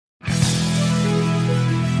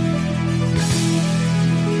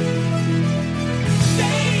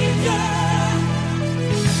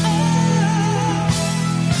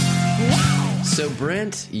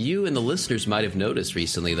Brent, you and the listeners might have noticed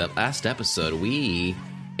recently that last episode we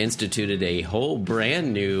instituted a whole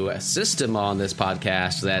brand new system on this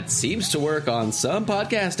podcast that seems to work on some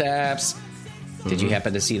podcast apps. Did you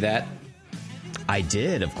happen to see that? I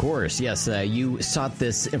did, of course. Yes, you sought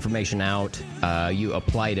this information out, you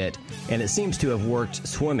applied it, and it seems to have worked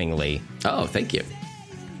swimmingly. Oh, thank you.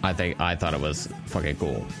 I thought it was fucking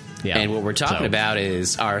cool. Yeah. And what we're talking about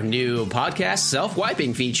is our new podcast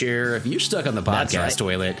self-wiping feature. If you're stuck on the podcast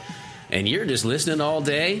toilet and you're just listening all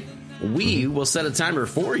day, we will set a timer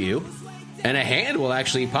for you, and a hand will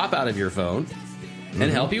actually pop out of your phone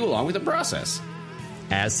and help you along with the process.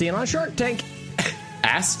 As seen on Shark Tank.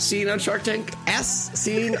 As seen on Shark Tank? As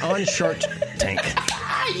seen on Shark Tank.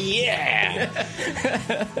 Yeah!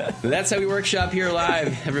 That's how we workshop here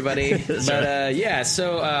live, everybody. But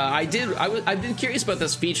I've been curious about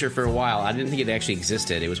this feature for a while. I didn't think it actually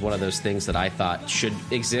existed. It was one of those things that I thought should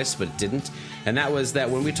exist, but it didn't. And that was that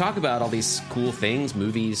when we talk about all these cool things,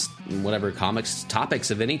 movies, whatever, comics, topics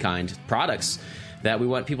of any kind, products that we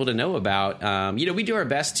want people to know about. We do our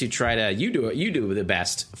best to try to, you do the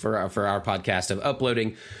best for our podcast of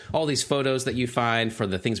uploading all these photos that you find for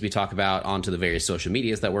the things we talk about onto the various social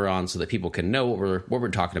medias that we're on so that people can know what we're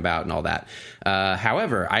talking about and all that.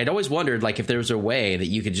 However, I'd always wondered, like, if there was a way that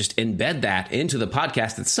you could just embed that into the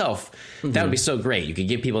podcast itself, that would be so great. You could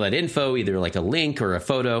give people that info, either like a link or a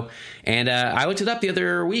photo. And I looked it up the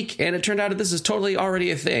other week, and it turned out that this is totally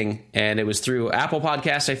already a thing. And it was through Apple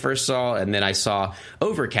Podcasts I first saw, and then I saw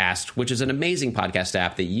Overcast, which is an amazing podcast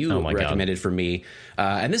app that you recommended for me.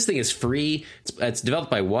 And this thing is free. It's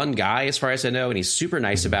developed by one guy, as far as I know, and he's super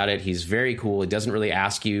nice about it. He's very cool. He doesn't really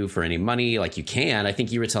ask you for any money like you can. I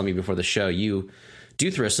think you were telling me before the show you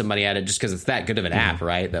do throw some money at it just because it's that good of an app,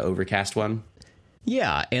 right? The Overcast one.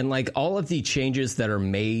 Yeah, and like all of the changes that are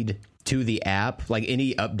made to the app, like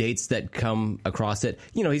any updates that come across it,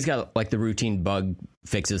 he's got like the routine bug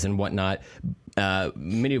fixes and whatnot,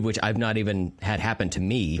 many of which I've not even had happen to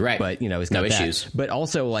me. Right. But, he's got no issues. But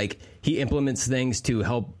also, like, he implements things to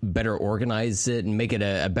help better organize it and make it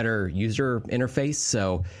a better user interface.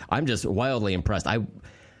 So I'm just wildly impressed. I'm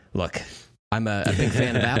a big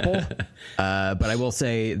fan of Apple, but I will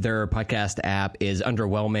say their podcast app is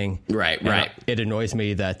underwhelming. Right. It annoys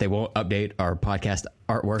me that they won't update our podcast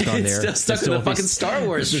artwork on there. It's still stuck in the fucking Star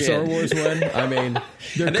Wars shit. The Star Wars one. I mean,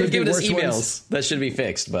 and they've given us emails that should be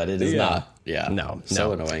fixed, but it is not. Yeah. No.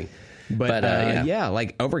 So annoying. But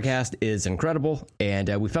like Overcast is incredible,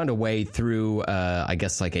 and we found a way through, I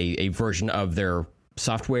guess, like a version of their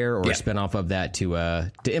software or a spinoff of that to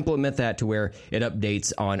implement that to where it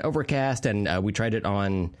updates on Overcast, and we tried it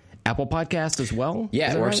on Apple Podcast as well.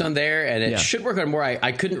 Yeah, it works on there, and it should work on more.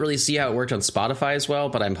 I couldn't really see how it worked on Spotify as well,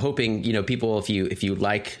 but I'm hoping, people, if you'd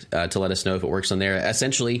like to let us know if it works on there.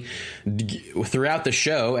 Essentially, throughout the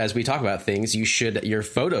show, as we talk about things, your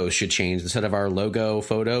photos should change. Instead of our logo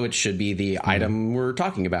photo, it should be the item we're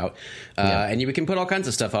talking about. And we can put all kinds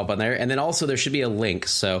of stuff up on there. And then also there should be a link.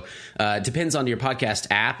 So it depends on your podcast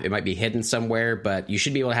app. It might be hidden somewhere, but you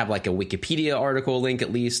should be able to have like a Wikipedia article link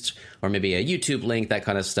at least, or maybe a YouTube link, that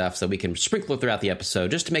kind of stuff, so we can sprinkle it throughout the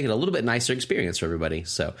episode just to make it a little bit nicer experience for everybody.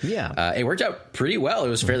 So it worked out pretty well. It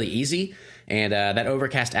was fairly easy. And that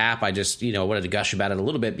Overcast app, I just wanted to gush about it a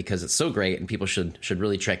little bit because it's so great, and people should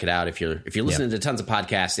really check it out. If you're listening to tons of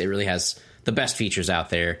podcasts, it really has the best features out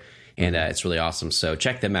there, and it's really awesome. So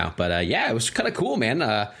check them out. But it was kind of cool, man.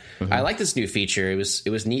 I like this new feature. It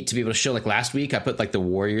was neat to be able to show. Like last week, I put like the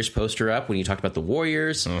Warriors poster up when you talked about the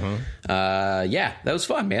Warriors. That was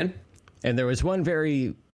fun, man. And there was one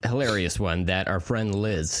very hilarious one that our friend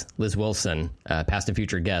Liz Wilson, past and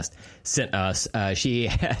future guest, sent us. She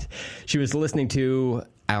was listening to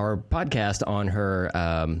our podcast on her,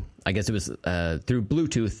 I guess it was through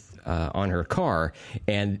Bluetooth on her car,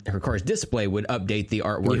 and her car's display would update the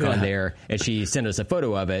artwork on there, and she sent us a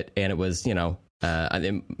photo of it, and it was,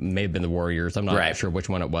 it may have been the Warriors. I'm not sure which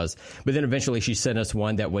one it was. But then eventually she sent us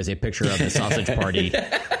one that was a picture of the Sausage Party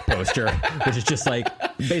poster, which is just like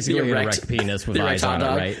basically an erect penis with eyes on it,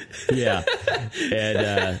 right? Yeah.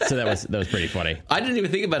 And so that was pretty funny. I didn't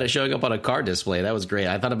even think about it showing up on a car display. That was great.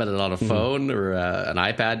 I thought about it on a phone or an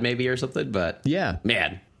iPad maybe or something. But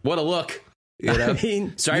man, what a look. I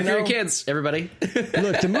mean, sorry for your kids, everybody.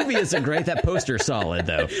 Look, the movie isn't great. That poster's solid,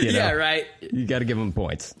 though. Yeah, right. You got to give them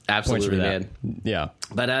points. Absolutely, man. Yeah.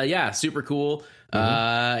 But super cool.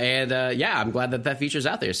 I'm glad that feature's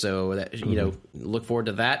out there. So that, look forward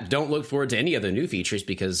to that. Don't look forward to any other new features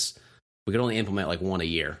because we can only implement like one a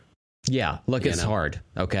year. Yeah. Look, it's hard.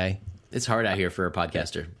 Okay. It's hard out here for a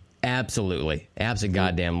podcaster. Absolutely.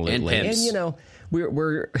 Goddamn. And pimps. And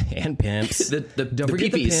we're and pimps. Don't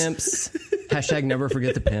forget peepees. the pimps. Hashtag never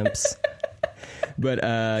forget the pimps. But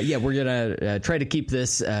yeah, we're gonna try to keep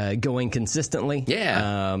this going consistently.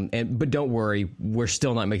 Yeah. But don't worry, we're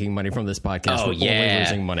still not making money from this podcast. Oh, we're only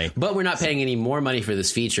losing money. But we're not paying any more money for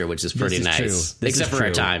this feature, which is pretty nice. Except for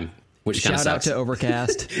our time, which kind of sucks. Shout out to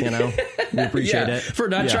Overcast. We appreciate it for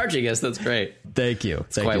not charging us. That's great. Thank you.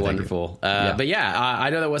 It's quite wonderful. But yeah, I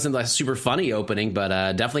know that wasn't a super funny opening, but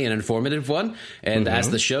definitely an informative one. And as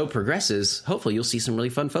the show progresses, hopefully you'll see some really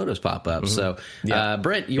fun photos pop up. So,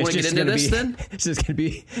 Brent, you want to get into this then? It's just going to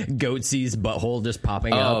be Goatsee's butthole just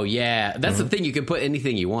popping up. Oh, yeah. That's the thing. You can put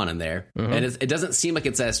anything you want in there. And it doesn't seem like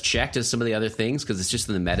it's as checked as some of the other things because it's just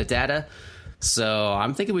in the metadata. So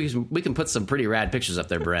I'm thinking we can put some pretty rad pictures up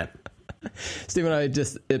there, Brent. Steven,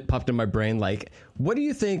 it popped in my brain, like, what do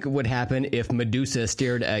you think would happen if Medusa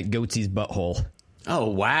stared at Goatse's butthole?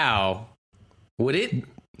 Oh, wow. Would it?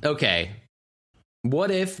 Okay.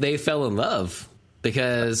 What if they fell in love?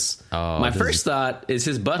 Because my first thought is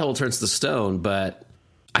his butthole turns to stone, but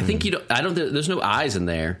I think there's no eyes in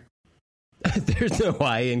there. There's no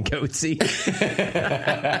eye in Goatsy.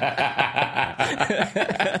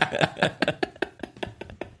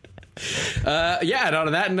 Yeah, and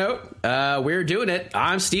on that note, we're doing it.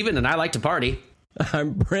 I'm Steven, and I like to party.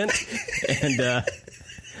 I'm Brent, and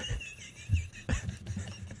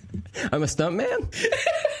I'm a stuntman?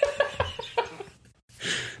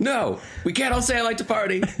 No, we can't all say I like to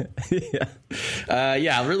party.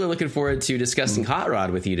 Yeah, I'm really looking forward to discussing Hot Rod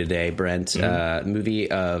with you today, Brent. Movie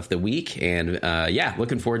of the week, and yeah,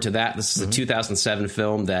 looking forward to that. This is a 2007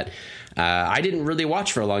 film that I didn't really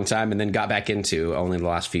watch for a long time and then got back into only in the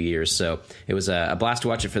last few years. So it was a blast to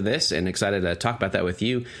watch it for this, and excited to talk about that with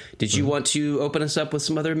you. Did you want to open us up with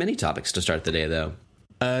some other mini topics to start the day, though?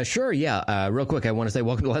 Sure, yeah. Real quick, I want to say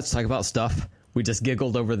welcome to Let's Talk About Stuff. We just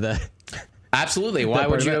giggled over the... Absolutely. Why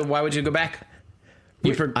would you go back?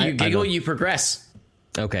 You giggle, you progress.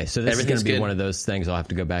 Okay, so this is going to be one of those things I'll have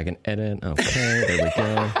to go back and edit. Okay, there we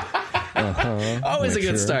go. Always a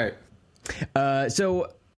good start.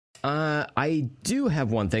 So I do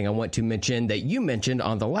have one thing I want to mention that you mentioned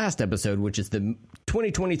on the last episode, which is the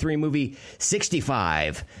 2023 movie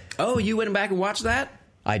 65. Oh, you went back and watched that?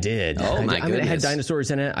 I did. Oh, my goodness. It had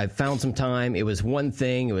dinosaurs in it. I found some time. It was one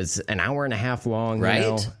thing. It was an hour and a half long. Right. You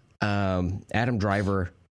know? Adam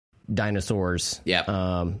Driver, dinosaurs.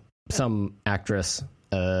 Yeah. Some actress.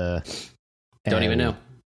 Don't even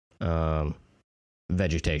know.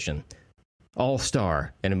 Vegetation. All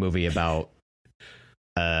star in a movie about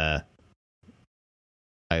a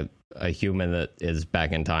human that is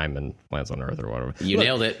back in time and lands on Earth or whatever. You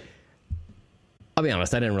nailed it. I'll be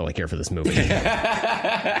honest, I didn't really care for this movie.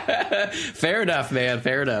 Fair enough, man.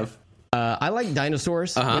 Fair enough. I like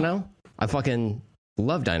dinosaurs, you know? I fucking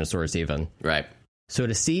love dinosaurs even. Right. So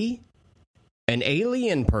to see an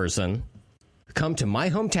alien person come to my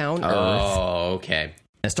hometown, Earth, okay,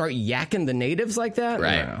 and start yakking the natives like that?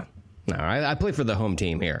 Right. No, I play for the home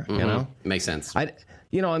team here, you know? Makes sense.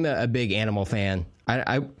 I'm a big animal fan.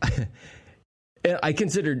 I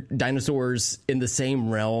consider dinosaurs in the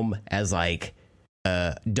same realm as, like,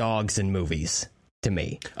 dogs in movies to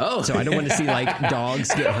me. Oh. So I don't want to see, like,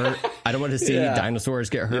 dogs get hurt. I don't want to see dinosaurs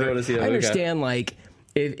get hurt. You don't want to see that. I understand, like,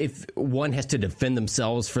 if one has to defend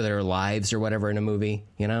themselves for their lives or whatever in a movie,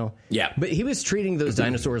 you know? Yeah. But he was treating those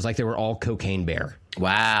dinosaurs like they were all Cocaine Bear.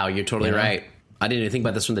 Wow, you're totally right. I didn't even think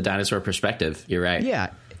about this from the dinosaur perspective. You're right. Yeah.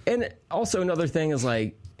 And also another thing is,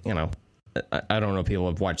 like, you know, I don't know if people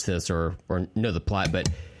have watched this or know the plot, but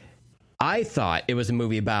I thought it was a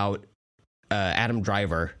movie about Adam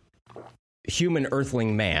Driver, human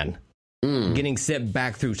earthling man, getting sent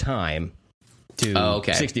back through time to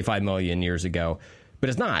 65 million years ago. But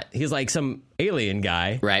it's not. He's like some alien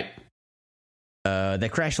guy. Right. That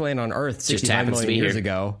crash landed on Earth 65 million years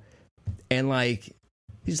ago. And, like,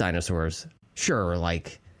 these dinosaurs, sure,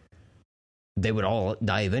 like, they would all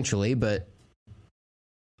die eventually, but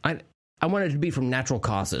I wanted it to be from natural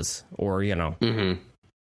causes, or, you know. Mm-hmm.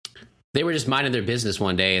 They were just minding their business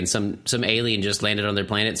one day, and some alien just landed on their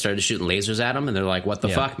planet and started shooting lasers at them, and they're like, what the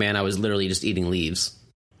fuck, man? I was literally just eating leaves.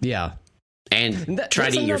 Yeah. And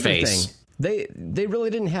tried to eat your face. Thing. They really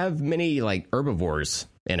didn't have many, like, herbivores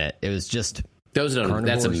in it. It was just that's a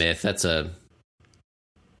carnivores. myth. That's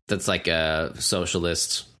like a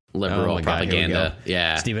socialist liberal propaganda.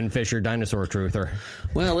 Yeah. Stephen Fisher, dinosaur truther.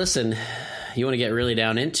 Well, listen, you want to get really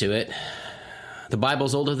down into it. The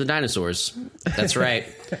Bible's older than dinosaurs. That's right.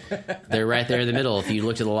 They're right there in the middle if you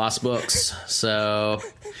looked at the lost books. So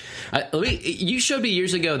you showed me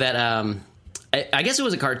years ago that I guess it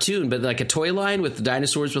was a cartoon, but like a toy line with the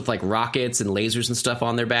dinosaurs with like rockets and lasers and stuff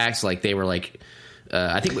on their backs. Like they were like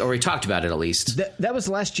I think we talked about it at least. That was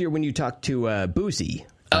last year when you talked to Boozy.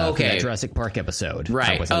 Oh, okay. For that Jurassic Park episode.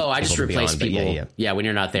 Right. I just replaced people. Yeah, when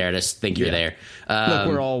you're not there, just think you're there. Look,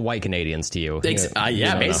 we're all white Canadians to you.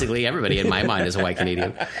 Basically everybody in my mind is a white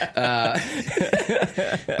Canadian.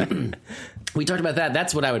 We talked about that.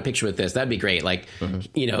 That's what I would picture with this. That'd be great. Like,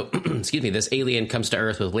 excuse me, this alien comes to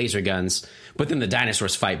Earth with laser guns, but then the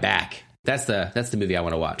dinosaurs fight back. That's the movie I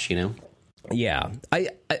want to watch, Yeah.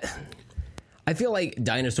 I feel like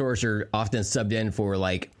dinosaurs are often subbed in for,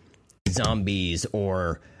 like, zombies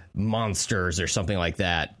or monsters or something like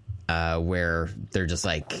that, where they're just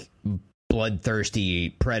like bloodthirsty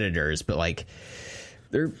predators, but like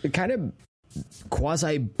they're kind of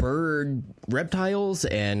quasi bird reptiles,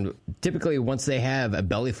 and typically once they have a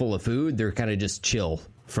belly full of food, they're kind of just chill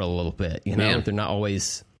for a little bit. They're not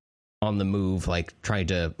always on the move, like trying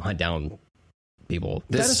to hunt down people.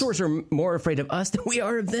 Dinosaurs are more afraid of us than we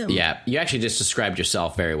are of them. Yeah, you actually just described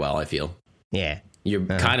yourself very well, I feel. Yeah. You're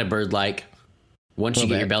kind of bird-like. Once you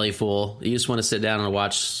get your belly full, you just want to sit down and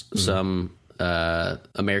watch some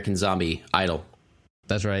American Zombie Idol.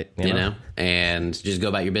 That's right. And just go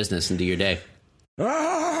about your business and do your day.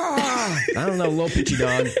 I don't know, little pitchy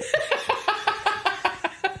dog.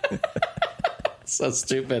 So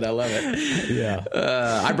stupid. I love it. Yeah.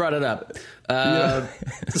 I brought it up. I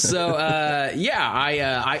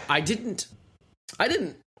didn't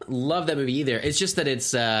love that movie either. It's just that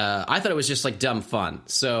it's I thought it was just like dumb fun.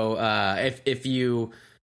 So if you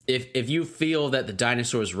feel that the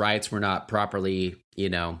dinosaurs' rights were not properly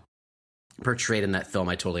portrayed in that film,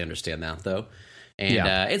 I totally understand that though.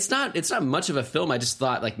 And it's not much of a film. I just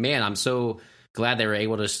thought, like, man, I'm so glad they were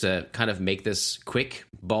able to kind of make this quick,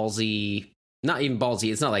 ballsy. Not even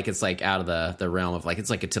ballsy. It's not like it's like out of the realm of like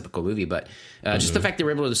it's like a typical movie, but just the fact they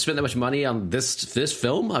were able to spend that much money on this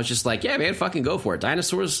film, I was just like, yeah, man, fucking go for it.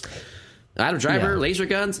 Dinosaurs, Adam Driver, laser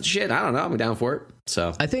guns and shit. I don't know, I'm down for it.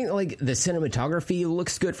 So I think like the cinematography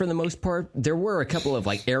looks good for the most part. There were a couple of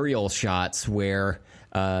like aerial shots where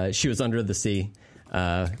she was under the sea.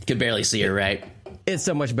 Could barely see her, right? It's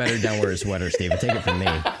so much better down where her sweater, Steven. Take it from me.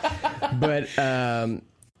 But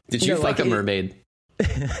did you fuck a mermaid?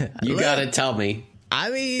 You gotta tell me. I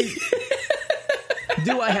mean,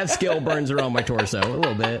 do I have scale burns around my torso? A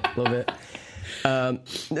little bit.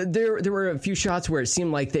 There were a few shots where it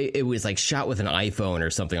seemed like it was like shot with an iPhone or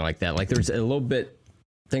something like that. Like there's a little bit,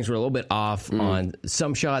 things were a little bit off on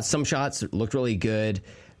some shots. Some shots looked really good.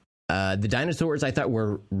 The dinosaurs I thought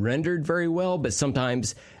were rendered very well, but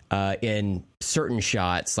sometimes in certain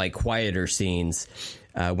shots, like quieter scenes,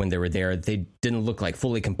 when they were there, they didn't look like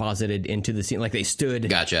fully composited into the scene. Like they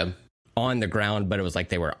stood on the ground, but it was like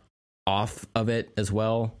they were off of it as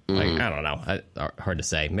well. Like, I don't know. Hard to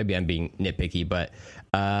say. Maybe I'm being nitpicky, but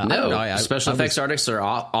I don't know. Special effects artists are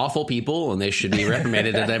awful people, and they should be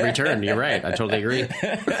reprimanded at every turn. You're right. I totally agree.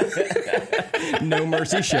 No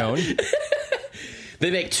mercy shown.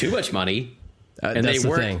 They make too much money. And they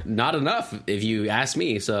work not enough, if you ask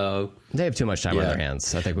me. So they have too much time on their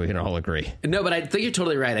hands. I think we can all agree. No, but I think you're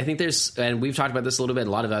totally right. I think there's, and we've talked about this a little bit. A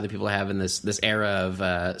lot of other people have in this era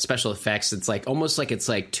of special effects. It's like almost like it's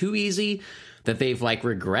like too easy that they've like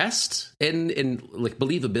regressed in like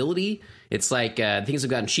believability. It's like things have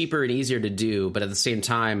gotten cheaper and easier to do, but at the same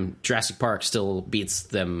time, Jurassic Park still beats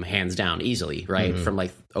them hands down easily, right? From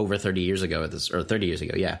like over 30 years ago at this, or 30 years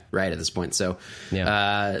ago, right at this point. So,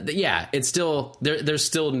 it's still they're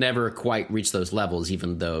still never quite reached those levels,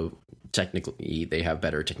 even though technically they have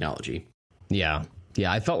better technology. Yeah.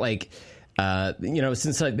 I felt like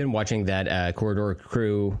since I've been watching that Corridor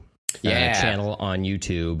Crew channel on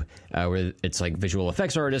YouTube, where it's like visual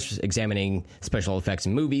effects artists examining special effects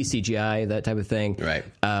in movies, CGI, that type of thing. Right.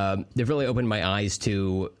 They've really opened my eyes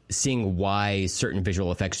to seeing why certain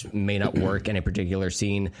visual effects may not work in a particular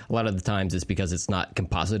scene. A lot of the times it's because it's not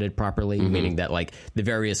composited properly, meaning that like the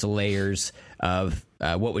various layers of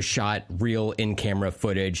what was shot, real in-camera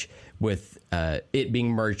footage, with it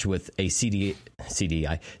being merged with a CGI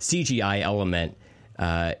element.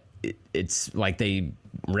 It's like they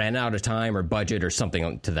ran out of time or budget or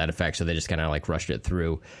something to that effect, so they just kind of like rushed it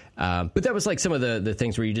through. But that was like some of the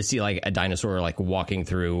things where you just see like a dinosaur like walking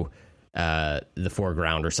through the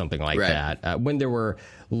foreground or something like that. When there were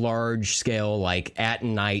large scale like at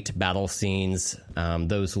night battle scenes,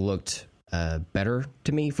 those looked better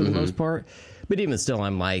to me for the most part. But even still,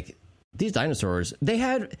 I'm like, these dinosaurs, they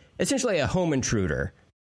had essentially a home intruder.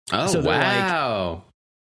 Oh, so wow. Like,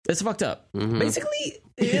 it's fucked up. Basically,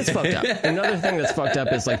 it's fucked up. Another thing that's fucked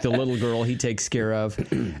up is like the little girl he takes care of.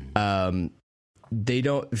 They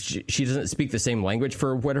don't. She doesn't speak the same language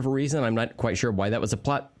for whatever reason. I'm not quite sure why that was a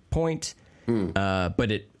plot point,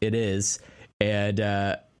 but it is. and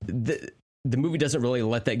the movie doesn't really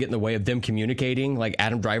let that get in the way of them communicating. Like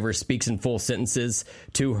Adam Driver speaks in full sentences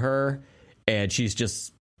to her, and she's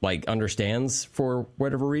just like understands for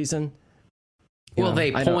whatever reason. Well,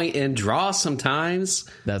 they point and draw sometimes.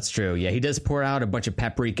 That's true. Yeah, he does pour out a bunch of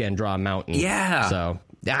paprika and draw a mountain. Yeah. So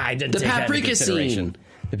I didn't the take paprika that into consideration. scene.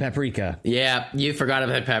 The paprika. Yeah, you forgot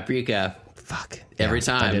about paprika. Fuck. Every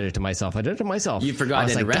time. I did it to myself. You forgot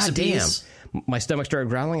the like, recipes. God damn. My stomach started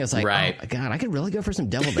growling. I was like, right. Oh my God, I could really go for some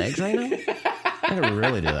deviled eggs right now? I could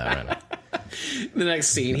really do that right now. The next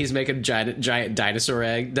scene, he's making giant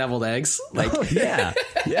dinosaur deviled eggs. Like, yeah.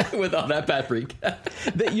 With all that paprika.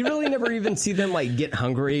 You really never even see them like get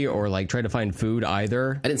hungry or like try to find food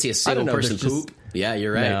either. I didn't see a single person poop. Yeah,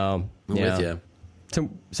 you're right. No, I'm with you.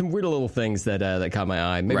 Some weird little things that caught my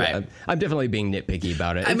eye. Maybe right. I'm definitely being nitpicky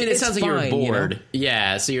about it. I mean, it sounds like you're bored. You know?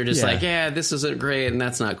 Yeah, so you're just like, this isn't great, and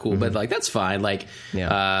that's not cool. But like, that's fine. Like,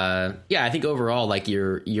 I think overall, like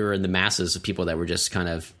you're in the masses of people that were just kind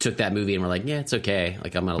of took that movie and were like, it's okay.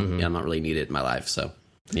 Like I'm not really needed in my life. So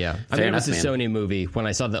yeah, I mean, it was a Sony movie. When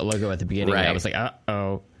I saw that logo at the beginning, I was like,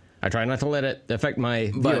 uh-oh. I try not to let it affect my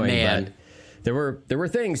viewing. But man, there were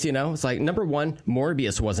things, It's like number one,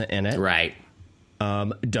 Morbius wasn't in it. Right.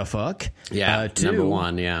 The fuck? Yeah, two, number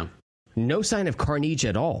one, yeah. No sign of Carnage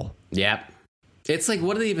at all. Yep. It's like,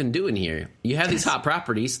 what are they even doing here? You have these hot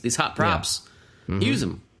properties, these hot props. Yeah. Use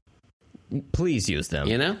them. Please use them.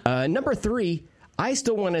 Number three, I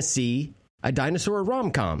still want to see a dinosaur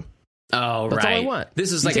rom-com. Oh, That's all I want.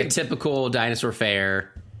 This is like a typical dinosaur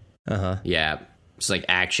fair. Uh-huh. Yeah. It's like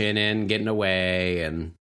action and getting away,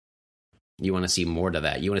 and you want to see more to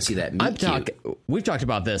that. You want to see that meet cute. We've talked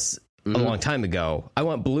about this a long time ago. I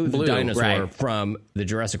want Blue the dinosaur from the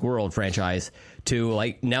Jurassic World franchise to,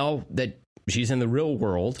 like, now that she's in the real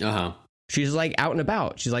world, she's like out and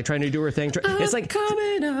about. She's like trying to do her thing. It's like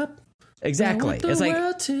coming up. Exactly. It's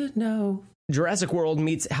like to know. Jurassic World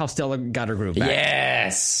meets how Stella got her groove back.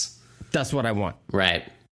 Yes. That's what I want. Right.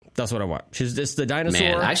 That's what I want. She's just the dinosaur.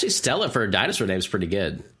 Man, actually, Stella for a dinosaur name is pretty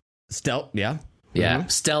good. Yeah. Yeah.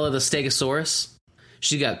 Stella the Stegosaurus.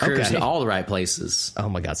 She got curves in all the right places. Oh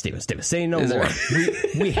my God, Steven, say no more.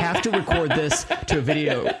 We have to record this to a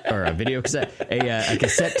video cassette, a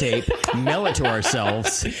cassette tape, mail it to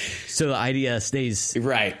ourselves, so the idea stays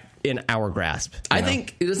right in our grasp. I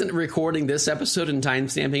think isn't recording this episode and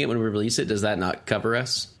timestamping it when we release it. Does that not cover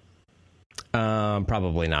us?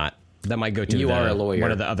 Probably not. That might go to are a lawyer.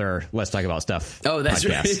 One of the other Let's Talk About Stuff. Oh, that's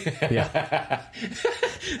podcasts. right. Yeah.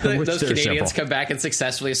 Those Canadians come back and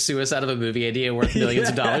successfully sue us out of a movie idea worth millions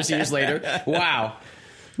of dollars years later. Wow.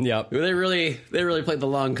 Yep. They really played the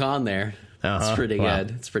long con there. It's pretty good.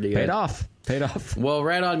 It's pretty good. Paid off. Well,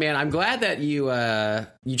 right on, man. I'm glad that you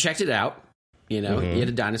checked it out. You had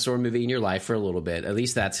a dinosaur movie in your life for a little bit. At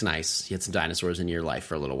least that's nice. You had some dinosaurs in your life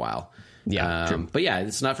for a little while. Yeah. True. But yeah,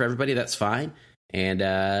 it's not for everybody. That's fine.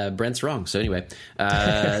 And Brent's wrong. So anyway,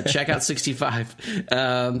 check out 65.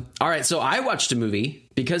 All right. So I watched a movie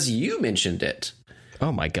because you mentioned it.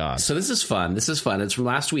 Oh, my God. So this is fun. It's from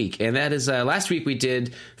last week. And that is last week we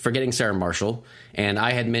did Forgetting Sarah Marshall. And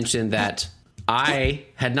I had mentioned that I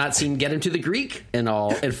had not seen Get Him to the Greek in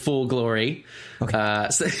full glory. Okay.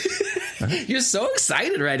 You're so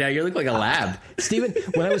excited right now. You look like a lab. Steven,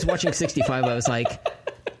 when I was watching 65,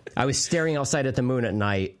 I was staring outside at the moon at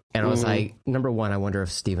night. And I was like, number one, I wonder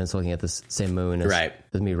if Steven's looking at the same moon as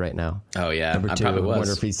me right now. Oh, yeah. Number two, I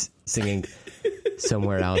wonder if he's singing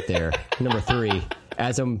somewhere out there. Number three,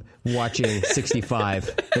 as I'm watching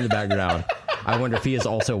 65 in the background, I wonder if he is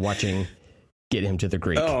also watching Get Him to the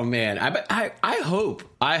Greek. Oh, man. I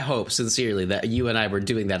hope sincerely that you and I were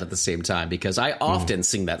doing that at the same time, because I often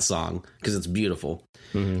sing that song because it's beautiful.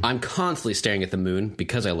 Mm-hmm. I'm constantly staring at the moon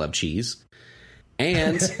because I love cheese.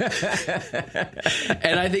 And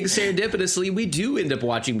and I think serendipitously we do end up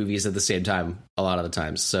watching movies at the same time a lot of the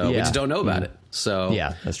times. So we just don't know about it. So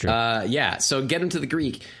yeah, that's true. So Get Him to the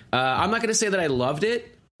Greek. I'm not going to say that I loved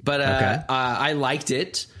it, but I liked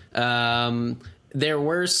it. There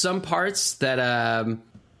were some parts that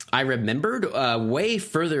I remembered way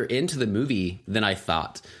further into the movie than I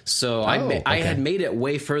thought. So I had made it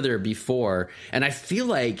way further before, and I feel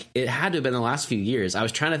like it had to have been the last few years. I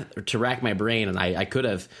was trying to rack my brain, and I could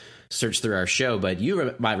have searched through our show, but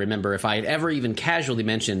you might remember if I had ever even casually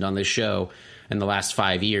mentioned on this show in the last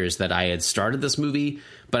 5 years that I had started this movie,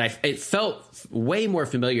 but it felt way more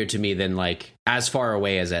familiar to me than like as far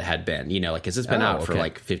away as it had been, like, because it's been out for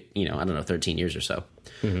like 13 years or so.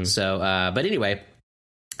 Mm-hmm. So, but anyway.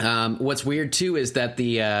 What's weird too is that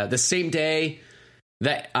the same day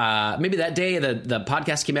maybe that day the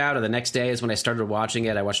podcast came out, or the next day is when I started watching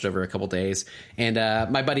it. I watched it over a couple days, and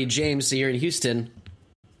my buddy James here in Houston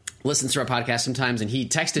listens to our podcast sometimes, and he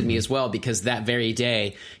texted me as well, because that very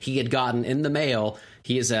day he had gotten in the mail.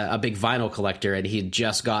 He is a big vinyl collector, and he had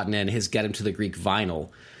just gotten in his Get Him to the Greek vinyl.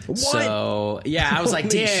 What? So yeah, I was like,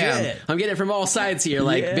 damn, shit. I'm getting it from all sides here,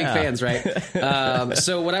 like big fans, right?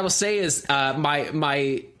 So what I will say is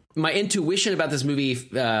my intuition about this movie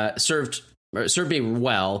served me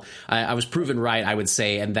well. I was proven right, I would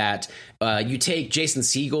say, and that you take Jason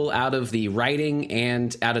Segel out of the writing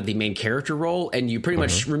and out of the main character role, and you pretty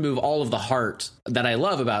much remove all of the heart that I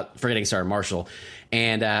love about Forgetting Sarah Marshall.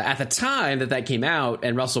 And at the time that came out,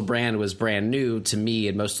 and Russell Brand was brand new to me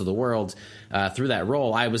and most of the world through that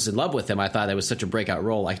role, I was in love with him. I thought that was such a breakout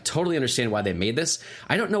role. I totally understand why they made this.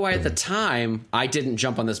 I don't know why at the time I didn't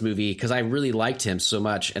jump on this movie, because I really liked him so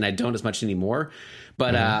much, and I don't as much anymore.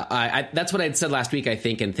 But I that's what I'd said last week, I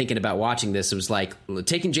think, and thinking about watching this. It was like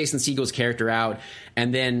taking Jason Segel's character out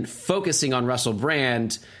and then focusing on Russell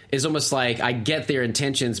Brand is almost like I get their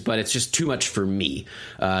intentions, but it's just too much for me.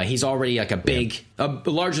 He's already like a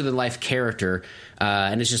larger than life character,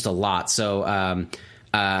 and it's just a lot. So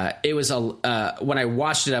it was when I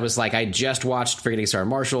watched it, I was like, I just watched Forgetting Sarah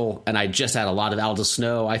Marshall, and I just had a lot of Aldous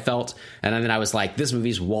Snow, I felt. And then I was like, this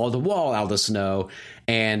movie's wall-to-wall Aldous Snow.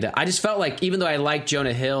 And I just felt like, even though I like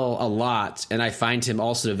Jonah Hill a lot, and I find him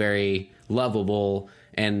also very lovable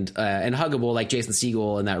and huggable, like Jason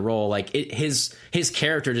Segel in that role, like his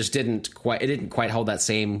character just didn't quite hold that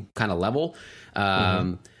same kind of level.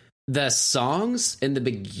 The songs in the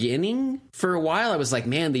beginning, for a while, I was like,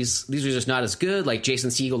 man, these are just not as good. Like Jason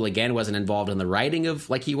Segel, again, wasn't involved in the writing of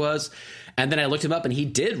like he was. And then I looked him up, and he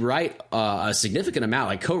did write a significant amount,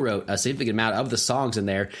 like co-wrote a significant amount of the songs in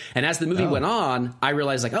there. And as the movie went on, I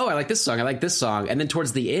realized like, oh, I like this song. I like this song. And then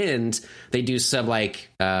towards the end, they do some like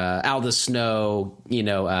Aldous Snow,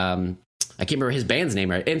 I can't remember his band's name,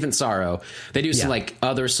 right? Infant Sorrow. They do some like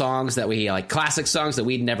other songs that we like, classic songs that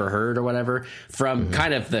we'd never heard or whatever from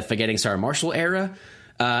kind of the Forgetting Sarah Marshall era.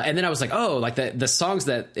 And then I was like, oh, like the songs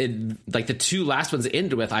that like the two last ones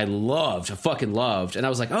ended with, I fucking loved. And I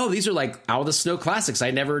was like, oh, these are like Aldous Snow classics I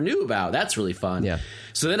never knew about. That's really fun. Yeah.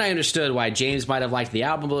 So then I understood why James might have liked the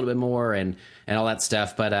album a little bit more and all that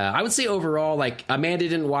stuff. But I would say overall, like Amanda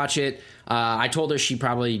didn't watch it. I told her she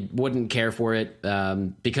probably wouldn't care for it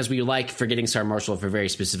because we like Forgetting Sarah Marshall for very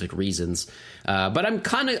specific reasons. But I'm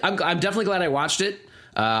definitely glad I watched it.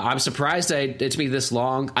 I'm surprised it to be this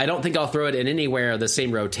long. I don't think I'll throw it in anywhere the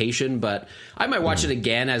same rotation, but I might watch it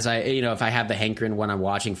again as if I have the hankering when I'm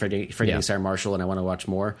watching Forgetting Sarah Marshall and I want to watch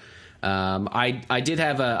more. I did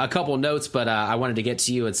have a couple notes, but I wanted to get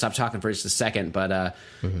to you and stop talking for just a second. But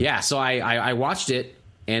so I watched it,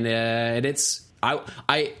 and it's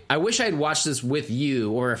I wish I had watched this with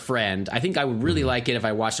you or a friend. I think I would really like it if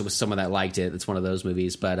I watched it with someone that liked it. It's one of those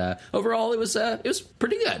movies, but overall it was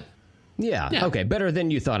pretty good. Yeah. Okay. Better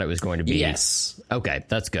than you thought it was going to be. Yes. Okay.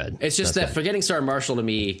 That's good. It's just that Forgetting Sarah Marshall to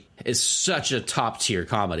me is such a top tier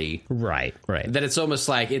comedy. Right. That it's almost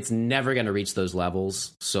like it's never going to reach those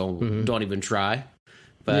levels. So don't even try.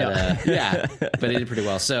 But but it did pretty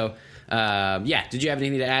well. So did you have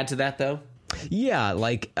anything to add to that though? Yeah,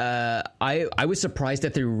 like I was surprised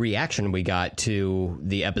at the reaction we got to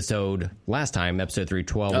the episode last time, episode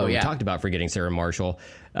 312, where we talked about Forgetting Sarah Marshall,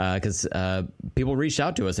 because people reached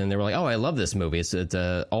out to us and they were like, "Oh, I love this movie. It's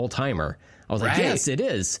an all-timer." I was like, "Yes, it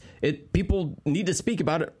is. People need to speak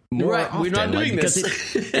about it more often. We're not doing this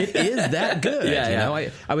because it is that good."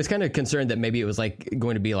 I was kind of concerned that maybe it was like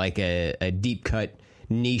going to be like a deep cut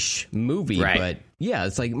niche movie, but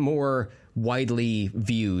it's like more widely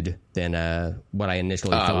viewed than what I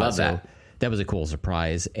initially thought. I love that. That was a cool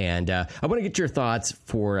surprise. And I want to get your thoughts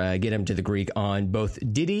for Get Him to the Greek on both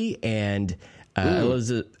Diddy and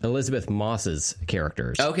Elizabeth Moss's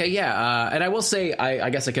characters. Okay, yeah. And I will say, I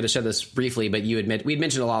guess I could have said this briefly, but we'd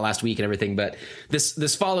mentioned a lot last week and everything, but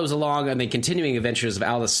this follows along on the continuing adventures of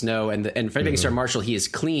Aldous Snow and Forgetting Sarah Marshall. He is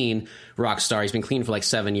clean rock star. He's been clean for like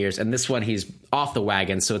 7 years. And this one, he's off the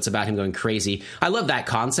wagon. So it's about him going crazy. I love that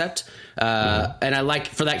concept. And I like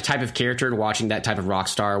for that type of character and watching that type of rock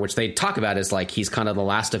star, which they talk about as like, he's kind of the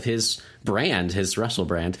last of his brand, his Russell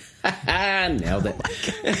brand. Nailed it.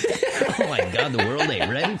 Oh my God, the world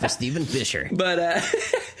ain't ready for Stephen Fisher. But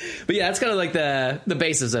yeah, that's kind of like the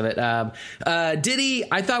basis of it. Diddy,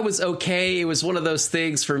 I thought was okay. It was one of those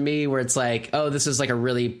things for me where it's like, oh, this is like a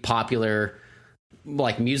really popular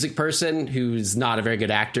like music person who's not a very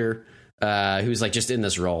good actor. who's like just in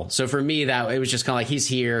this role. So for me, that it was just kind of like he's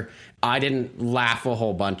here. I didn't laugh a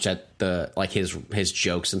whole bunch at the like his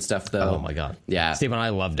jokes and stuff though. Oh my god, yeah, Stephen, I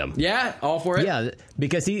loved him. Yeah, all for it. Yeah,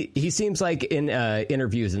 because he seems like in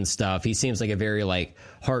interviews and stuff, he seems like a very like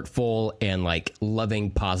heartful and like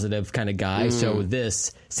loving, positive kind of guy. So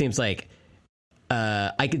this seems like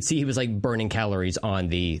I could see he was like burning calories on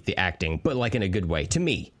the acting, but like in a good way to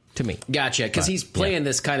me. Gotcha, because he's playing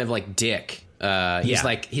this kind of like dick. He's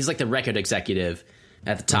like the record executive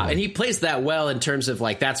at the top, and he plays that well in terms of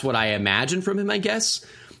like that's what I imagine from him, I guess.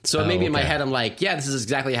 So maybe in my head I'm like, yeah, this is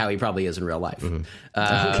exactly how he probably is in real life,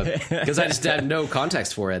 because I just had no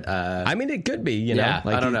context for it. I mean, it could be, you know, yeah,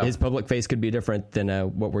 like I don't know. His public face could be different than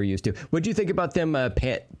what we're used to. What do you think about them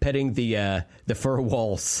petting the fur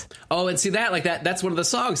walls? Oh, and see that like that's one of the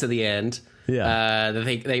songs at the end. Yeah, that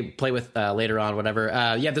they play with later on, whatever.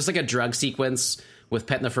 Yeah, there's like a drug sequence with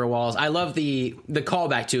petting the fur walls. I love the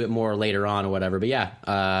callback to it more later on or whatever. But yeah,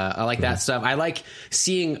 I like that stuff. I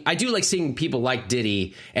do like seeing people like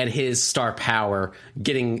Diddy and his star power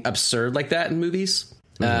getting absurd like that in movies.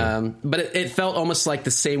 But it felt almost like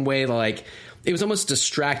the same way, like it was almost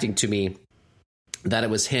distracting to me that it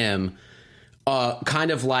was him.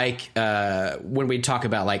 Kind of like when we talk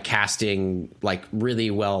about like casting like really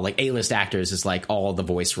well, like A-list actors is like all the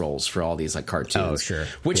voice roles for all these like cartoons. Oh, sure.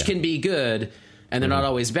 Which can be good. And they're not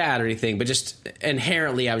always bad or anything, but just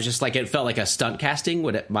inherently, I was just like, it felt like a stunt casting.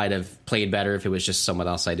 It might have played better if it was just someone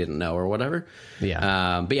else I didn't know or whatever.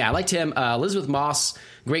 Yeah. But yeah, I liked him. Elizabeth Moss,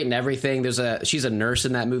 great in everything. She's a nurse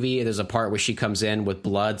in that movie. There's a part where she comes in with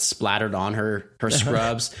blood splattered on her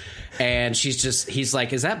scrubs. And he's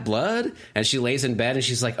like, is that blood? And she lays in bed and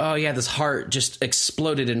she's like, oh yeah, this heart just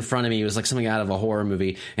exploded in front of me. It was like something out of a horror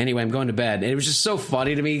movie. Anyway, I'm going to bed. And it was just so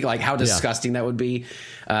funny to me, like how disgusting that would be.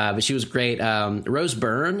 But she was great. Rose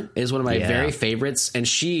Byrne is one of my very favorites. And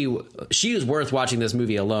she is worth watching this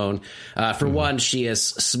movie alone. For one, she is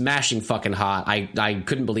smashing fucking hot. I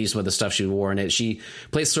couldn't believe some of the stuff she wore in it. She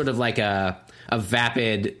plays sort of like a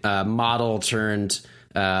vapid model turned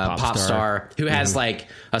pop star who has like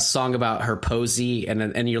a song about her posy,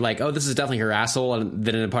 and you're like, oh, this is definitely her asshole, and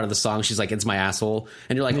then in a part of the song she's like, it's my asshole,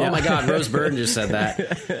 and you're like, oh my god, Rose Byrne just said that.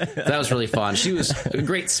 That was really fun. She was a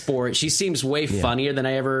great sport. She seems way funnier than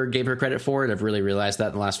I ever gave her credit for it. I've really realized that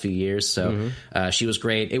in the last few years. So she was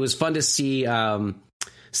great. It was fun to see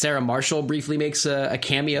Sarah Marshall briefly makes a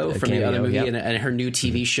cameo from the other movie and her new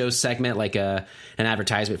TV show segment, like an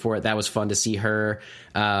advertisement for it. That was fun to see her.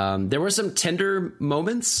 There were some tender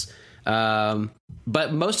moments,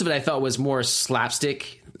 but most of it I felt was more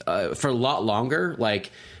slapstick for a lot longer.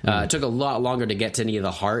 Like it took a lot longer to get to any of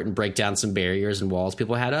the heart and break down some barriers and walls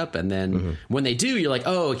people had up. And then when they do, you're like,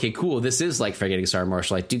 oh, okay, cool. This is like Forgetting Sarah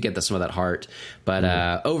Marshall. I do get some of that heart.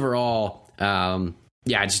 But overall...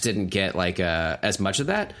 yeah, I just didn't get like as much of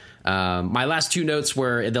that. My last two notes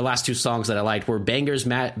were the last two songs that I liked were Bangers,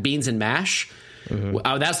 Beans, and Mash.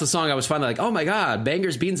 That's the song I was finally like, oh my god,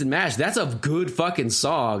 Bangers, Beans, and Mash. That's a good fucking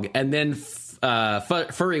song. And then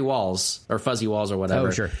Furry Walls or Fuzzy Walls or whatever.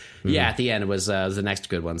 Oh, sure. Yeah, at the end was the next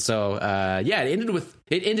good one. So yeah,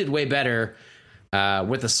 it ended way better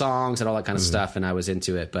with the songs and all that kind of stuff, and I was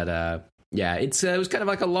into it. But yeah, it was kind of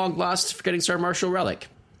like a long lost Forgetting Sarah Marshall relic.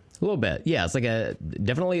 A little bit. Yeah, it's like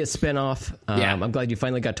definitely a spinoff. I'm glad you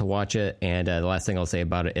finally got to watch it. And the last thing I'll say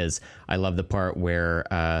about it is I love the part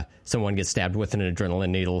where someone gets stabbed with an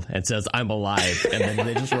adrenaline needle and says, I'm alive. And then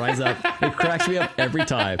they just rise up. It cracks me up every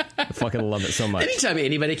time. I fucking love it so much. Anytime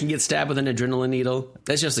anybody can get stabbed with an adrenaline needle,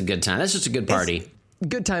 that's just a good time. That's just a good party.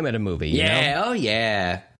 Good time at a movie. You know? Oh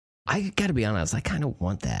yeah. I got to be honest. I kind of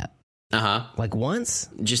want that. Like once,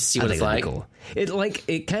 just see what it's like. Cool.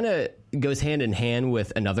 It kind of goes hand in hand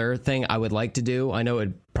with another thing I would like to do. I know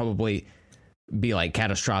it'd probably be like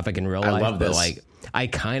catastrophic in real life, but like I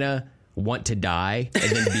kind of want to die and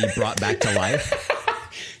then be brought back to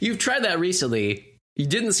life. You've tried that recently. You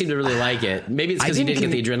didn't seem to really like it. Maybe it's because you didn't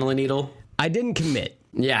get the adrenaline needle. I didn't commit.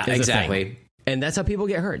 Yeah, exactly. And that's how people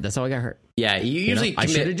get hurt. That's how I got hurt. Yeah, you usually I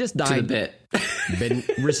should have just died. To the bit. Been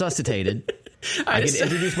resuscitated. I can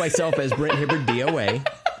introduce myself as Brent Hibbard, DOA.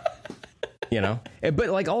 But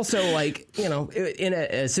like also like, in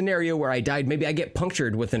a scenario where I died, maybe I get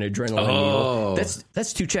punctured with an adrenaline needle.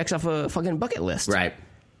 That's 2 checks off a fucking bucket list. Right.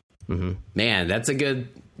 Man, that's a good...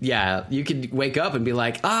 Yeah, you could wake up and be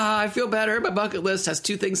like, I feel better. My bucket list has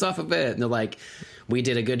 2 things off of it. And they're like, we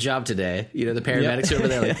did a good job today. The paramedics over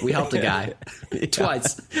there, like, we helped a guy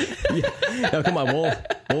twice. No, come on,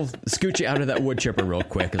 we'll scoot you out of that wood chipper real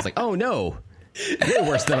quick. It's like, oh no, way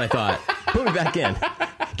worse than I thought. Put me back in.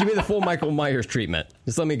 Give me the full Michael Myers treatment.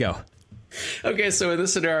 Just let me go. Okay, so in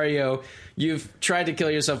this scenario, you've tried to kill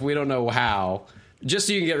yourself. We don't know how. Just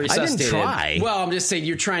so you can get resuscitated. I didn't try. Well, I'm just saying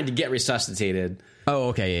you're trying to get resuscitated. Oh,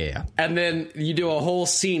 okay, yeah. And then you do a whole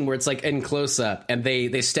scene where it's like in close up, and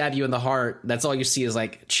they stab you in the heart. That's all you see is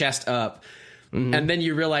like chest up, and then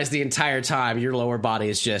you realize the entire time your lower body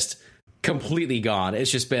is just completely gone.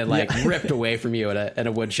 It's just been like ripped away from you at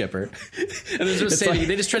a wood chipper, and they're just saying,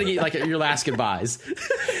 they just try to get like your last goodbyes.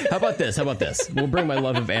 How about this? We'll bring my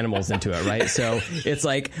love of animals into it, right? So it's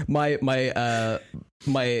like my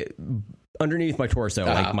underneath my torso,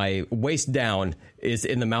 like my waist down, is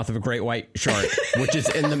in the mouth of a great white shark, which is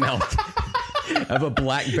in the mouth of a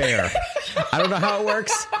black bear. I don't know how it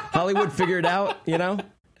works. Hollywood, figure it out, you know?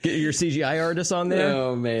 Get your CGI artists on there.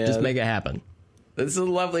 Oh, man. Just make it happen. This is a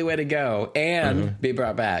lovely way to go and be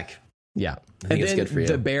brought back. Yeah. I think it's good for you.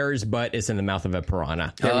 The bear's butt is in the mouth of a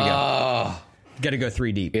piranha. There we go. Got to go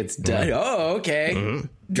 3 deep. It's done. Oh, okay.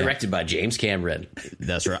 Directed by James Cameron.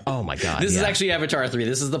 That's right. Oh, my God. This is actually Avatar 3.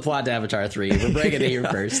 This is the plot to Avatar 3. We're breaking it here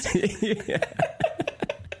first.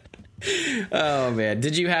 Oh, man.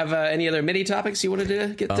 Did you have any other mini topics you wanted to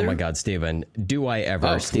get through? Oh, my God, Stephen. Do I ever?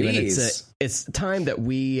 Oh, Stephen, please. It's time that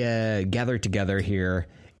we gather together here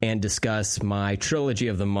and discuss my trilogy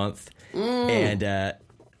of the month. And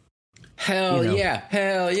hell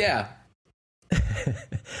yeah.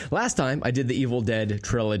 Last time I did the Evil Dead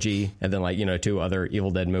trilogy and then 2 other Evil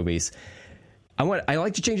Dead movies. I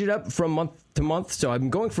like to change it up from month to month, so I'm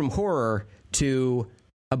going from horror to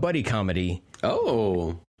a buddy comedy.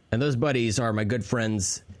 Oh. And those buddies are my good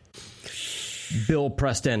friends Bill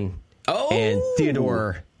Preston Oh. and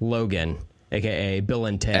Theodore Logan, aka Bill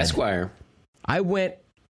and Ted. Esquire. I went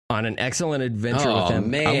on an excellent adventure with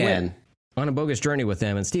them. Man. I went on a bogus journey with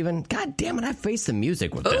them. And Steven, God damn it, I faced the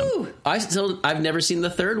music with them. Ooh, I've never seen the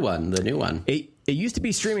third one, the new one. It used to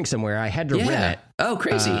be streaming somewhere. I had to rent it. Oh,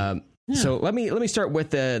 crazy. So let me start with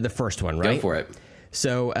the first one, right? Go for it.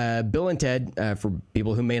 So Bill and Ted, for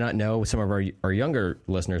people who may not know, some of our younger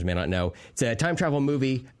listeners may not know, it's a time travel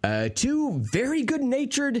movie. 2 very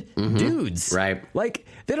good-natured dudes. Right. Like,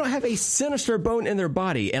 they don't have a sinister bone in their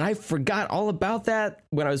body. And I forgot all about that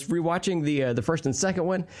when I was rewatching the first and second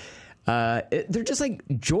one. They're just, like,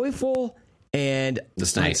 joyful and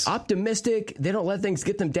that's nice. Optimistic. They don't let things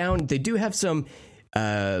get them down. They do have some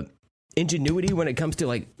ingenuity when it comes to,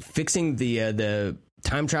 like, fixing the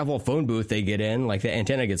time travel phone booth they get in. Like, the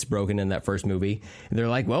antenna gets broken in that first movie, and they're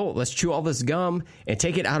like, well, let's chew all this gum and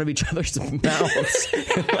take it out of each other's mouths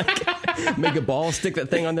and, like, make a ball, stick that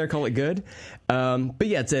thing on there, call it good. But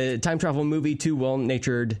yeah, it's a time travel movie. 2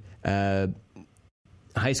 well-natured high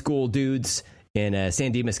school dudes in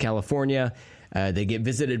San Dimas, California. They get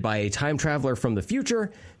visited by a time traveler from the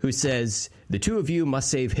future who says the 2 of you must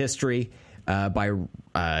save history by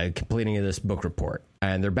completing this book report.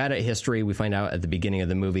 And they're bad at history. We find out at the beginning of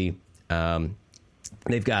the movie.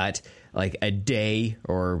 They've got like a day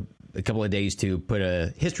or a couple of days to put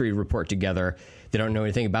a history report together. They don't know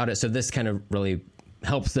anything about it. So this kind of really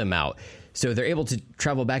helps them out. So they're able to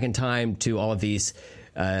travel back in time to all of these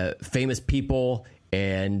famous people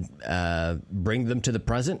and bring them to the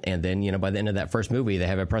present. And then, by the end of that first movie, they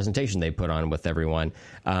have a presentation they put on with everyone.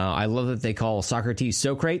 I love that they call Socrates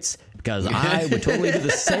Socrates, because I would totally do the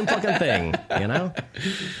same fucking thing,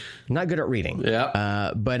 Not good at reading.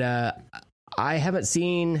 Yeah. But I haven't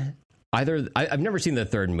seen either. I've never seen the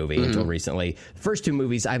third movie until recently. The first 2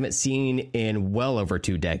 movies I haven't seen in well over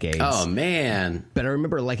 2 decades. Oh, man. But I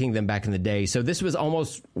remember liking them back in the day. So this was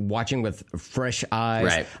almost watching with fresh eyes.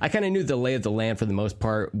 Right. I kind of knew the lay of the land for the most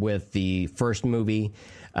part with the first movie.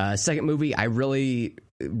 Second movie, I really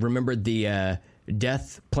remembered the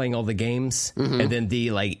Death playing all the games, and then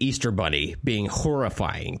the Easter Bunny being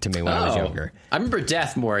horrifying to me when I was younger. I remember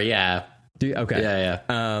Death more, yeah. Okay.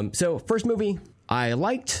 Yeah. So first movie I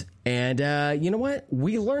liked, and you know what?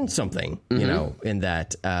 We learned something, in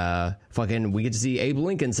that we get to see Abe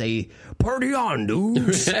Lincoln say, "Party on,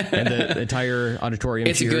 dudes!" and the entire auditorium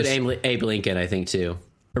It's cheers. a good Abe Lincoln, I think, too.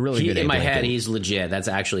 A really good Abe in my Lincoln. head, he's legit. That's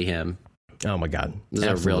actually him. Oh, my God. This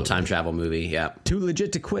is a real time travel movie, yeah. Too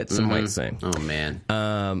legit to quit, some might say. Oh, man.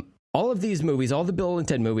 All of these movies, all the Bill and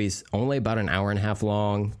Ted movies, only about an hour and a half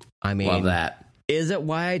long. I mean, Love that. Is it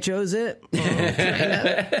why I chose it?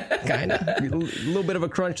 Kind of. A little bit of a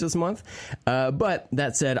crunch this month. But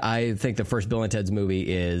that said, I think the first Bill and Ted's movie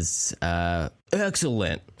is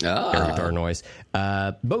excellent. Air guitar noise.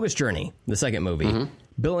 Bogus Journey, the second movie.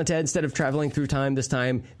 Bill and Ted, instead of traveling through time this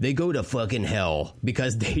time, they go to fucking hell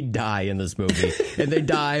because they die in this movie. And they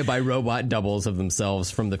die by robot doubles of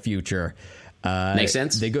themselves from the future. Makes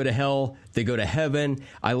sense. They go to hell. They go to heaven.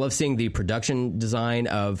 I love seeing the production design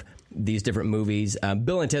of these different movies.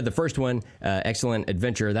 Bill and Ted, the first one, Excellent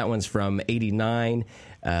Adventure, that one's from 89.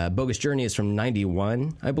 Bogus Journey is from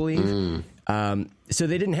 91, I believe. So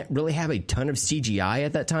they didn't really have a ton of CGI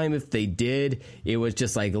at that time. If they did, it was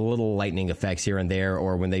just like little lightning effects here and there,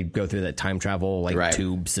 or when they go through that time travel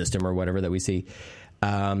tube system or whatever that we see.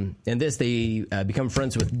 In this, they become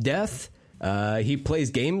friends with Death. He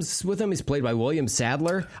plays games with him. He's played by William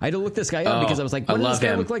Sadler. I had to look this guy up because I was like, what does this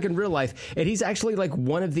guy look like in real life? And he's actually like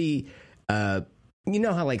one of the... you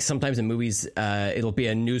know how like sometimes in movies it'll be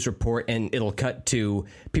a news report and it'll cut to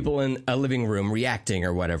people in a living room reacting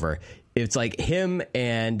or whatever. It's like him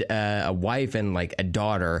and a wife and like a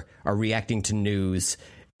daughter are reacting to news,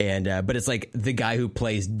 and but it's like the guy who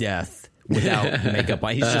plays Death without makeup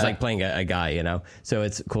on. He's just like playing a guy, you know? So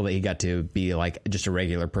it's cool that he got to be like just a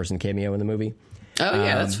regular person cameo in the movie. Oh,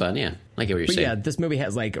 yeah, that's fun. Yeah, I get what you're saying. Yeah, this movie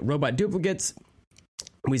has like robot duplicates.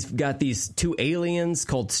 We've got these two aliens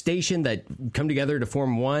called Station that come together to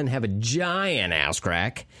form one, have a giant ass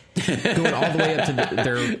crack going all the way up to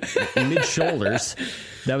their mid-shoulders.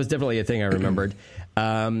 That was definitely a thing I remembered.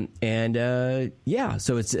 So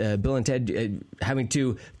it's Bill and Ted having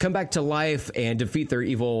to come back to life and defeat their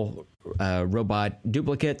evil robot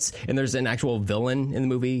duplicates. And there's an actual villain in the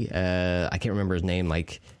movie. I can't remember his name,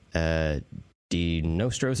 like...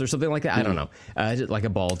 Nostros or something like that. I don't know. Like a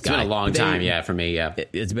bald guy. It's been a long time, for me, yeah.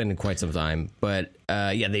 It's been quite some time. But,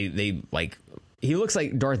 they like... He looks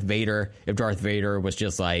like Darth Vader if Darth Vader was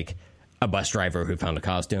just like a bus driver who found a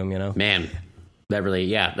costume, you know? Man, that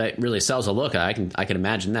really sells a look. I can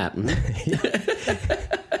imagine that.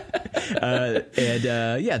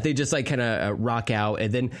 They just like kind of rock out,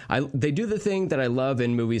 and then they do the thing that I love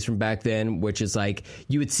in movies from back then, which is like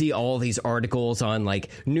you would see all these articles on like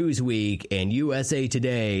Newsweek and USA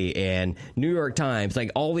Today and New York Times,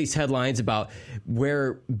 like all these headlines about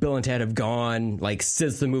where Bill and Ted have gone like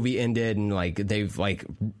since the movie ended, and like they've like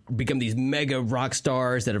become these mega rock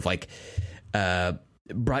stars that have like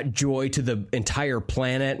brought joy to the entire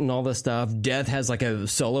planet and all this stuff. Death has like a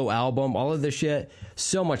solo album, all of this shit.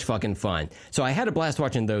 So much fucking fun. So I had a blast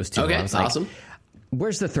watching those two. Okay, I was awesome. Like,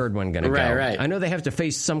 where's the third one going to go? Right. I know they have to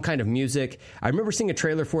face some kind of music. I remember seeing a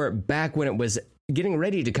trailer for it back when it was getting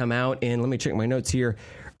ready to come out, and let me check my notes here.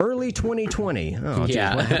 Early 2020. Oh, geez,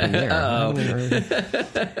 yeah. what happened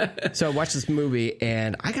there? So I watched this movie,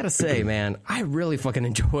 and I gotta say, man, I really fucking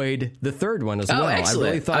enjoyed the third one as well. Excellent. I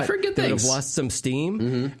really thought they would have lost some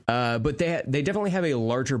steam, but they definitely have a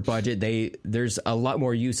larger budget. There's a lot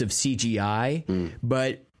more use of CGI,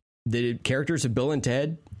 but the characters of Bill and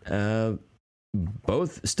Ted,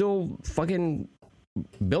 both still fucking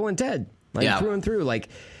Bill and Ted, like through and through, like.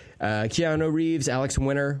 Keanu Reeves, Alex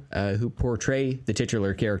Winter, who portray the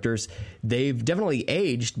titular characters, they've definitely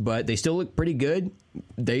aged, but they still look pretty good.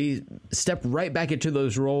 They step right back into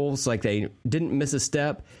those roles like they didn't miss a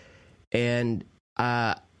step. And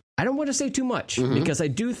I don't want to say too much because I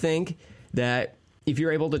do think that if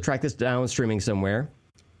you're able to track this down streaming somewhere,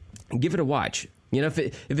 give it a watch. You know,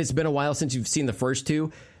 if it's been a while since you've seen the first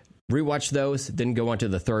two, rewatch those, then go on to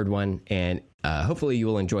the third one, and hopefully you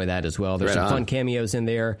will enjoy that as well. There's some fun cameos in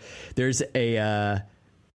there. There's a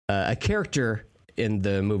character in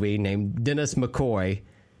the movie named Dennis McCoy,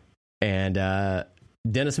 and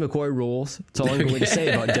Dennis McCoy rules. That's all I'm going to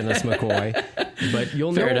say about Dennis McCoy. But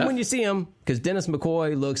you'll know him when you see him, because Dennis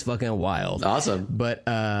McCoy looks fucking wild. Awesome. But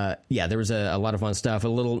there was a lot of fun stuff. A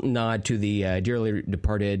little nod to the dearly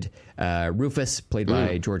departed Rufus, played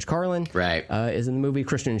by George Carlin. Right. Is in the movie.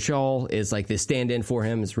 Kristen Schaal is like the stand-in for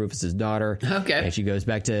him as Rufus's daughter. Okay. And she goes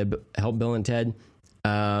back to help Bill and Ted.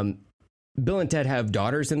 Bill and Ted have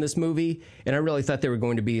daughters in this movie, and I really thought they were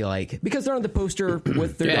going to be like, because they're on the poster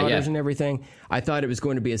with their daughters and everything, I thought it was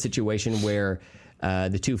going to be a situation where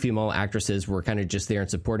the two female actresses were kind of just there in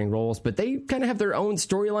supporting roles, but they kind of have their own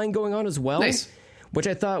storyline going on as well, which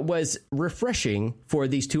I thought was refreshing for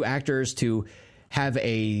these two actors to have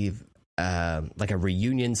a like a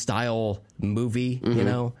reunion style movie, you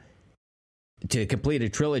know, to complete a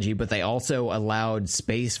trilogy, but they also allowed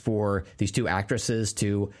space for these two actresses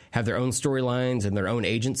to have their own storylines and their own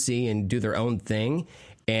agency and do their own thing.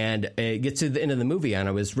 And it gets to the end of the movie, and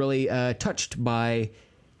I was really touched by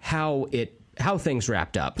how things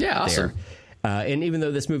wrapped up. Yeah, awesome. There. And even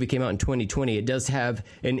though this movie came out in 2020, it does have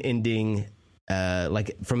an ending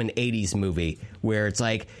like from an 80s movie where it's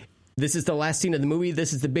like, this is the last scene of the movie,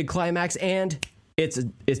 this is the big climax, and it's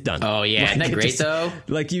done. Oh, yeah. Isn't that great, though?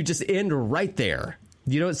 Like, you just end right there.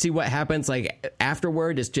 You don't see what happens, like,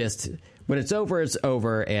 afterward. It's just, when it's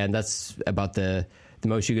over, and that's about the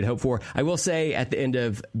most you could hope for. I will say, at the end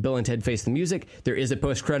of Bill and Ted Face the Music, there is a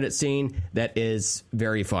post-credit scene that is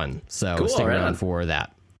very fun. So cool, stick around for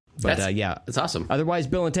that. But yeah, that's awesome. Otherwise,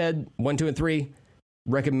 Bill and Ted 1, 2, and 3.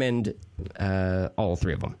 Recommend all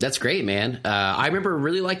 3 of them. That's great, man. I remember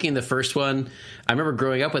really liking the first one. I remember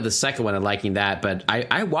growing up with the second one and liking that, but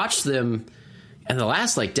I watched them in the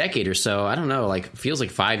last like decade or so. I don't know, like feels like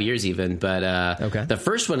 5 years even. But the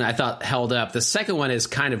first one I thought held up. The second one is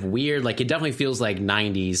kind of weird. Like it definitely feels like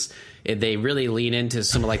 90s. They really lean into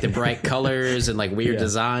some of like the bright colors and like weird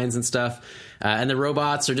designs and stuff. And the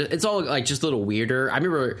robots are it's all like just a little weirder. I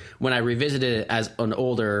remember when I revisited it as an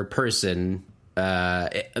older person,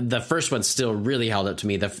 the first one still really held up to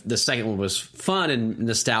me. The second one was fun and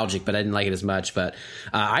nostalgic, but I didn't like it as much. But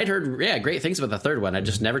I'd heard great things about the third one. I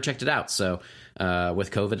just never checked it out. So with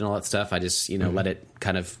COVID and all that stuff, I just let it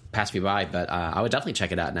kind of pass me by. But I would definitely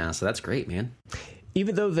check it out now. So that's great, man.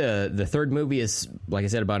 Even though the third movie is, like I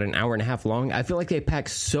said, about an hour and a half long, I feel like they pack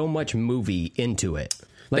so much movie into it.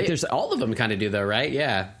 Like there's all of them kind of do though, right?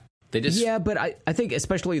 Yeah. They just but I think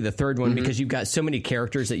especially the third one because you've got so many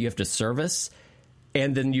characters that you have to service.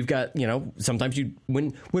 And then you've got, sometimes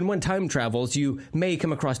when one time travels, you may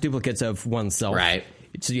come across duplicates of oneself. Right.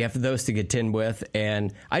 So you have those to contend with.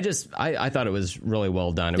 And I thought it was really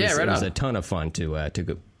well done. It was a ton of fun to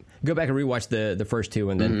go back and rewatch the first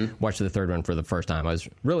two and then watch the third one for the first time. I was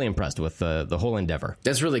really impressed with the whole endeavor.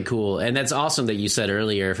 That's really cool. And that's awesome that you said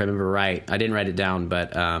earlier, if I remember right, I didn't write it down,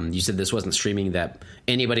 but you said this wasn't streaming, that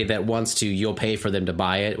anybody that wants to, you'll pay for them to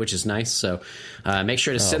buy it, which is nice. So make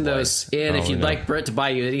sure to send those in if you'd like Brett to buy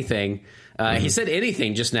you anything. He said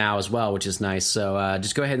anything just now as well, which is nice. So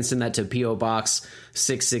just go ahead and send that to P.O. Box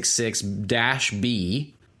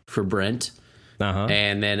 666-B for Brent.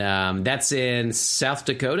 And then that's in South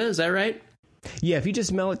Dakota. Is that right? Yeah, if you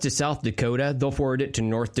just mail it to South Dakota, they'll forward it to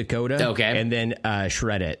North Dakota. Okay. And then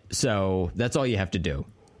shred it. So that's all you have to do.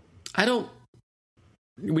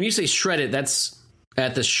 When you say shred it, that's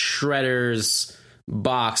at the Shredder's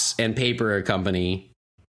box and paper company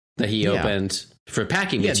that he opened for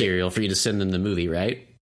packing material for you to send them the movie, right?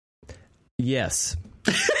 Yes.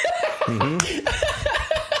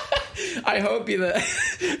 I hope the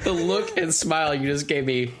look and smile you just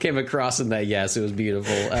came across in that. Yes, it was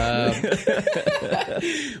beautiful.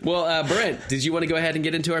 Well, Brent, did you want to go ahead and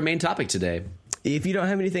get into our main topic today? If you don't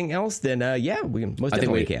have anything else, then we most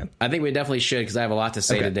definitely can. I think we definitely should, because I have a lot to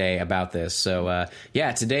say today about this. So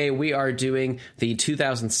today we are doing the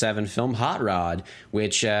 2007 film Hot Rod,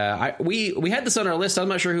 which we had this on our list. I'm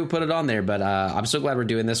not sure who put it on there, but I'm so glad we're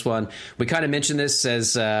doing this one. We kind of mentioned this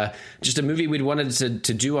as just a movie we'd wanted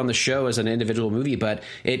to do on the show as an individual movie, but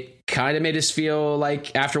it kind of made us feel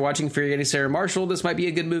like after watching Forgetting Sarah Marshall, this might be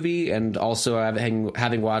a good movie. And also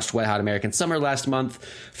having watched Wet Hot American Summer last month,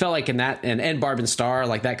 felt like in that and Barb and Star,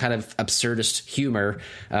 like that kind of absurdist humor.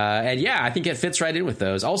 I think it fits right in with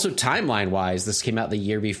those. Also, timeline wise, this came out the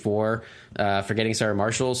year before Forgetting Sarah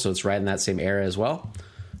Marshall, so it's right in that same era as well.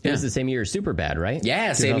 It was the same year as Superbad, right?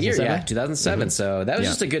 Yeah, same year. Yeah, 2007. So that was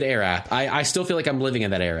just a good era. I still feel like I'm living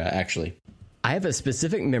in that era, actually. I have a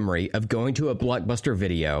specific memory of going to a Blockbuster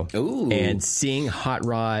Video and seeing Hot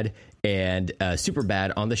Rod and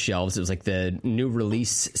Superbad on the shelves. It was like the new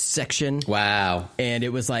release section. Wow. And it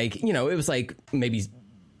was like, maybe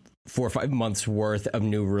 4 or 5 months worth of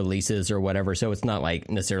new releases or whatever. So it's not like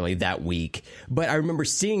necessarily that week. But I remember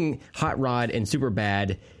seeing Hot Rod and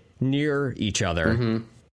Superbad near each other.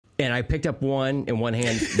 And I picked up one in one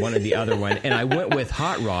hand, one in the other one. And I went with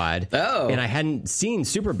Hot Rod. And I hadn't seen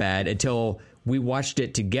Superbad until we watched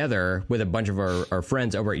it together with a bunch of our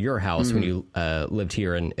friends over at your house when you lived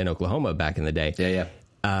here in Oklahoma back in the day.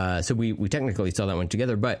 Yeah. So we technically saw that one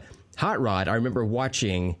together. But Hot Rod, I remember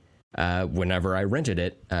watching whenever I rented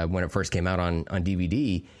it when it first came out on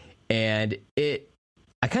DVD. And it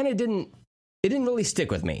didn't really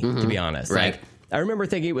stick with me, to be honest. Right. Like, I remember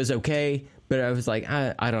thinking it was okay, but I was like,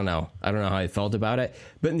 I don't know. I don't know how I felt about it.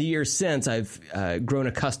 But in the years since, I've grown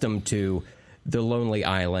accustomed to The Lonely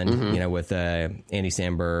Island, with Andy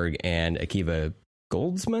Samberg and Akiva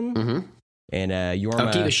Goldsman and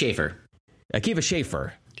Yorma. Akiva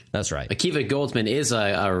Schaffer. That's right. Akiva Goldsman is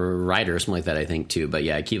a writer or something like that, I think, too. But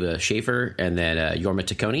yeah, Akiva Schaffer and then Yorma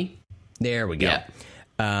Taccone. There we go. Yeah.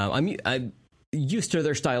 I'm used to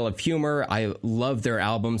their style of humor. I love their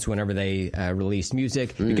albums whenever they release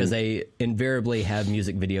music because they invariably have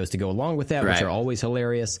music videos to go along with that, which are always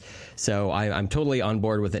hilarious. So I'm totally on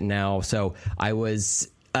board with it now. So I was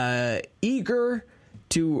eager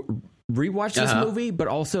to rewatch this movie, but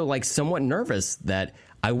also like somewhat nervous that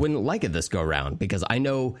I wouldn't like it this go around because I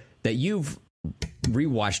know that you've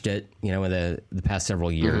rewatched it, in the past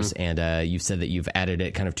several years, and you've said that you've added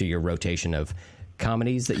it kind of to your rotation of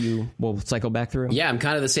comedies that you will cycle back through. Yeah, I'm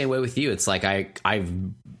kind of the same way with you. It's like I've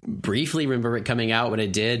briefly remember it coming out when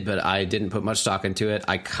it did, but I didn't put much stock into it.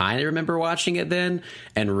 I kind of remember watching it then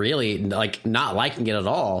and really like not liking it at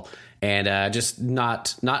all, and just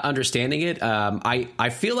not understanding it. I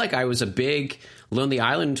feel like I was a big Lonely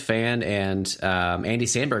Island fan and Andy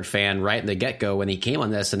Samberg fan right in the get-go when he came on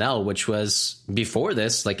the SNL, which was before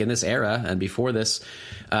this, like in this era and before this.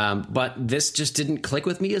 But this just didn't click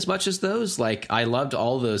with me as much as those. Like, I loved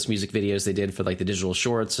all those music videos they did for like the digital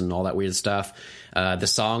shorts and all that weird stuff. The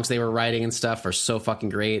songs they were writing and stuff are so fucking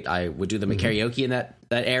great. I would do them at karaoke in that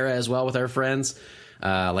era as well with our friends.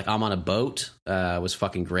 Like I'm on a Boat was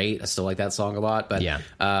fucking great. I still like that song a lot, but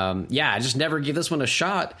I just never give this one a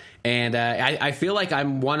shot. And I feel like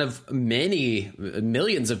I'm one of many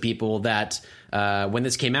millions of people that when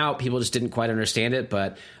this came out, people just didn't quite understand it.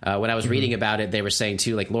 But when I was reading about it, they were saying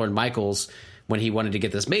too, like Lorne Michaels, when he wanted to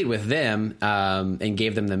get this made with them and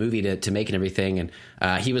gave them the movie to make and everything.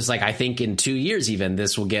 And he was like, I think in 2 years even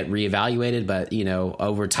this will get reevaluated, but you know,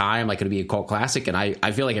 over time, like it'll be a cult classic. And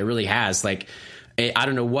I feel like it really has. Like, I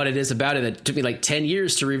don't know what it is about it. It took me like 10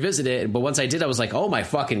 years to revisit it. But once I did, I was like, oh my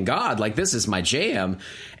fucking God, like this is my jam.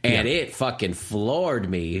 And it fucking floored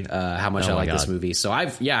me how much I like this movie. So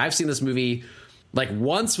I've seen this movie like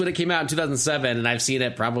once when it came out in 2007, and I've seen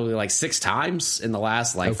it probably like 6 times in the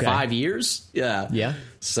last 5 years. Yeah.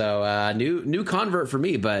 So new convert for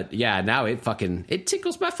me, but yeah, now it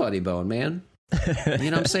tickles my funny bone, man. You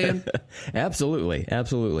know what I'm saying? Absolutely.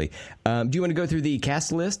 Do you want to go through the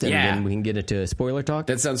cast list and then we can get into spoiler talk?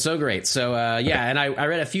 That sounds so great. So and I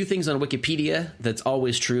read a few things on Wikipedia. That's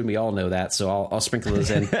always true, and we all know that. So I'll sprinkle those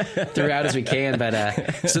in throughout as we can.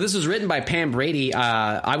 But so this was written by Pam Brady.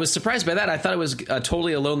 I was surprised by that. I thought it was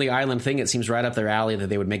totally a Lonely Island thing. It seems right up their alley that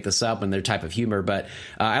they would make this up and their type of humor. But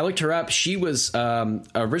I looked her up. She was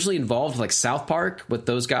originally involved with like South Park with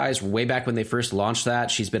those guys way back when they first launched that.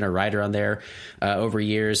 She's been a writer on there over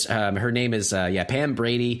years. Her name is Pam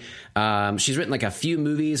Brady. She's written like a few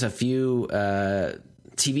movies, a few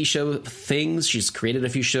TV show things. She's created a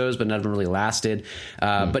few shows, but none of them really lasted.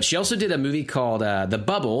 But she also did a movie called The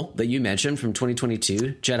Bubble that you mentioned from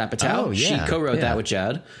 2022. Judd Apatow. She co-wrote that with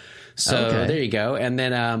Judd. So there you go. And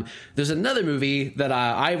then there's another movie that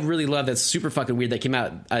I really love that's super fucking weird that came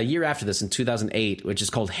out a year after this in 2008, which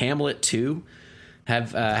is called Hamlet 2.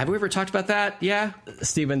 Have we ever talked about that? Yeah,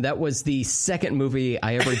 Steven, that was the second movie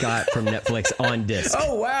I ever got from Netflix on disc.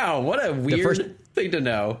 Oh wow, what a weird thing to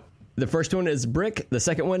know. The first one is Brick. The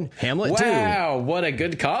second one, Hamlet 2. Wow, what a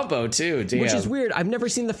good combo too. Damn. Which is weird. I've never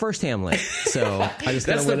seen the first Hamlet, so I just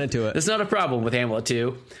kind of went into it. That's not a problem with Hamlet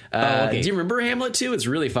 2. Do you remember Hamlet 2? It's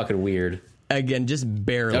really fucking weird. Again, just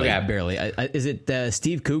barely. Is it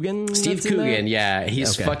Steve Coogan? Steve Coogan, yeah.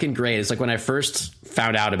 He's fucking great. It's like when I first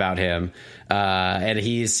found out about him, and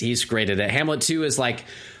he's great at it. Hamlet 2 is like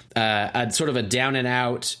a sort of a down and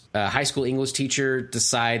out high school English teacher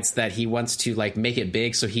decides that he wants to like make it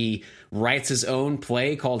big, so he writes his own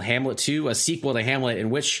play called Hamlet 2, a sequel to Hamlet, in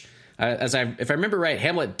which if I remember right,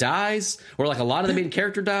 Hamlet dies, or like a lot of the main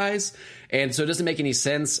character dies, and so it doesn't make any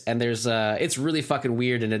sense. And there's it's really fucking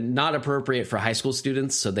weird and not appropriate for high school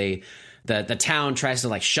students. So the town tries to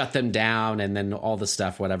like shut them down, and then all the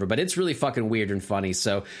stuff, whatever. But it's really fucking weird and funny.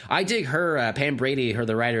 So I dig her, Pam Brady,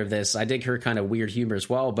 the writer of this. I dig her kind of weird humor as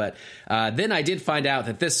well. But then I did find out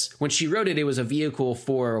that this, when she wrote it, it was a vehicle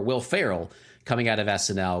for Will Ferrell coming out of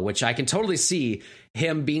SNL, which I can totally see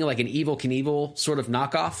him being like an Evel Knievel sort of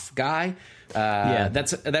knockoff guy.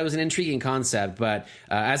 That was an intriguing concept, but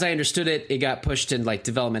as I understood it, it got pushed in like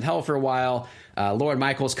development hell for a while. Lorne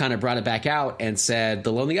Michaels kind of brought it back out and said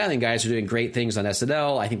the Lonely Island guys are doing great things on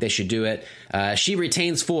SNL. I think they should do it. She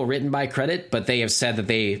retains full written by credit, but they have said that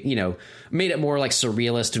they, made it more like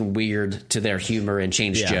surrealist and weird to their humor and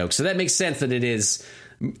changed jokes. So that makes sense that it is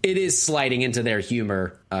sliding into their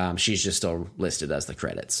humor. She's just still listed as the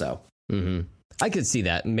credit. So I could see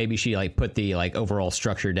that. Maybe she like put the like overall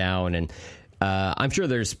structure down, and I'm sure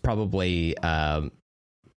there's probably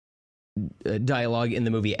dialogue in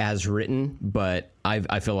the movie as written, but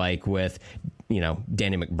I feel like with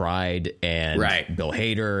Danny McBride and Bill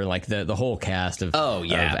Hader, like the whole cast of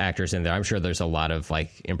actors in there, I'm sure there's a lot of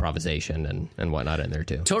like improvisation and whatnot in there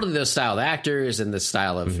too. Totally those style of actors and the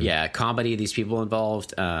style of comedy, these people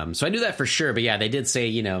involved. So I knew that for sure, but they did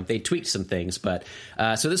say they tweaked some things. But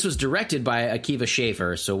so this was directed by Akiva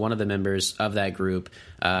Schaffer, so one of the members of that group,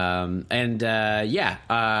 he had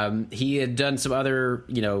done some other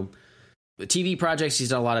TV projects. He's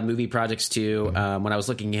done a lot of movie projects too. When I was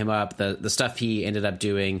looking him up, the stuff he ended up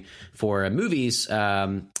doing for movies,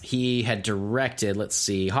 he had directed,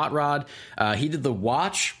 Hot Rod. He did The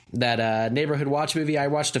Watch, that Neighborhood Watch movie I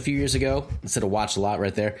watched a few years ago. Instead of watched a lot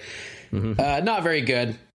right there. Not very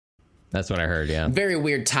good. That's what I heard, yeah. Very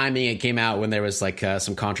weird timing. It came out when there was like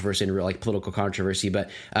some controversy and like political controversy. But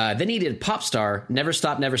then he did Popstar, Never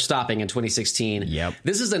Stop, Never Stopping in 2016. Yep.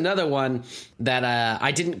 This is another one that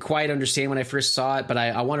I didn't quite understand when I first saw it, but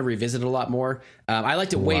I want to revisit it a lot more. I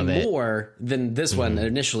liked it way more than this one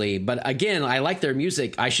initially. But again, I like their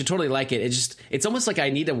music. I should totally like it. It's almost like I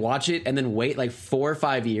need to watch it and then wait like 4 or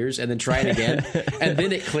 5 years and then try it again. And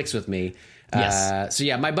then it clicks with me. Yes. So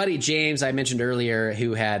yeah, my buddy James, I mentioned earlier,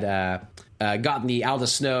 who had gotten the Al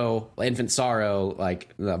Snow Infant Sorrow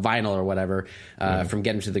like vinyl or whatever from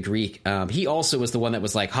Get Him to the Greek. He also was the one that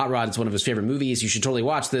was like, Hot Rod is one of his favorite movies. You should totally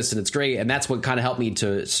watch this, and it's great. And that's what kind of helped me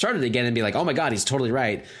to start it again and be like, oh my god, he's totally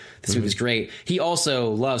right. This movie's great. He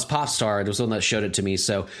also loves Popstar. It was the one that showed it to me.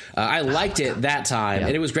 So I liked it that time,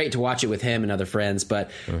 and it was great to watch it with him and other friends.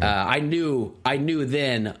 But I knew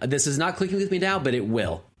then, this is not clicking with me now, but it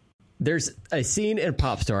will. There's a scene in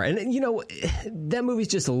Popstar, and you know, that movie's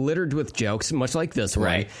just littered with jokes, much like this one.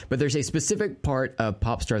 Right. But there's a specific part of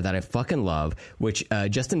Popstar that I fucking love, which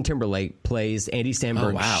Justin Timberlake plays Andy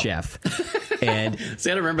Samberg's chef. And see,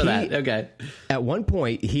 I don't remember that. Okay. At one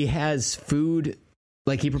point, he has food,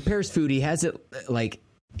 like he prepares food. He has it like,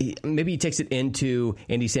 maybe he takes it into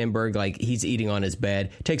Andy Samberg, like he's eating on his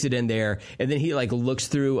bed, takes it in there, and then he like looks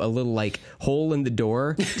through a little like hole in the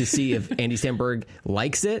door to see if Andy Samberg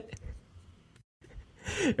likes it.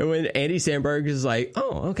 And when Andy Samberg is like,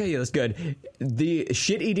 oh, okay, yeah, that's good, the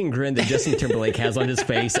shit-eating grin that Justin Timberlake has on his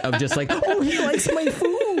face of just like, oh, he likes my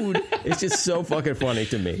food. It's just so fucking funny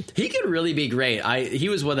to me. He could really be great. He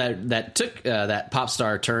was one that took that pop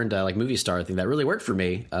star turned like movie star thing that really worked for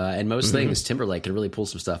me. And most things, Timberlake can really pull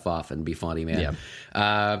some stuff off and be funny, man.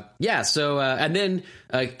 Yeah. So and then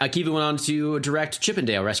Akiva went on to direct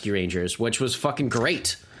Chippendale Rescue Rangers, which was fucking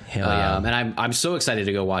great. Hell yeah. And I'm so excited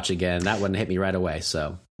to go watch again. That one hit me right away.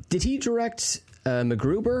 So did he direct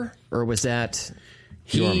MacGruber, or was that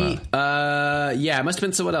Yorma? Yeah, it must have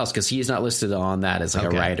been someone else, because he's not listed on that as like a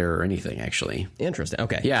writer or anything, actually. Interesting.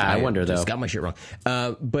 Okay. Yeah, I wonder though. Got my shit wrong.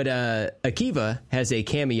 But Akiva has a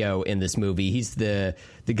cameo in this movie. He's the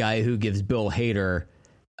guy who gives Bill Hader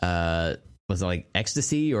was it like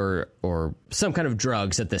ecstasy or some kind of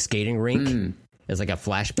drugs at the skating rink. It's like a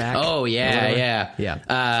flashback. Oh, yeah.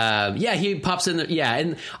 He pops in there. Yeah,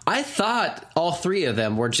 and I thought all three of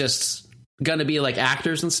them were just going to be like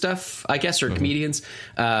actors and stuff, I guess, or comedians,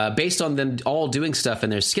 based on them all doing stuff in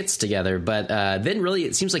their skits together. But then really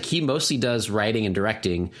it seems like he mostly does writing and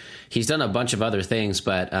directing. He's done a bunch of other things,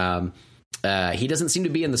 but he doesn't seem to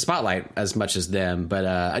be in the spotlight as much as them.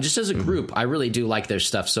 But just as a group, I really do like their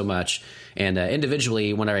stuff so much. And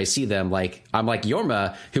individually, whenever I see them, like I'm like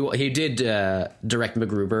Yorma, who he did direct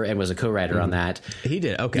MacGruber and was a co-writer on that. He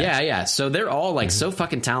did, okay. Yeah. So they're all like so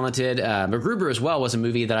fucking talented. MacGruber as well was a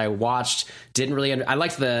movie that I watched. Didn't really. I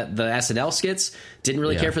liked the SNL skits. Didn't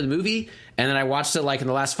really care for the movie. And then I watched it like in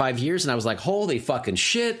the last 5 years, and I was like, holy fucking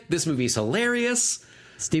shit, this movie's hilarious.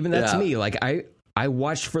 Steven, that's me. Like I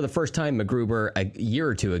watched for the first time MacGruber a year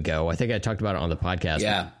or two ago. I think I talked about it on the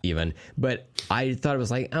podcast even. But I thought it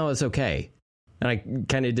was like, oh, it's okay. And I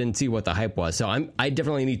kind of didn't see what the hype was. So I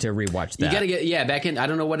definitely need to rewatch that. You got to get, back in. I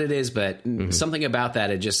don't know what it is, but something about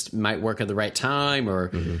that, it just might work at the right time,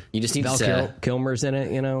 or you just need to... Kilmer's in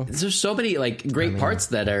it, you know? There's so many like great parts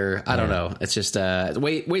that are, I don't know. It's just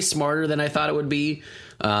way smarter than I thought it would be.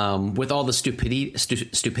 With all the stupidity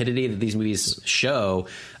that these movies show,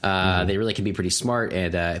 they really can be pretty smart.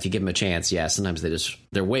 And if you give them a chance, sometimes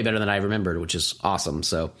they're way better than I remembered, which is awesome.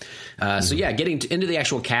 So, getting into the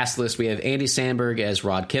actual cast list, we have Andy Samberg as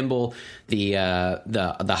Rod Kimball, the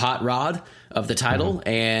hot rod of the title,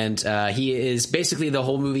 and he is basically, the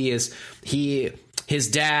whole movie is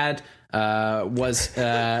his dad was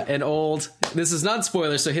an old. This is not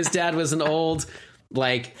spoiler. So his dad was an old,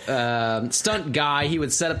 like stunt guy. He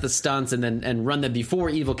would set up the stunts and run them before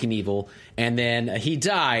Evel Knievel, and then he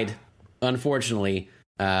died, unfortunately.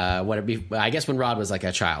 I guess when Rod was like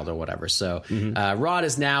a child or whatever. So Rod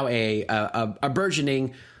is now a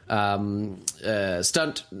burgeoning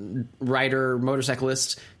stunt rider,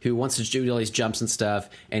 motorcyclist who wants to do all these jumps and stuff,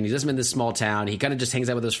 and he does them in this small town. He kind of just hangs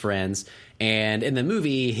out with his friends. And in the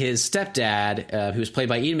movie, his stepdad, who's played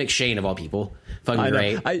by Ian McShane of all people, fucking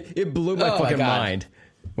great. It blew my fucking mind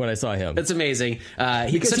when I saw him. It's amazing.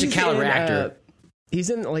 He's such a caliber actor. He's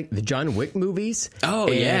in like the John Wick movies. Oh,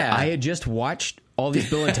 yeah. I had just watched all these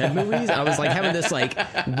Bill and Ted movies. I was like having this like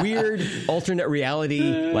weird alternate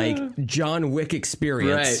reality, like John Wick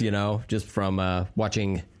experience, you know, just from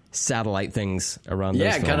watching satellite things around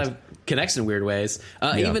those films. kind connects in weird ways.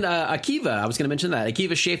 Even Akiva, I was going to mention that.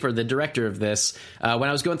 Akiva Schaffer, the director of this, when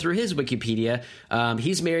I was going through his Wikipedia,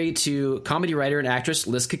 he's married to comedy writer and actress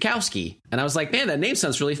Liz Kukowski. And I was like, man, that name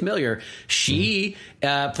sounds really familiar. She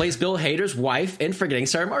plays Bill Hader's wife in Forgetting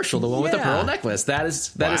Sarah Marshall, the one with the pearl necklace. That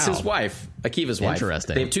is his wife, Akiva's wife.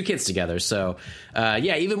 Interesting. They have 2 kids together. So,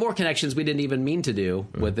 even more connections we didn't even mean to do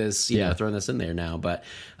with this, throwing this in there now. But,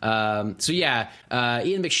 Ian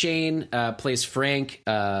McShane plays Frank,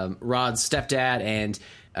 Rod's stepdad, and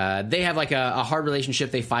they have like a hard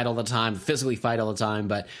relationship. They fight all the time, physically fight all the time,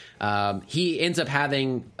 but he ends up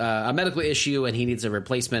having a medical issue and he needs a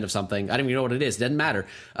replacement of something. I don't even know what it is. It doesn't matter.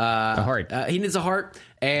 A heart. He needs a heart,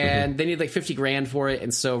 and they need like $50,000 for it.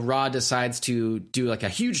 And so Rod decides to do like a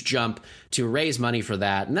huge jump to raise money for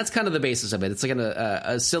that. And that's kind of the basis of it. It's like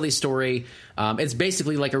a silly story. It's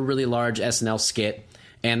basically like a really large SNL skit.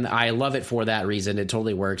 And I love it for that reason. It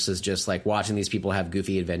totally works as just like watching these people have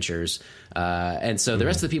goofy adventures. And so the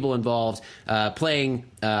rest of the people involved playing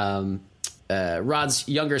Rod's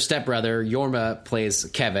younger stepbrother, Yorma, plays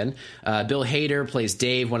Kevin. Bill Hader plays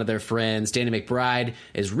Dave, one of their friends. Danny McBride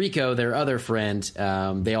is Rico, their other friend.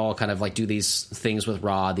 They all kind of like do these things with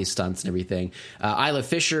Rod, these stunts and everything. Isla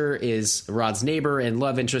Fisher is Rod's neighbor and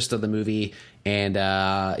love interest of the movie. And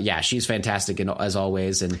she's fantastic as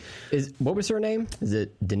always. And what was her name? Is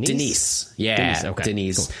it Denise? Denise. Yeah, Denise. Okay.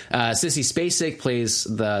 Denise. Cool. Sissy Spacek plays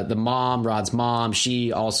the mom, Rod's mom.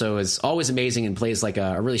 She also is always amazing and plays like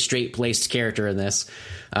a really straight-laced character in this.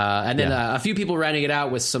 And then a few people rounding it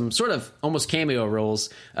out with some sort of almost cameo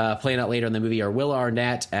roles playing out later in the movie are Will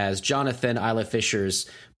Arnett as Jonathan, Isla Fisher's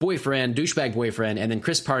boyfriend, douchebag boyfriend, and then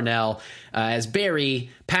Chris Parnell as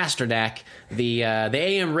Barry Pasternak, the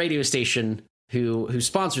AM radio station who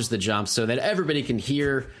sponsors the jump so that everybody can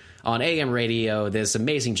hear on AM radio this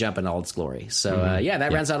amazing jump in all its glory. So,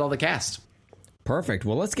 that rounds out all the cast. Perfect.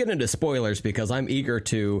 Well, let's get into spoilers because I'm eager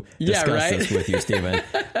to discuss this with you, Steven.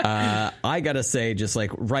 I got to say, just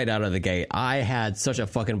like right out of the gate, I had such a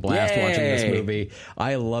fucking blast watching this movie.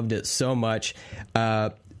 I loved it so much.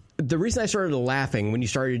 The reason I started laughing when you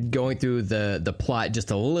started going through the plot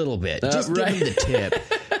just a little bit, just give me the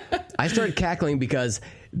tip. I started cackling because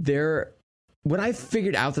when I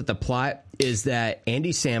figured out that the plot is that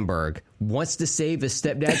Andy Samberg wants to save his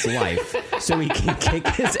stepdad's life so he can kick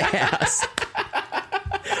his ass.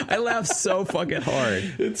 I laughed so fucking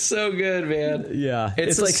hard. It's so good, man. Yeah.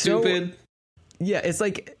 It's like stupid. It's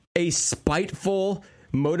like a spiteful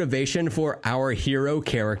motivation for our hero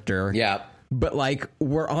character. Yeah. But like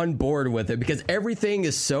we're on board with it because everything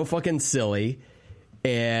is so fucking silly.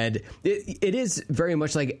 And it is very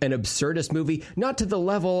much like an absurdist movie, not to the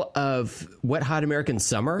level of Wet Hot American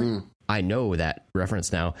Summer. I know that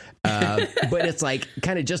reference now, but it's like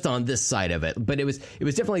kind of just on this side of it. But it was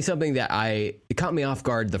definitely something that it caught me off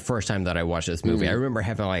guard the first time that I watched this movie. I remember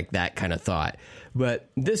having like that kind of thought. But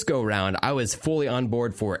this go round, I was fully on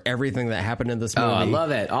board for everything that happened in this movie. Oh, I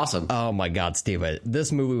love it. Awesome. Oh my God, Steve,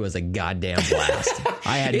 this movie was a goddamn blast.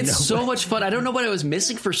 It's so much fun. I don't know what I was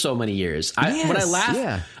missing for so many years. When I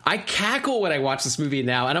laugh, I cackle when I watch this movie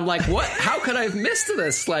now, and I'm like, what? How could I have missed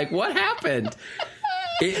this? Like, what happened?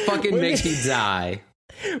 It fucking makes me die.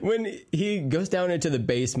 When he goes down into the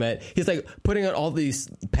basement, he's like putting on all these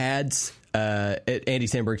pads. Andy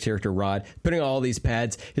Samberg's character Rod putting on all these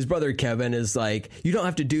pads. His brother Kevin is like, "You don't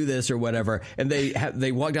have to do this" or whatever. And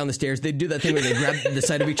they walk down the stairs. They do that thing where they grab the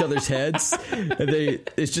side of each other's heads. And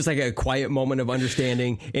it's just like a quiet moment of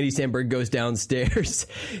understanding. Andy Samberg goes downstairs.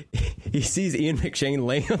 He sees Ian McShane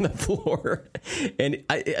laying on the floor, and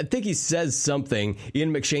I think he says something.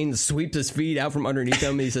 Ian McShane sweeps his feet out from underneath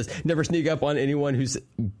him, and he says, "Never sneak up on anyone who's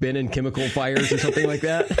been in chemical fires" or something like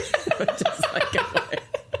that. Just like.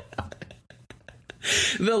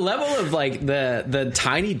 The level of like the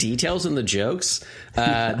tiny details in the jokes,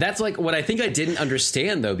 that's like what I think I didn't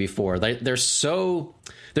understand though before. They're so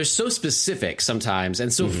specific sometimes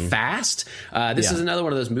and so fast. This is another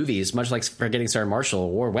one of those movies, much like Forgetting Sarah Marshall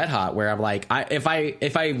or Wet Hot, where I'm like, if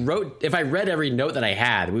I read every note that I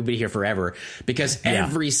had, we'd be here forever because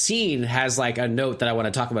every scene has like a note that I want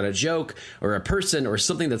to talk about a joke or a person or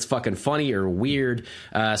something that's fucking funny or weird.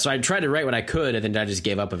 So I tried to write what I could, and then I just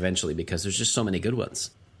gave up eventually because there's just so many good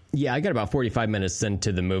ones. Yeah, I got about 45 minutes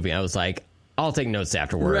into the movie. I was like, I'll take notes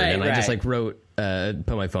afterward. I just like wrote, put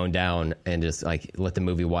my phone down and just like let the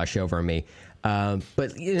movie wash over me. But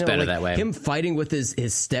you know, it's better like, that way. Him fighting with his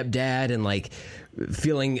stepdad and like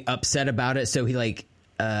feeling upset about it. So he like,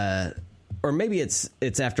 or maybe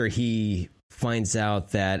it's after he finds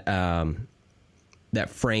out that that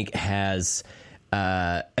Frank has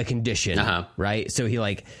a condition, right? So he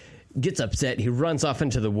like gets upset. He runs off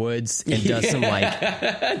into the woods and does some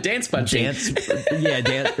like dance punching.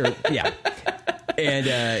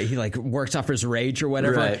 And he like works off his rage or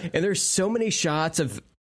whatever. Right. And there's so many shots of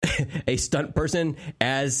a stunt person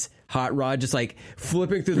as Hot Rod just like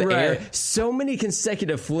flipping through the air. So many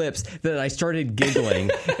consecutive flips that I started giggling.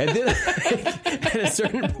 And then at a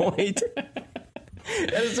certain point,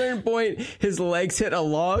 his legs hit a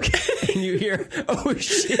log and you hear, oh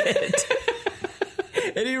shit.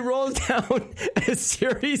 And he rolls down a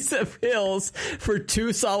series of hills for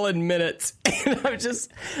 2 solid minutes. And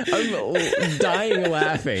I'm dying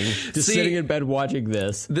laughing, sitting in bed watching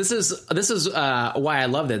this. This is why I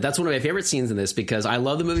loved it. That's one of my favorite scenes in this, because I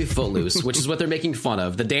love the movie Footloose, which is what they're making fun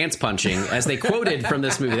of. The dance punching, as they quoted from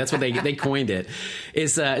this movie, that's what they coined it,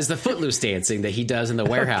 is the Footloose dancing that he does in the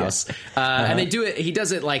warehouse. Okay. And they do it, he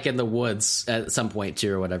does it like in the woods at some point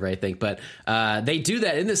too, or whatever, I think. But they do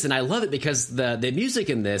that in this, and I love it because the music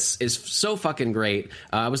in this is so fucking great.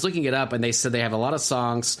 I was looking it up, and they said they have a lot of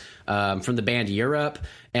songs from the band Europe,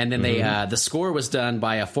 and then they the score was done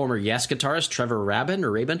by a former Yes guitarist, Trevor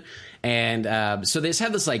Rabin, and so they just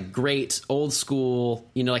have this like great old school,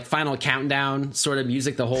 like Final Countdown sort of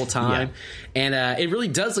music the whole time, and it really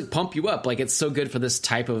does like pump you up. Like it's so good for this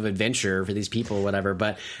type of adventure for these people or whatever.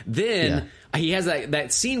 But then he has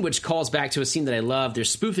that scene which calls back to a scene that I love. They're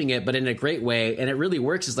spoofing it, but in a great way, and it really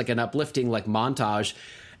works as like an uplifting like montage.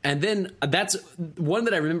 And then that's one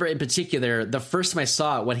that I remember in particular. The first time I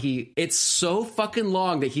saw it, it's so fucking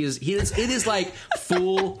long that it is like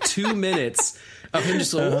full 2 minutes of him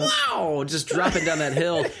just just dropping down that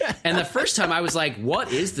hill. And the first time I was like,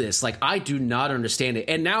 what is this? Like, I do not understand it.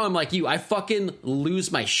 And now I'm like you, I fucking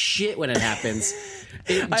lose my shit when it happens.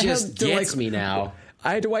 It just gets me now.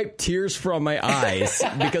 I had to wipe tears from my eyes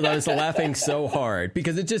because I was laughing so hard,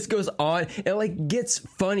 because it just goes on. It like gets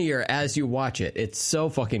funnier as you watch it. It's so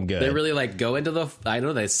fucking good. They really like go into I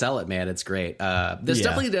know they sell it, man. It's great. This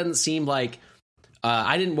definitely doesn't seem like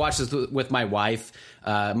I didn't watch this with my wife,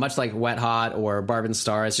 much like Wet Hot or Barb and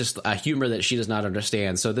Star. It's just a humor that she does not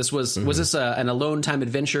understand. So this was this an alone time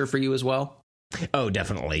adventure for you as well? Oh,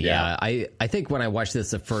 definitely. Yeah. I think when I watched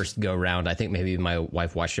this the first go round, I think maybe my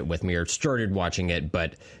wife watched it with me or started watching it,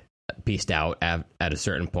 but pieced out at a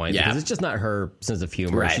certain point because it's just not her sense of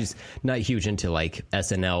humor. Right. She's not huge into like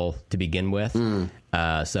SNL to begin with.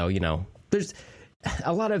 So, there's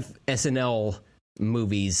a lot of SNL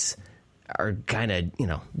movies are kind of,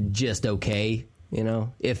 just okay,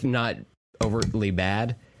 if not overtly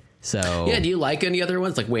bad. So yeah. Do you like any other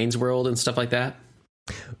ones like Wayne's World and stuff like that?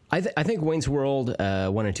 I think Wayne's World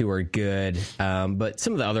 1 and 2 are good, but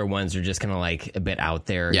some of the other ones are just kind of like a bit out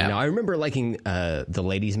there. Yeah. I remember liking The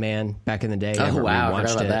Ladies' Man back in the day. Oh, wow. I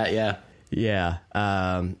forgot about that, yeah. Yeah.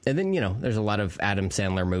 And then, there's a lot of Adam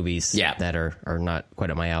Sandler movies that are not quite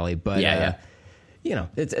up my alley. But,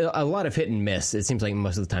 it's a lot of hit and miss. It seems like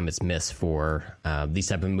most of the time it's miss for these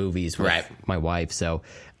type of movies with my wife. So,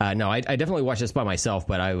 no, I definitely watched this by myself,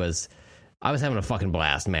 but I was having a fucking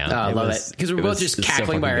blast, man. Oh, I love it. Because we're both just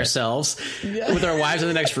cackling by ourselves with our wives in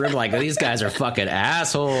the next room like, these guys are fucking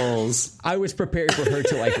assholes. I was prepared for her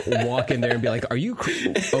to like walk in there and be like, are you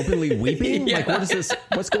openly weeping? Like, what is this?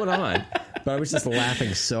 What's going on? But I was just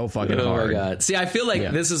laughing so fucking hard. Oh, my God. See, I feel like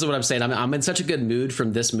this is what I'm saying. I'm in such a good mood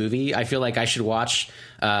from this movie. I feel like I should watch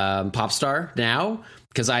Popstar now,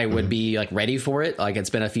 because I would be like ready for it. Like it's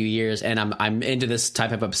been a few years, and I'm into this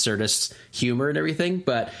type of absurdist humor and everything.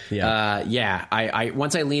 But I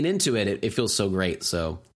once I lean into it, it feels so great.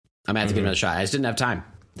 So I'm gonna have to give it another shot. I just didn't have time.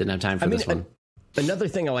 For this one. Another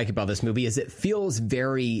thing I like about this movie is it feels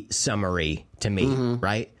very summery to me,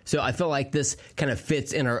 right? So I feel like this kind of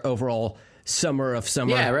fits in our overall summer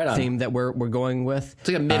theme that we're going with. It's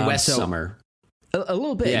like a Midwest summer. A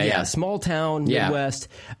little bit, small town, Midwest.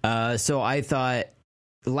 So I thought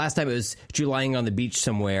last time it was Jew lying on the beach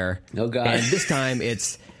somewhere. Oh, God. And this time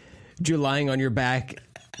it's Jew lying on your back,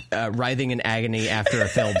 writhing in agony after a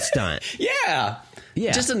failed stunt. Yeah.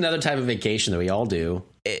 Just another type of vacation that we all do.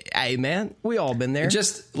 Hey, man, we all been there.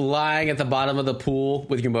 Just lying at the bottom of the pool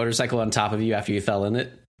with your motorcycle on top of you after you fell in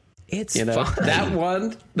it. It's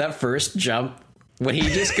fun. That first jump, when he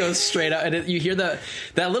just goes straight up, and you hear the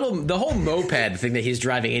whole moped thing that he's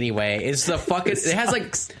driving anyway is the fucking. It has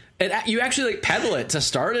like. You actually like pedal it to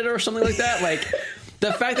start it or something like that. Like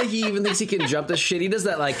the fact that he even thinks he can jump this shit. He does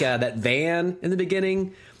that like that van in the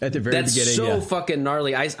beginning. At the very beginning, so fucking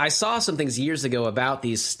gnarly. I saw some things years ago about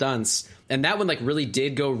these stunts, and that one like really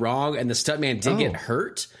did go wrong, and the stuntman did get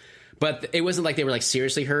hurt, but it wasn't like they were like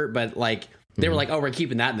seriously hurt, but like they were like, oh, we're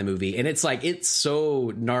keeping that in the movie, and it's like it's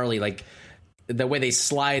so gnarly. Like the way they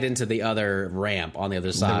slide into the other ramp on the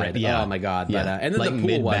other side. Oh my god! Yeah. But, and then like the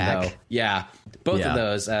pool one mid-back. though, yeah, both of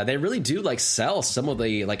those they really do like sell some of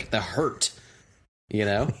the like the hurt, you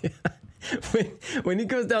know. when he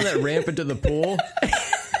goes down that ramp into the pool,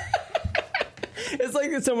 it's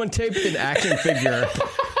like someone taped an action figure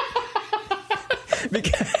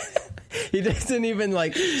because he doesn't even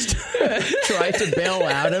like try to bail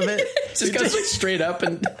out of it. Just goes like straight up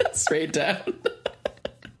and straight down.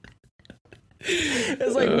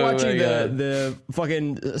 It's like watching the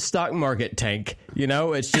fucking stock market tank, you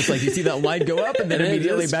know? It's just like you see that line go up and then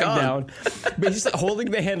immediately back down. But he's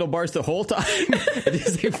holding the handlebars the whole time. And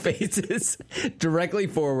his faces directly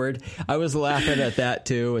forward. I was laughing at that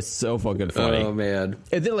too. It's so fucking funny. Oh, man.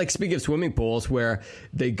 And then, like, speaking of swimming pools, where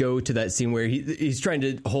they go to that scene where he's trying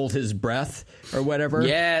to hold his breath or whatever.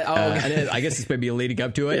 Yeah. Oh, and I guess it's maybe leading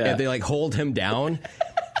up to it. Yeah. And they, like, hold him down.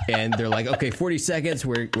 And they're like, okay, 40 seconds,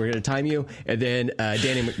 we're going to time you. And then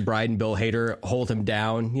Danny McBride and Bill Hader hold him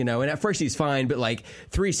down, you know. And at first he's fine, but like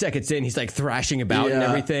 3 seconds in, he's like thrashing about and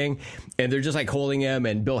everything. And they're just like holding him.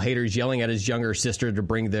 And Bill Hader's yelling at his younger sister to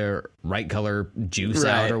bring their right color juice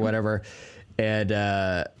out or whatever. And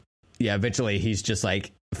eventually he's just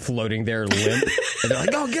like floating there limp. And they're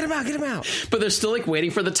like, oh, get him out. But they're still like waiting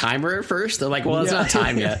for the timer at first. They're like, well, it's not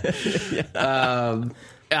time yet.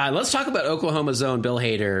 Let's talk about Oklahoma's own Bill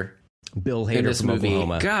Hader. In this movie.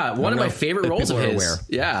 Oklahoma. God, one of my favorite roles of his.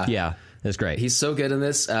 Yeah, that's great. He's so good in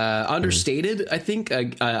this. Understated, I think.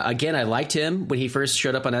 Again, I liked him when he first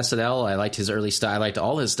showed up on SNL. I liked his early stuff. I liked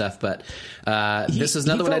all his stuff, but this is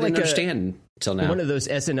another one I didn't understand till now. One of those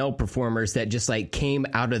SNL performers that just like came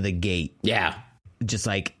out of the gate. Yeah. Just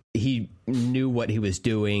like he knew what he was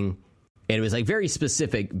doing. And it was like very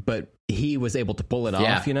specific, but he was able to pull it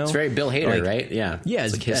off, you know? It's very Bill Hader, like, right? Yeah. Yeah,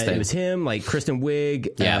 it's like his thing. It was him, like Kristen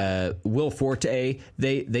Wiig, Will Forte.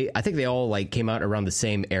 I think they all like came out around the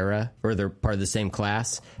same era, or they're part of the same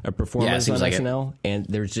class of performers on like SNL. And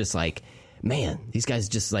there's just like, man, these guys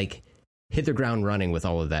just like hit the ground running with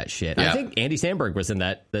all of that shit. Yeah. I think Andy Samberg was in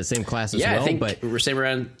that same class as well. I think but we're same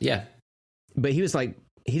around, But he was like,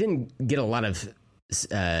 he didn't get a lot of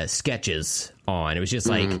sketches on. It was just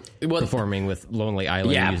like performing with Lonely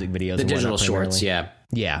Island music videos, the digital shorts. Yeah.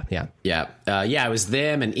 It was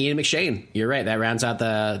them and Ian McShane. You're right. That rounds out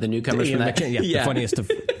the newcomers from that.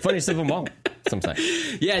 The funniest of them all. Sometimes.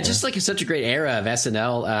 Just like such a great era of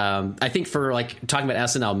SNL. I think for like talking about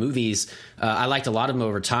SNL movies, I liked a lot of them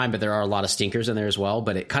over time, but there are a lot of stinkers in there as well.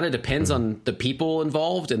 But it kind of depends on the people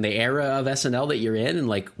involved and the era of SNL that you're in, and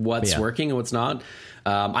like what's working and what's not.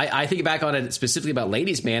 I think back on it specifically about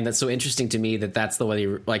Ladies Man. That's so interesting to me that's the way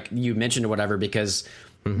like you mentioned or whatever, because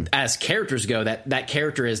as characters go, that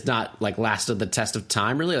character is not like lasted the test of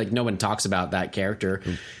time really. Like no one talks about that character,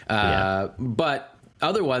 but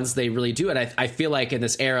other ones they really do. And I feel like in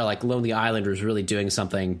this era, like Lonely Island was really doing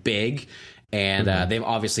something big. And they've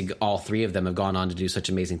obviously, all three of them have gone on to do such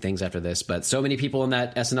amazing things after this. But so many people in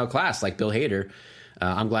that SNL class, like Bill Hader,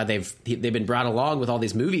 I'm glad they've been brought along with all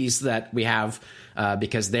these movies that we have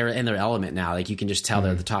because they're in their element now. Like you can just tell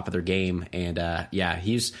they're at the top of their game. And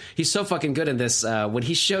he's so fucking good in this. When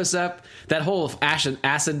he shows up, that whole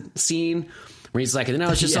acid scene where he's like, and then I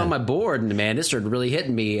was just on my board, and man, this started really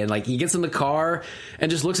hitting me. And like he gets in the car and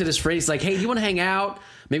just looks at his friend. He's like, hey, do you want to hang out?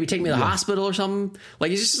 Maybe take me to the hospital or something.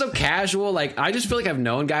 Like he's just so casual. Like I just feel like I've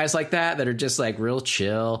known guys like that are just like real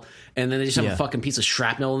chill, and then they just have a fucking piece of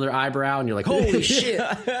shrapnel in their eyebrow, and you're like, holy shit,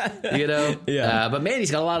 you know. But man,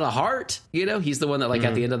 he's got a lot of heart. You know, he's the one that like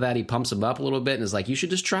at the end of that he pumps him up a little bit and is like, you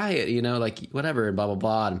should just try it. You know, like whatever, and blah blah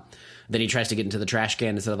blah. And then he tries to get into the trash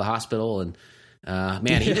can instead of the hospital, and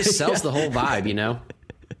man, he just sells the whole vibe. You know.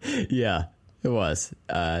 Yeah. It was.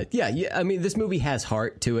 I mean, this movie has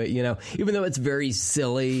heart to it, you know, even though it's very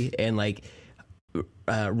silly and like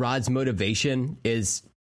Rod's motivation is,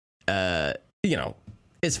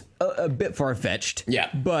 it's a bit far-fetched.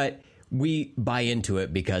 Yeah. But we buy into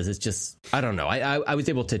it because it's just, I don't know. I was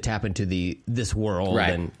able to tap into this world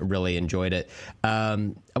and really enjoyed it. I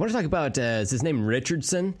want to talk about, is his name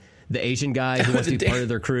Richardson, the Asian guy who wants to be part of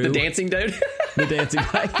their crew? The dancing dude? The dancing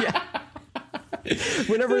guy, yeah.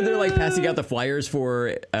 Whenever they're like passing out the flyers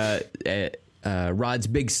for Rod's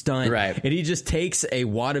big stunt, and he just takes a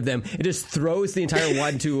wad of them and just throws the entire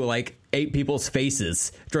wad into like 8 people's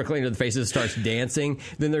faces directly into the faces, starts dancing.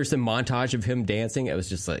 Then there's the montage of him dancing. It was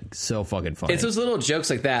just like so fucking funny. It's those little jokes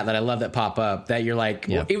like that I love that pop up, that you're like,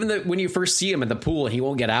 even when you first see him in the pool and he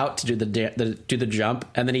won't get out to do the jump,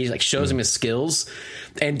 and then he like shows him his skills,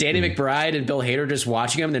 and Danny McBride and Bill Hader just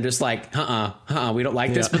watching him, and they're just like, we don't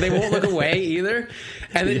like this, but they won't look away either,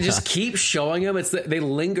 and they just keep showing him. They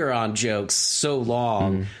linger on jokes so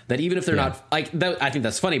long that even if they're not like, I think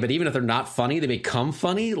that's funny, but even if they're not funny, they become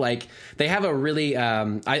funny. Like, they have a really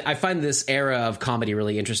I find this era of comedy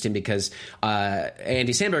really interesting, because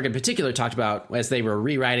Andy Samberg in particular talked about, as they were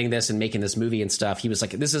rewriting this and making this movie and stuff, he was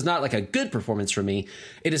like, this is not like a good performance for me.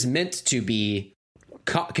 It is meant to be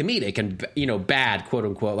comedic and, you know, bad, quote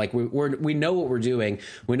unquote. Like, we know what we're doing,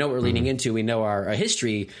 we know what we're leaning into, we know our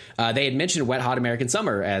history. They had mentioned Wet Hot American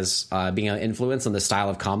Summer as being an influence on the style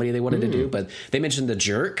of comedy they wanted to do, but they mentioned The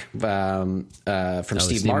Jerk from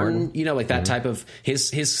Steve Martin, you know, like that type of his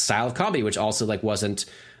style of comedy, which also like wasn't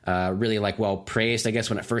really like well praised, I guess,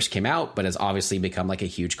 when it first came out, but has obviously become like a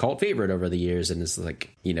huge cult favorite over the years, and is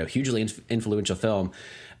like, you know, hugely influential film.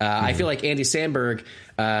 I feel like Andy Samberg,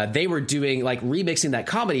 they were doing like remixing that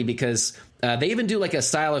comedy, because they even do like a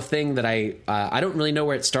style of thing that I don't really know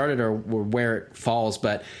where it started or where it falls,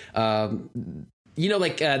 but you know,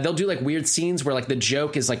 like they'll do like weird scenes where like the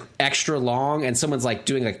joke is like extra long and someone's like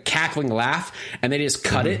doing a cackling laugh, and they just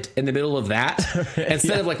cut it in the middle of that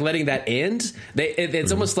instead of like letting that end.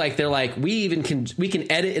 It's almost like they're like, we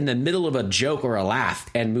can edit in the middle of a joke or a laugh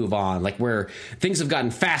and move on, like where things have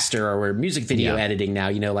gotten faster, or we're music video editing now,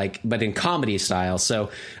 you know, like, but in comedy style.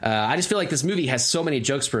 So I just feel like this movie has so many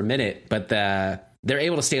jokes per minute, but they're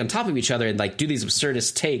able to stay on top of each other and like do these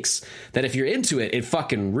absurdist takes that if you're into it, it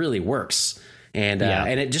fucking really works. And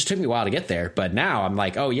it just took me a while to get there, but now I'm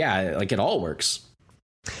like, oh yeah, like it all works.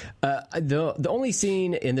 The only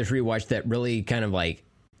scene in this rewatch that really kind of like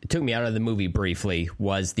took me out of the movie briefly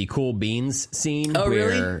was the Kewl Beans scene,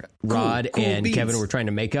 where Rod and Beans. Kevin were trying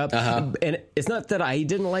to make up. And it's not that I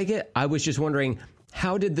didn't like it. I was just wondering,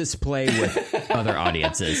 how did this play with other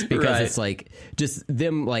audiences? Because it's like just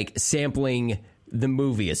them like sampling the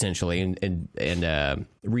movie essentially and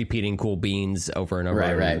repeating Kewl Beans over and over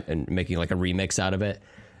and making like a remix out of it.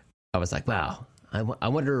 I was like, wow, I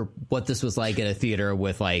wonder what this was like in a theater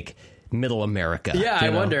with like middle America. Yeah, I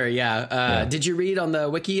wonder. Yeah. Did you read on the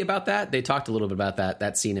wiki about that? They talked a little bit about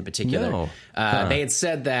that scene in particular. No. They had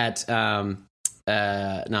said that, now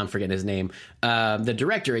I'm forgetting his name. The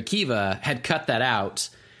director, Akiva, had cut that out,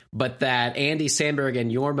 but that Andy Samberg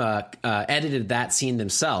and Jorma edited that scene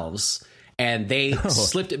themselves, and they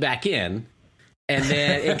slipped it back in, and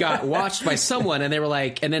then it got watched by someone, and they were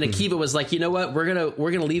like, and then Akiva was like, you know what, we're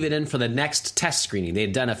gonna leave it in for the next test screening. They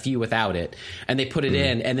had done a few without it, and they put it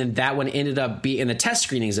in, and then that one ended up being, in the test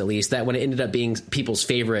screenings at least, that one ended up being people's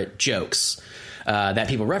favorite jokes that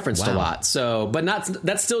people referenced a lot. So, but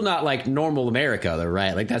that's still not like normal America though,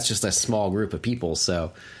 right? Like that's just a small group of people.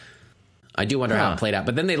 So I do wonder how it played out,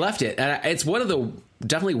 but then they left it, and it's one of the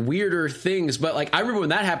definitely weirder things. But like, I remember when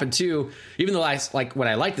that happened too, even though when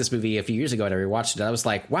I liked this movie a few years ago and I rewatched it, I was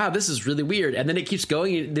like, wow, this is really weird. And then it keeps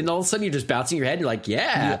going, and then all of a sudden you're just bouncing your head and you're like,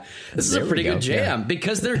 this is a pretty good jam,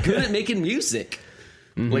 because they're good at making music.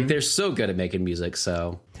 Like they're so good at making music.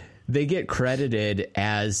 So they get credited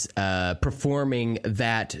as performing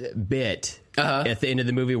that bit at the end of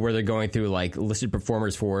the movie, where they're going through like listed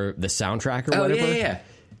performers for the soundtrack or whatever.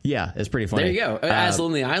 Yeah, it's pretty funny. There you go. As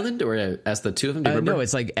Lonely Island, or as the two of them? No,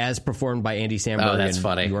 it's like as performed by Andy Samberg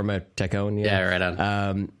and Jorma Taccone. Yeah, right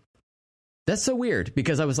on. That's so weird,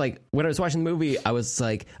 because I was like, when I was watching the movie, I was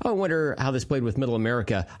like, oh, I wonder how this played with Middle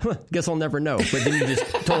America. Guess I'll never know. But then you just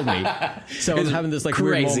told me. So I'm having this like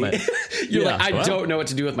weird moment. You're like, I don't know what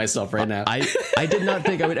to do with myself right now. I did not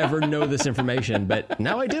think I would ever know this information, but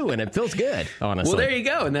now I do, and it feels good, honestly. Well, there you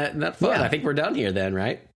go. And that fun. I think we're done here then,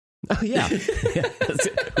 right? Oh, yeah.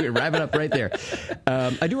 We're wrapping up right there.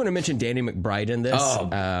 I do want to mention Danny McBride in this.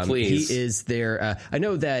 Oh, please. He is their... I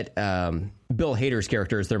know that Bill Hader's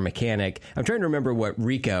character is their mechanic. I'm trying to remember what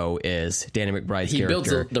Rico is, Danny McBride's character. He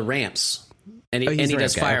builds the ramps, and he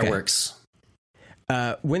does fireworks.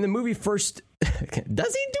 Okay. When the movie first...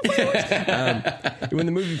 Does he do fireworks? When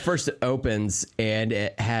the movie first opens, and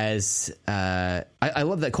it has... I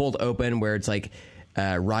love that cold open where it's like...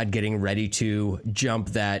 Rod getting ready to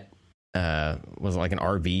jump that was it like an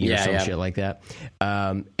RV or some shit like that,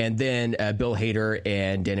 and then Bill Hader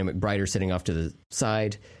and Danny McBride are sitting off to the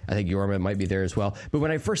side. I think Jorma might be there as well. But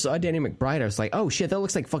when I first saw Danny McBride, I was like, oh shit, that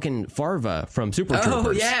looks like fucking Farva from Super Troopers.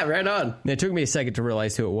 Oh yeah, right on. And it took me a second to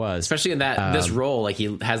realize who it was, especially in that this role. Like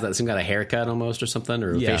he has that some kind of haircut almost or something,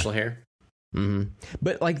 or facial hair.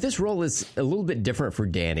 But like this role is a little bit different for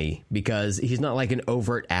Danny because he's not like an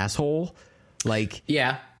overt asshole. Like,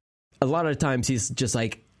 yeah, a lot of times he's just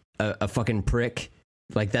like a fucking prick.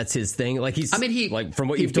 Like that's his thing. Like he's. I mean, he like from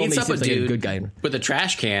what you've told me, he seems like a good guy with a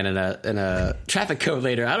trash can and a traffic code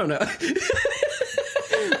later. I don't know,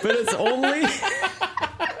 but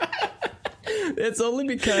it's only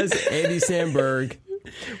because Andy Samberg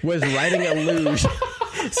was riding a luge,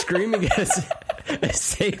 screaming a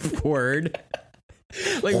safe word.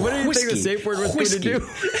 Like, what do you think the safe word was going to do?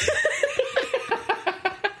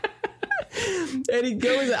 And he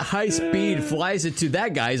goes at high speed, flies into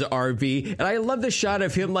that guy's RV. And I love the shot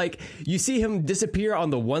of him, like, you see him disappear on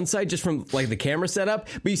the one side just from, like, the camera setup,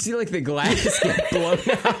 but you see, like, the glass get blown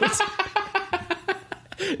out.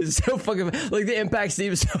 It's so fucking, like, the impact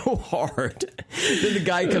seems so hard. Then the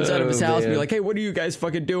guy comes out of his house and be like, hey, what are you guys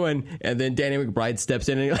fucking doing? And then Danny McBride steps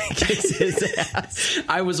in and, like, kicks his ass.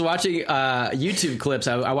 I was watching YouTube clips.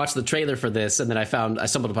 I watched the trailer for this, and then I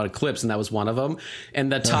stumbled upon clips, and that was one of them.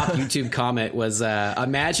 And the top YouTube comment was,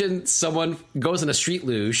 imagine someone goes on a street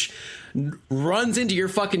luge, runs into your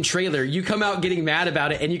fucking trailer, you come out getting mad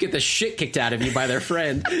about it, and you get the shit kicked out of you by their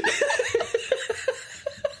friend.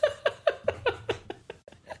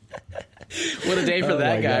 What a day for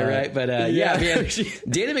that guy, God. Right? But yeah, man,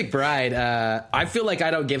 Danny McBride, I feel like I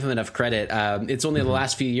don't give him enough credit. It's only the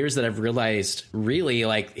last few years that I've realized really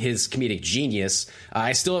like his comedic genius.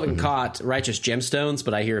 I still haven't caught Righteous Gemstones,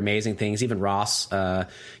 but I hear amazing things. Even Ross,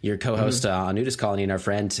 your co-host on Nudist Colony and our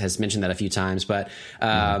friend, has mentioned that a few times. But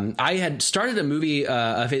I had started a movie,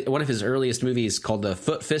 one of his earliest movies called The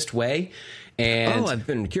Foot Fist Way. And I've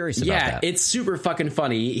been curious about that. Yeah, it's super fucking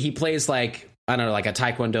funny. He plays like, I don't know, like a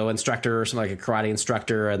Taekwondo instructor or something, like a karate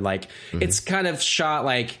instructor. And like, it's kind of shot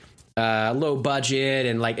like low budget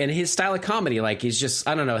and like, and his style of comedy, like he's just,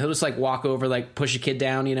 I don't know, he'll just like walk over, like push a kid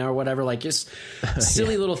down, you know, or whatever, like just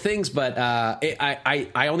silly little things. But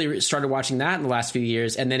I only started watching that in the last few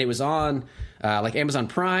years. And then it was on like Amazon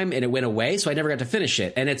Prime and it went away. So I never got to finish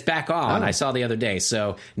it, and it's back on. I saw the other day.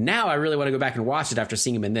 So now I really want to go back and watch it after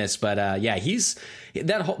seeing him in this. But yeah, he's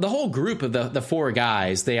the whole group of the four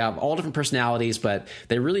guys. They have all different personalities, but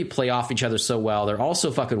they really play off each other so well. They're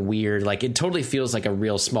also fucking weird. Like it totally feels like a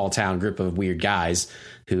real small town group of weird guys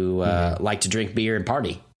who like to drink beer and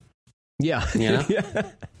party. Yeah. You know?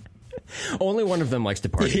 Yeah. Only one of them likes to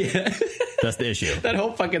party. Yeah. That's the issue. That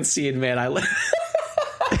whole fucking scene, man.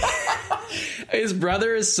 His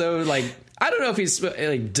brother is so like, I don't know if he's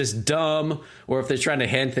like just dumb or if they're trying to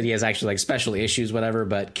hint that he has actually like special issues, whatever.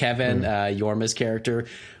 But Kevin, Yorma's character,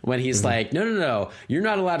 when he's like, no, you're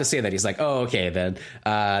not allowed to say that. He's like, oh, okay, then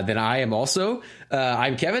I am also,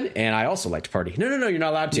 I'm Kevin and I also like to party. No, you're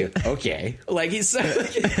not allowed to. Okay. Like he's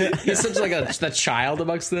such like a child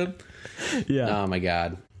amongst them. Yeah. Oh my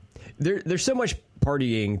God. There's so much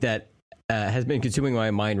partying that has been consuming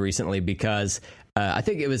my mind recently because I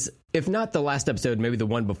think it was, if not the last episode, maybe the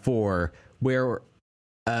one before, where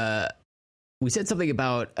we said something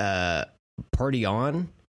about Party On,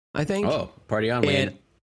 I think. Oh, Party On, Wayne.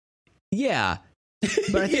 Yeah.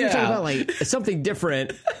 But I think we're talking about like something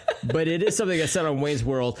different, but it is something that's said on Wayne's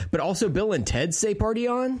World. But also Bill and Ted say Party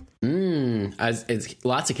On. It's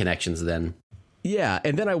lots of connections then. Yeah,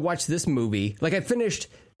 and then I watched this movie. Like I finished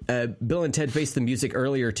Bill and Ted Face the Music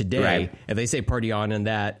earlier today, right, and they say Party On in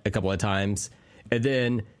that a couple of times. And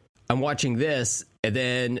then I'm watching this, and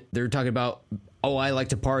then they're talking about, oh, I like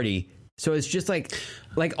to party. So it's just like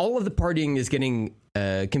all of the partying is getting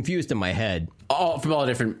confused in my head. From all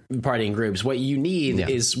different partying groups. What you need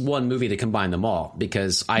is one movie to combine them all.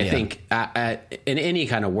 Because I think in any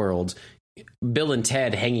kind of world, Bill and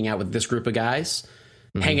Ted hanging out with this group of guys,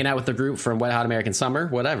 hanging out with the group from Wet Hot American Summer,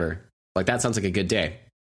 whatever. Like, that sounds like a good day.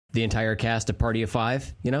 The entire cast of Party of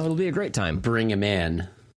Five, it'll be a great time. Bring them in.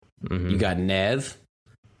 You got Nev,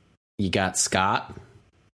 you got Scott,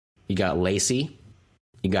 you got Lacey,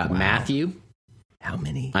 you got Matthew. How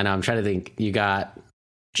many? I know, I'm trying to think. You got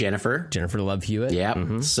Jennifer Love Hewitt.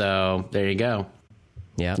 Yep. So there you go.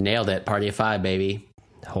 Yeah, nailed it. Party of Five, baby.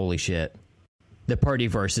 Holy shit. The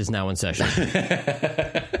Partyverse is now in session.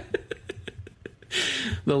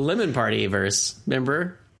 The Lemon Party verse,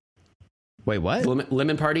 remember? Wait, what?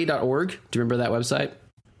 Lemonparty.org. Do you remember that website?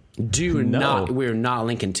 We're not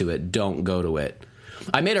linking to it. Don't go to it.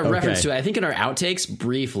 I made a reference to it. I think in our outtakes,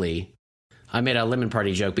 briefly, I made a Lemon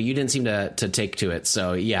Party joke, but you didn't seem to take to it.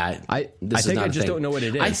 So yeah, I think I just don't know what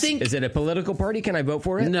it is. Is it a political party? Can I vote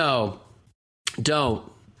for it? No, don't.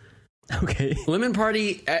 Okay. Lemon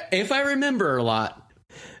Party, if I remember a lot,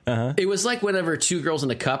 it was like whenever Two Girls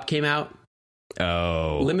in a Cup came out.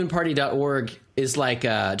 Oh. Lemonparty.org is like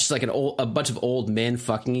just like a bunch of old men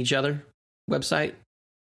fucking each other. website.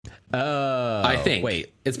 I think.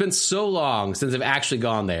 Wait, it's been so long since I've actually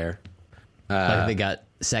gone there. Like they got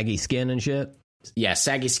saggy skin and shit. Yeah,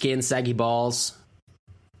 saggy skin, saggy balls,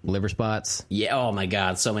 liver spots. Yeah. Oh my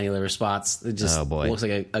god, so many liver spots. It just looks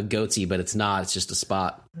like a goatee, but it's not. It's just a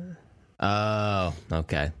spot. Oh,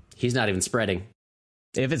 okay. He's not even spreading.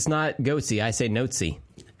 If it's not goatee, I say notesy.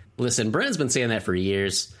 Listen, Brennan's been saying that for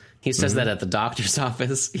years. He says that at the doctor's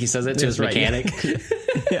office. He says it to his mechanic.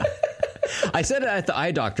 Yeah. I said it at the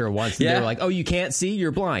eye doctor once, and they were like, "Oh, you can't see?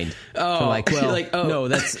 You're blind." Oh, so I'm like, well, no,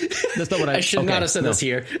 that's not what I should not have said this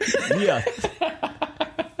here. Yeah.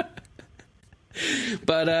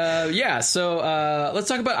 But so let's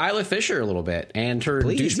talk about Isla Fisher a little bit and her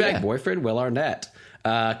douchebag boyfriend Will Arnett.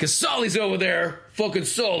 Because Sully's over there, fucking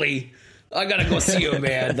Sully. I gotta go see him,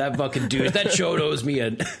 man. That fucking dude. That chode owes me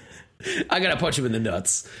I gotta punch him in the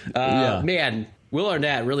nuts. Man, Will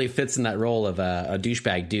Arnett really fits in that role of a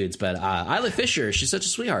douchebag dudes. But Isla Fisher, she's such a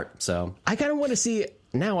sweetheart. So I kind of want to see.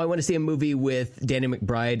 Now I want to see a movie with Danny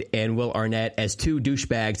McBride and Will Arnett as two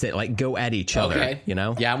douchebags that like go at each other. Okay. You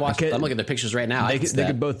know? Yeah, I'm looking at the pictures right now. They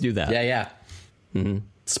could both do that. Yeah. Mm-hmm.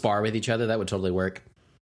 Spar with each other. That would totally work.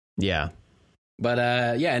 Yeah. But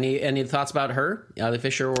any thoughts about her, Isla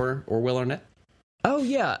Fisher or Will Arnett? Oh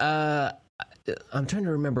yeah. I'm trying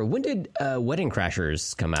to remember, when did Wedding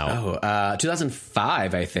Crashers come out?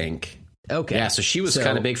 2005, I think. Okay. Yeah, so she was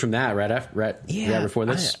kind of big from that right before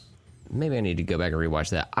this. Maybe I need to go back and rewatch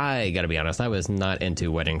that. I gotta be honest, I was not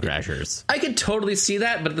into Wedding Crashers. I could totally see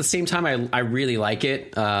that, but at the same time, I really like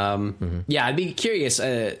it. Yeah, I'd be curious.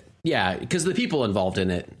 Because the people involved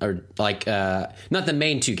in it are like not the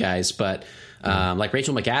main two guys, but like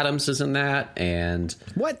Rachel McAdams is in that, and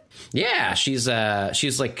what? Yeah, she's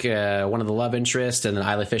like one of the love interests, and then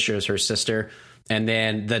Isla Fisher is her sister, and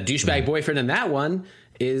then the douchebag boyfriend in that one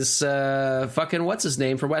is fucking what's his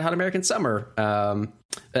name from Wet Hot American Summer,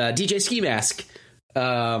 DJ Ski Mask.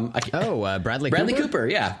 Bradley Cooper.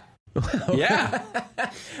 Yeah. Yeah.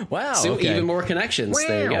 Wow. So even more connections. Wow.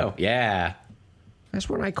 There you go. Yeah. That's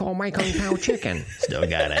what I call my Kung Pao chicken. Still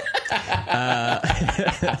got it.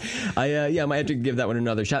 I might have to give that one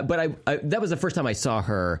another shot. But I that was the first time I saw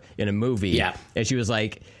her in a movie. Yeah. And she was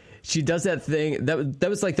like, she does that thing. That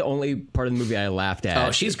was like the only part of the movie I laughed at.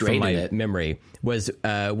 Oh, she's great in it. My memory was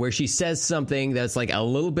where she says something that's like a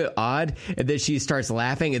little bit odd, and then she starts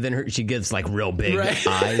laughing, and then she gives like real big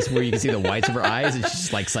eyes where you can see the whites of her eyes, and she's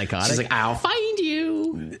just like psychotic. She's like, "I'll find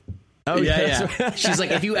you." Oh yeah. She's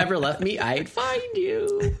like, "If you ever left me, I'd find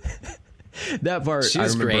you." That part, she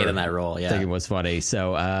was great in that role. Yeah, thinking was funny.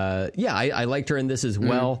 So, I liked her in this as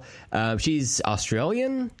well. She's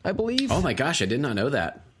Australian, I believe. Oh my gosh, I did not know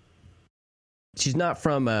that. She's not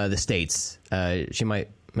from the States.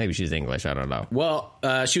 Maybe she's English. I don't know. Well,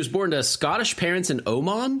 she was born to Scottish parents in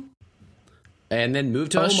Oman, and then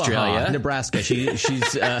moved to Omaha, Australia, Nebraska.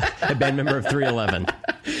 She's a band member of 311.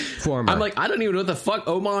 Former. I'm like, I don't even know what the fuck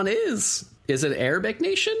Oman is. Is it an Arabic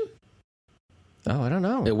nation? Oh, I don't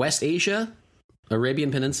know. West Asia,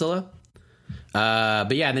 Arabian Peninsula.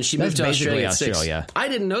 But yeah, and then she moved to Australia at 6. I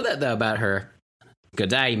didn't know that though about her. Good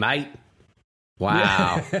day, mate.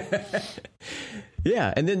 Wow.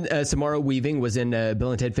 Yeah, and then Samara Weaving was in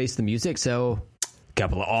Bill and Ted Face the Music, so a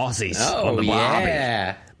couple of Aussies on the Barbie.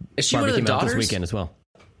 Yeah. Is she one of the daughters? This weekend as well.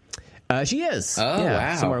 She is. Oh,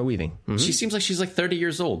 wow. Samara Weaving. Mm-hmm. She seems like she's like 30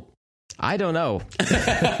 years old. I don't know.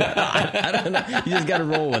 I don't know. You just got to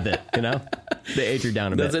roll with it, you know? They age her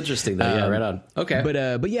down a bit. That's interesting, though. Yeah, right on. Okay.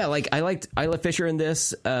 But yeah, like I liked Isla Fisher in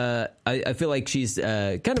this. I feel like she's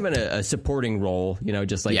kind of in a supporting role, you know,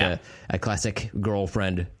 just like a classic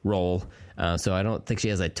girlfriend role. So I don't think she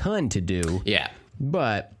has a ton to do. Yeah.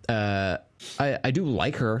 But I do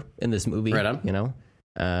like her in this movie. Right on. You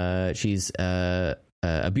know? She's a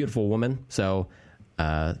beautiful woman. So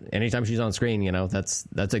anytime she's on screen, you know, that's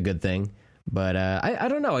a good thing. But I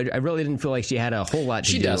don't know. I really didn't feel like she had a whole lot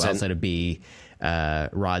to do outside of be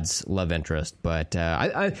Rod's love interest. But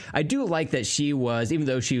I do like that she was, even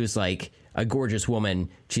though she was like a gorgeous woman,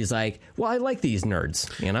 she's like, well, I like these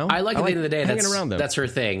nerds, you know? I like at the end of the day, around them. That's her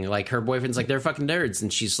thing. Like her boyfriend's like, they're fucking nerds.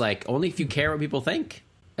 And she's like, only if you care what people think.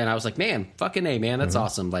 And I was like, man, fucking A, man. That's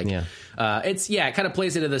awesome. Like, it kind of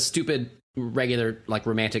plays into the stupid regular like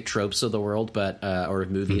romantic tropes of the world, but or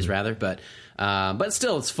movies rather, but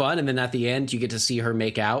still it's fun. And then at the end you get to see her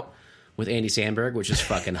make out with Andy Samberg, which is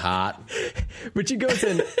fucking hot. But she goes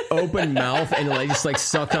in open mouth and like just like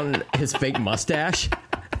suck on his fake mustache.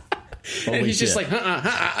 And he's just like the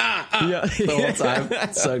whole time.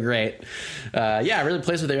 It's so great. It really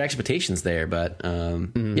plays with their expectations there. But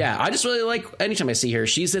I just really like anytime I see her.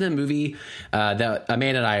 She's in a movie that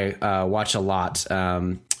Amanda and I watch a lot.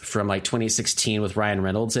 from like 2016 with Ryan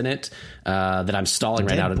Reynolds in it that I'm stalling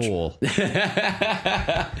right now. Deadpool.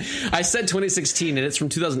 I said 2016 and it's from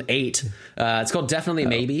 2008. It's called Definitely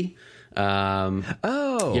Maybe. You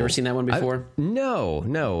ever seen that one before?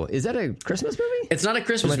 No. Is that a Christmas movie? It's not a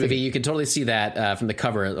Christmas movie. You can totally see that from the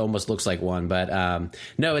cover. It almost looks like one, but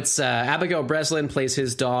no, it's Abigail Breslin plays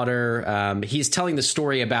his daughter. He's telling the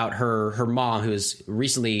story about her mom, who is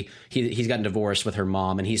recently he's gotten divorced with her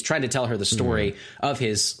mom, and he's trying to tell her the story of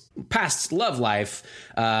his past love life,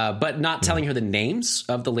 but not telling her the names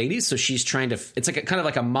of the ladies. So she's trying to. It's like kind of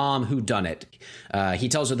like a mom whodunit. He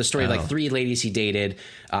tells her the story of like 3 ladies he dated.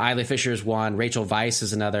 Isla Fisher is one. Rachel Weisz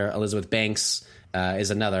is another. Elizabeth Banks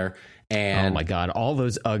is another. And oh my God, all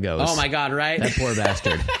those uggos. Oh my God, right? That poor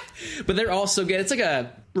bastard. But they're all so good. It's like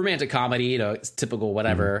a romantic comedy, you know, it's typical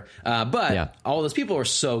whatever. But all those people are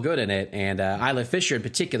so good in it. And Isla Fisher in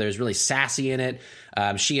particular is really sassy in it.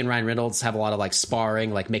 She and Ryan Reynolds have a lot of like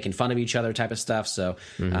sparring, like making fun of each other type of stuff. So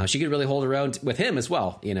she could really hold her own with him as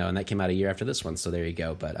well, you know, and that came out a year after this one. So there you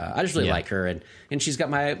go. But I just really like her. And she's got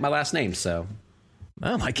my last name. So.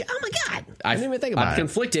 Oh my God. I didn't even think about it. I'm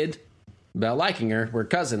conflicted about liking her. We're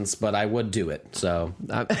cousins, but I would do it. So.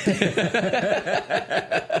 I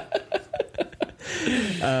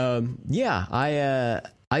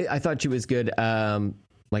thought she was good.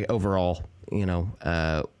 Like overall, you know,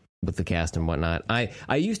 with the cast and whatnot.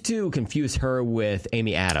 I used to confuse her with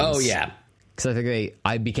Amy Adams. Oh yeah. Because I think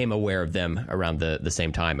I became aware of them around the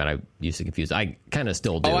same time, and I used to confuse. I kind of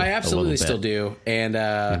still do. Oh, I absolutely still do.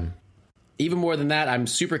 And even more than that, I'm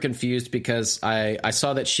super confused because I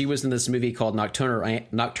saw that she was in this movie called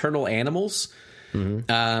Nocturnal Animals,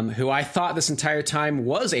 who I thought this entire time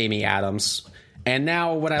was Amy Adams. And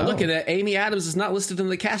now when I look at it, Amy Adams is not listed in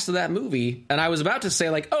the cast of that movie. And I was about to say,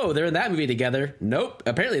 like, oh, they're in that movie together. Nope.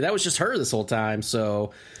 Apparently that was just her this whole time. So,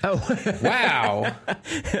 wow.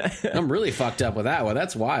 I'm really fucked up with that one.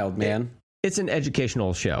 That's wild, man. It's an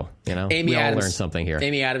educational show, you know? We all learn something here.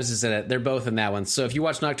 Amy Adams is in it. They're both in that one. So if you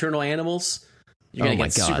watch Nocturnal Animals, you're going to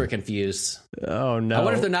get super confused. Oh, no. I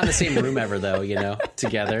wonder if they're not in the same room ever, though, you know,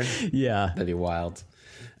 together. Yeah. That'd be wild.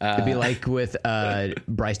 It'd be like with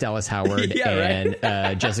Bryce Dallas Howard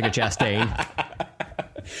and Jessica Chastain.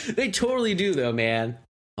 They totally do, though, man.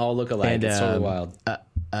 All look alike. And, it's totally wild.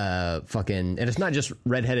 And it's not just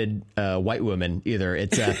redheaded white women either.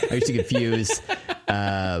 It's I used to confuse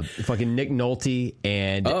fucking Nick Nolte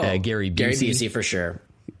and Gary Busey. Gary Busey for sure.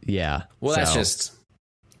 Yeah. Well,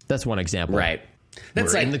 that's one example. Right.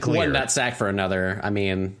 That's like one nutsack for another. I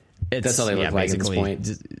mean, that's all they look like at this point.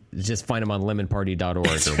 Just find them on lemonparty.org or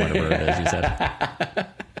whatever it is you said.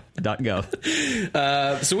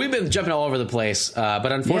 .gov. So we've been jumping all over the place,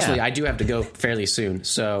 but unfortunately, I do have to go fairly soon.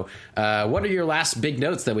 So, what are your last big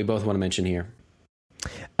notes that we both want to mention here?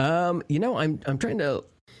 You know, I'm trying to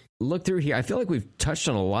look through here. I feel like we've touched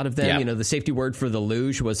on a lot of them. Yeah. You know, the safety word for the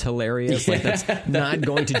luge was hilarious. Like, that's not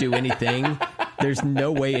going to do anything. There's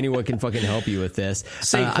no way anyone can fucking help you with this.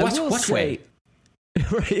 What way?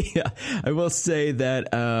 Right, yeah. I will say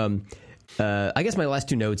that I guess my last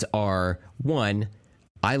 2 notes are, one,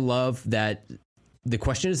 I love that the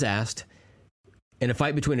question is asked in a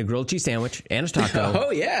fight between a grilled cheese sandwich and a taco.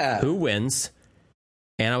 Oh, yeah. Who wins?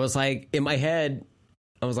 And I was like, in my head,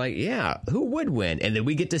 I was like, yeah, who would win? And then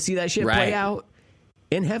we get to see that shit play out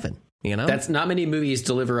in heaven, you know? That's not many movies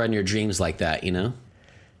deliver on your dreams like that, you know?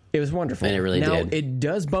 It was wonderful. And it really did. It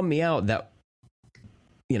does bum me out that,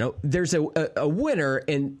 you know, there's a winner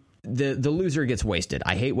and the loser gets wasted.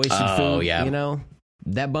 I hate wasted food, you know?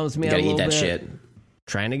 That bums me out a little bit. You gotta eat that shit.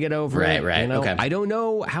 Trying to get over it. Right, you know? okay. I don't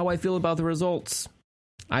know how I feel about the results.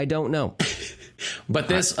 I don't know. But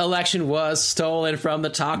this election was stolen from the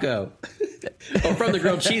taco. Or from the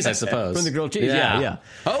grilled cheese, I suppose. From the grilled cheese, yeah.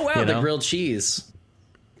 Oh, wow, you the know? grilled cheese.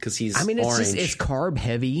 Because he's orange. It's carb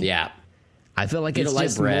heavy. Yeah. I feel like it's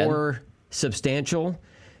just more substantial.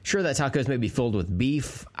 Sure, that taco's maybe filled with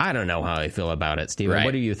beef. I don't know how I feel about it, Steven. Right.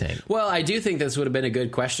 What do you think? Well, I do think this would have been a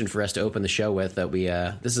good question for us to open the show with. That we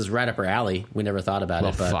this is right up our alley. We never thought about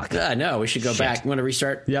it, but fuck. No, we should go back. You want to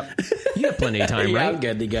restart? Yep. You have plenty of time, right? I'm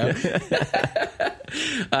good to go.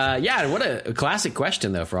 What a classic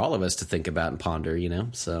question though for all of us to think about and ponder. You know,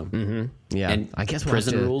 so yeah. And I guess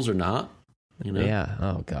prison rules or not. You know? Yeah.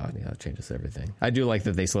 Oh God. Yeah. It changes everything. I do like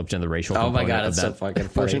that they slipped in the racial. Oh my God, it's so fucking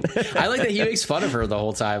funny. I like that he makes fun of her the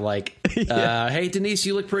whole time. Like, hey Denise,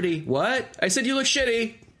 you look pretty. What? I said you look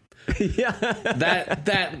shitty. Yeah.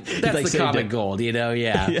 That's like the comic gold. You know.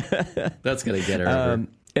 Yeah. That's gonna get her over.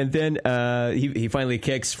 And then he finally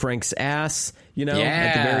kicks Frank's ass. You know,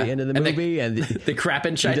 at the very end of the movie, and the crap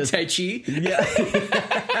and Tai Chi. Yeah.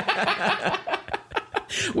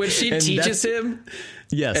 When she teaches him.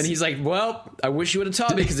 Yes. And he's like, well, I wish you would have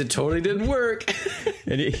taught me because it totally didn't work.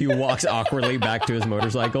 And he walks awkwardly back to his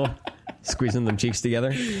motorcycle, squeezing them cheeks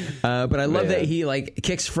together. But I love that he like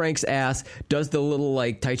kicks Frank's ass, does the little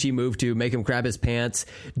like Tai Chi move to make him grab his pants,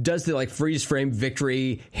 does the like freeze frame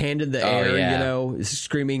victory, hand in the air, you know,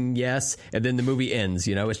 screaming yes. And then the movie ends,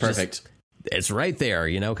 you know, it's perfect. It's right there,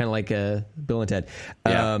 you know, kind of like Bill and Ted.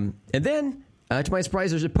 Yeah. And then, to my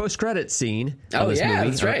surprise, there's a post-credit scene. Oh, of this movie.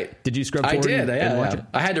 That's right. Did you scrub forward? I did. And watch it?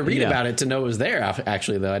 I had to read about it to know it was there,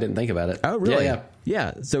 actually, though. I didn't think about it. Oh, really?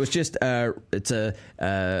 Yeah. So it's just it's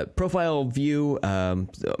a profile view,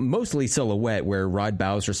 mostly silhouette, where Rod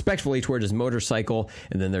bows respectfully toward his motorcycle,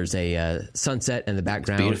 and then there's a sunset in the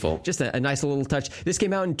background. It's beautiful. Just a nice little touch. This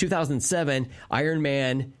came out in 2007. Iron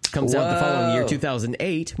Man comes out the following year,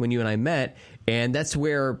 2008, when you and I met, and that's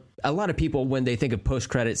where a lot of people, when they think of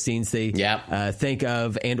post-credit scenes, they think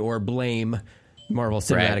of and or blame Marvel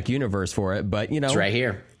Cinematic Universe for it. But, you know, it's right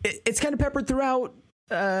here. It's kind of peppered throughout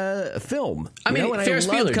film. I mean, Ferris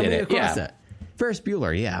Bueller did it. That. Ferris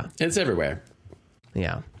Bueller, yeah. It's everywhere.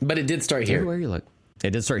 Yeah. But it did start here. Everywhere you look.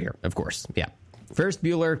 It did start here, of course. Yeah. Ferris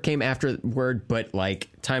Bueller came afterward, but like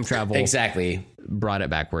time travel brought it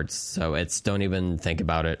backwards. So it's don't even think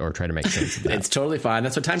about it or try to make sense of that. It's totally fine.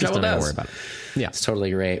 That's what time travel does. Don't worry about it. Yeah. It's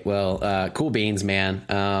totally great. Well, Cool Beans,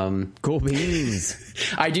 man. Cool Beans.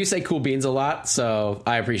 I do say Cool Beans a lot, so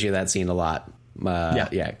I appreciate that scene a lot.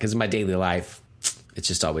 Yeah, because in my daily life, it's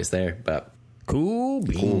just always there. But Cool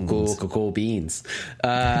Beans. Cool Beans.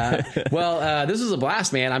 Well, this was a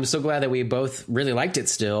blast, man. I'm so glad that we both really liked it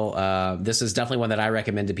still. This is definitely one that I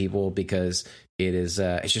recommend to people because it is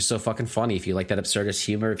it's just so fucking funny. If you like that absurdist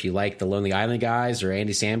humor, if you like the Lonely Island guys or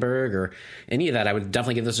Andy Samberg or any of that, I would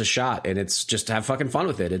definitely give this a shot. And it's just to have fucking fun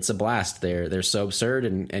with it. It's a blast. They're so absurd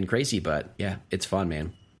and crazy, but yeah, it's fun,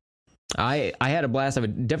 man. I had a blast. I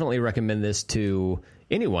would definitely recommend this to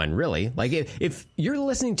anyone, really. Like, if you're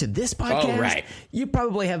listening to this podcast, you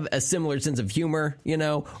probably have a similar sense of humor, you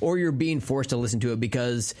know, or you're being forced to listen to it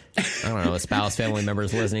because, I don't know, a spouse, family member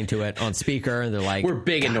is listening to it on speaker, and they're like... We're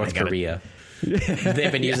big in North Korea.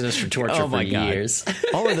 They've been using us for torture for years.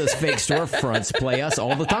 All of those fake storefronts play us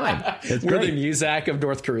all the time. We're the Muzak of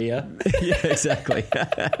North Korea. Yeah, exactly.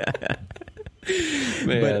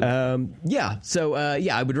 Man. But so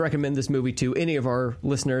I would recommend this movie to any of our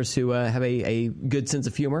listeners who have a good sense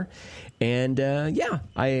of humor, and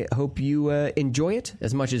I hope you enjoy it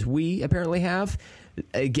as much as we apparently have.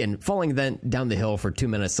 Again, falling then down the hill for 2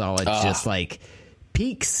 minutes solid, just like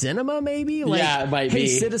peak cinema, maybe. Like, yeah, it might be. Hey,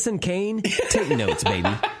 Citizen Kane, take notes, baby.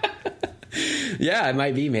 Yeah, it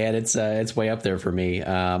might be, man. It's way up there for me.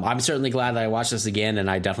 I'm certainly glad that I watched this again, and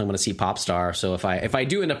I definitely want to see Popstar. So if I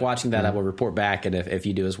do end up watching that, I will report back, and if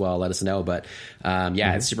you do as well, let us know. But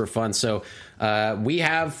it's super fun. So we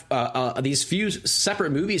have these few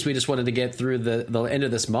separate movies we just wanted to get through the end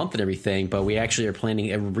of this month and everything, but we actually are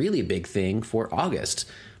planning a really big thing for August.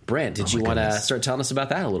 Brent, did you want to start telling us about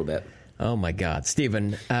that a little bit? Oh, my God.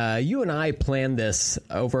 Stephen, you and I planned this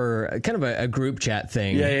over kind of a group chat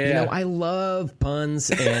thing. Yeah. You know, I love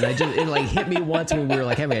puns, and it like hit me once when we were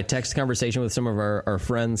like having a text conversation with some of our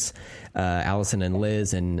friends, Allison and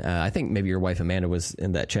Liz, and I think maybe your wife Amanda was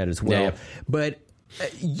in that chat as well. Yeah. But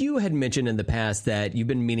you had mentioned in the past that you've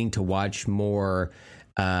been meaning to watch more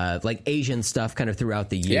like Asian stuff kind of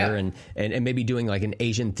throughout the year and maybe doing like an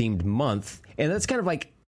Asian themed month. And that's kind of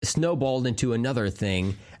like snowballed into another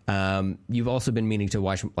thing. You've also been meaning to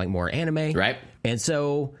watch like more anime. Right. And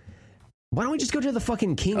so why don't we just go to the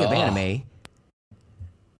fucking king of anime?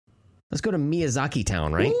 Let's go to Miyazaki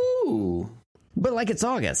Town, right? Ooh. But like it's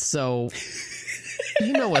August, so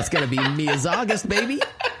you know what's going to be Miyazaki, baby.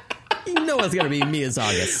 You know it's going to be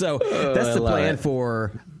Miyazaki. So that's the plan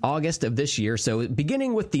for August of this year. So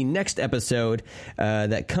beginning with the next episode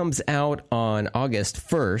that comes out on August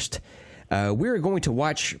 1st, we're going to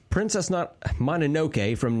watch Princess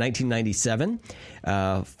Mononoke from 1997.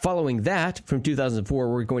 Following that, from 2004,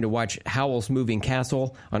 we're going to watch Howl's Moving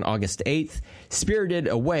Castle on August 8th. Spirited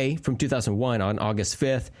Away from 2001 on August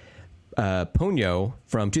 5th. Ponyo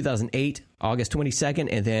from 2008, August 22nd.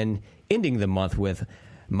 And then ending the month with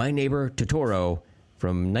My Neighbor Totoro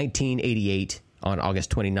from 1988 on August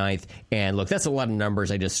 29th. And look, that's a lot of numbers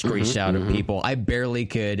I just screeched out of people. I barely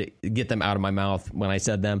could get them out of my mouth when I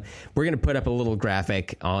said them. We're going to put up a little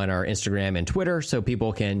graphic on our Instagram and Twitter so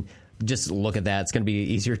people can just look at that. It's going to be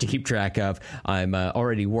easier to keep track of. I'm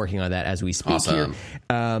already working on that as we speak here.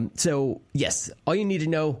 So, yes, all you need to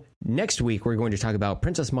know, next week we're going to talk about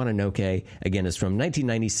Princess Mononoke. Again, it's from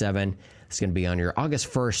 1997. It's going to be on your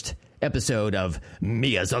August 1st episode of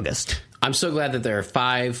Mia's August. I'm so glad that there are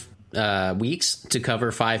 5 weeks to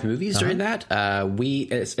cover 5 movies during that.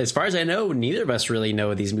 As far as I know, neither of us really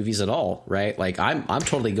know these movies at all, right? Like I'm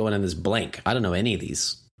totally going in this blank. I don't know any of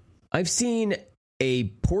these. I've seen a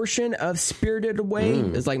portion of Spirited Away.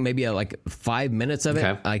 It's like maybe 5 minutes of it.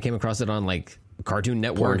 Okay. I came across it on like Cartoon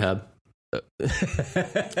Network. Pornhub.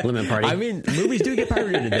 Lemon Party. I mean, movies do get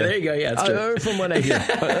pirated. There you go. Yeah, that's true. From what I hear.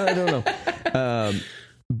 I don't know.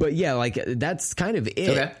 But yeah, like that's kind of it.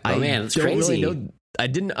 Okay. Oh man, it's crazy. Really know. I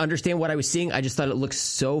didn't understand what I was seeing. I just thought it looked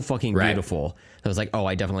so fucking beautiful. I was like, oh,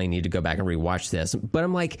 I definitely need to go back and rewatch this. But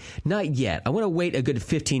I'm like, not yet. I want to wait a good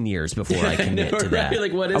 15 years before I commit to that.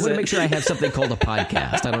 Like, what is I want to make sure I have something called a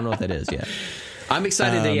podcast. I don't know if that is yet. I'm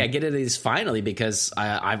excited to get into these finally because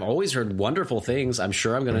I've always heard wonderful things. I'm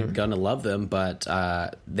sure I'm gonna love them, but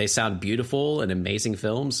they sound beautiful and amazing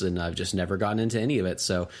films, and I've just never gotten into any of it.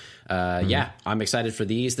 So yeah, I'm excited for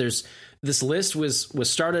these. This list was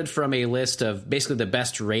started from a list of basically the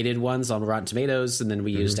best rated ones on Rotten Tomatoes, and then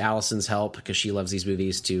we used Allison's help because she loves these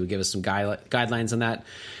movies to give us some guidelines on that,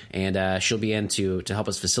 and she'll be in to help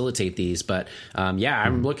us facilitate these. But yeah,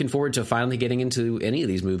 I'm looking forward to finally getting into any of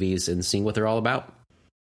these movies and seeing what they're all about.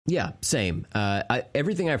 Yeah, same.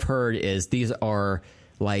 Everything I've heard is these are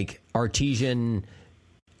like artesian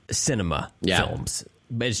cinema films.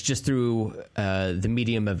 But it's just through the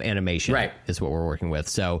medium of animation, is what we're working with.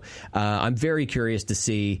 So I'm very curious to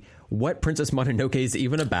see what Princess Mononoke is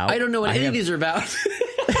even about. I don't know what any of these are about.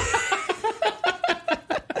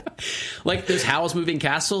 Like, there's Howl's Moving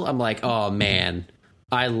Castle. I'm like, oh, man.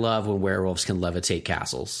 I love when werewolves can levitate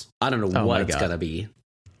castles. I don't know what it's going to be.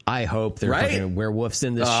 I hope there are fucking werewolves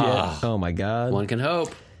in this shit. Oh, my God. One can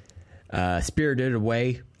hope. Spirited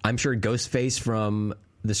Away. I'm sure Ghostface from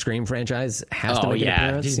the Scream franchise has to make an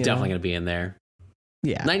appearance. He's definitely going to be in there.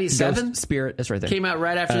 Yeah. 97? Spirit, that's right there. Came out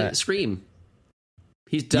right after Scream.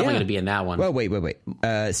 He's definitely going to be in that one. Well, wait.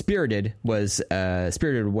 Spirited was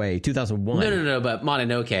Spirited Away 2001. No, but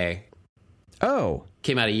Mononoke. Oh.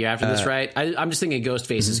 Came out a year after this, right? I'm just thinking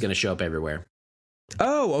Ghostface is going to show up everywhere.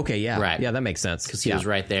 Oh, okay, yeah. Right. Yeah, that makes sense. Because he was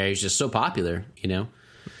right there. He's just so popular, you know?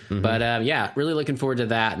 But yeah, really looking forward to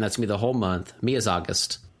that, and that's going to be the whole month. Mia's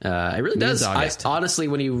August. It really does. Honestly,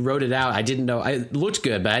 when you wrote it out, I didn't know. It looked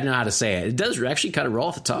good, but I didn't know how to say it. It does actually kind of roll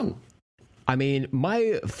off the tongue. I mean,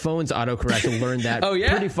 my phone's autocorrect learned that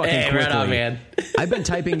pretty fucking quickly. Right on, man. I've been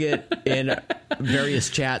typing it in various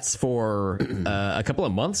chats for a couple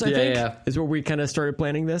of months, I think, is where we kind of started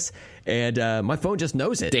planning this. And my phone just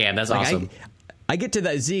knows it. Damn, that's awesome. I get to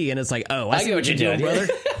that Z, and it's like, oh, I see what you're doing, brother.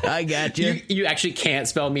 I got you. You actually can't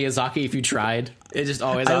spell Miyazaki if you tried. It just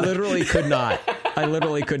always... I literally could not.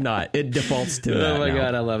 It defaults to that. Oh, my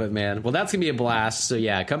God. I love it, man. Well, that's going to be a blast. So,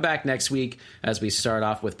 yeah, come back next week as we start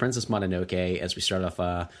off with Princess Mononoke, as we start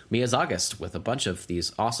off Mia's August with a bunch of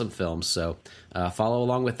these awesome films. So, follow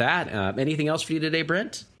along with that. Anything else for you today,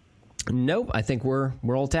 Brent? Nope, I think we're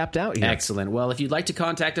all tapped out here. Excellent. Well, if you'd like to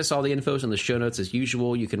contact us, all the info's in the show notes as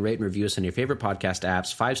usual. You can rate and review us on your favorite podcast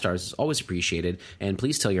apps. 5 stars is always appreciated. And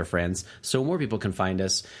please tell your friends so more people can find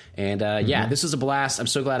us. And yeah, this was a blast. I'm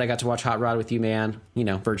so glad I got to watch Hot Rod with you, man. You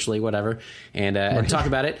know, virtually, whatever. And talk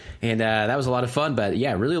about it. And that was a lot of fun. But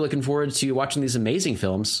yeah, really looking forward to watching these amazing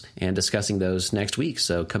films and discussing those next week.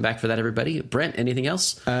 So come back for that, everybody. Brent, anything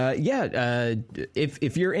else?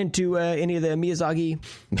 If you're into any of the Miyazaki.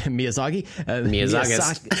 I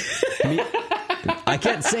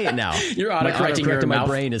can't say it now. You're autocorrecting your my mouth.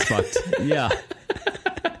 brain is fucked. Yeah.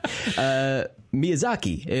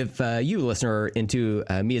 Miyazaki. If you, listener, are into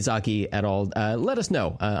Miyazaki at all, let us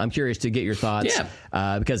know. I'm curious to get your thoughts.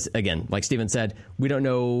 Yeah. Because, again, like Steven said, we don't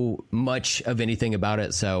know much of anything about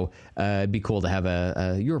it, so it'd be cool to have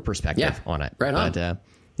your perspective on it. Right on. But,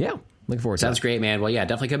 yeah. Looking forward to it. Sounds great, man. Well, yeah,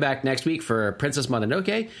 definitely come back next week for Princess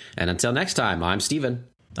Mononoke. And until next time, I'm Steven.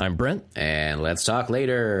 I'm Brent. And let's talk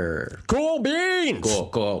later. Cool beans!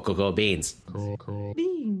 Cool beans. Cool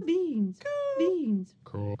beans. Beans.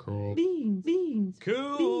 Cool beans. Beans.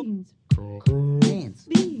 Cool beans. Cool beans.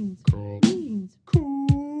 Beans. Cool beans.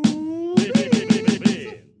 Cool beans.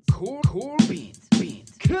 Cool beans.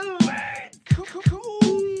 Beans. Cool beans. Cool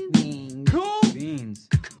beans. Cool beans.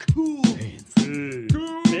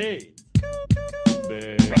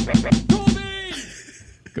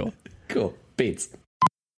 Cool beans.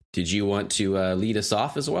 Did you want to lead us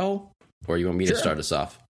off as well? Or you want me to start us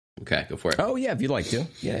off? Okay, go for it. Oh, yeah, if you'd like to.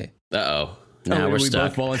 Yay. Uh-oh. Now we're stuck.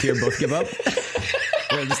 Both volunteer, both give up?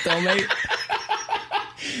 We're the stalemate?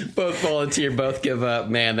 Both volunteer, both give up.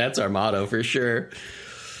 Man, that's our motto for sure.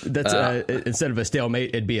 That's instead of a stalemate,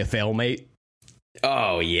 it'd be a failmate.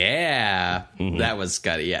 Oh, yeah. Mm-hmm. That was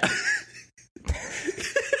kind of, yeah.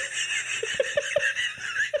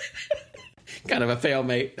 Kind of a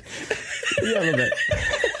failmate. Yeah, a little bit.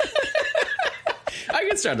 I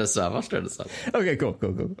can start this off. I'll start this off. Okay, cool.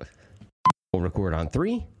 We'll record on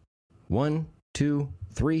 3. 1, 2,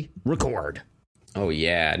 3. Record. Oh,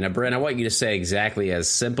 yeah. Now, Brent, I want you to say exactly as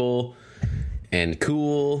simple and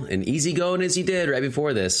cool and easygoing as you did right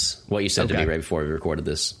before this, what you said to me right before we recorded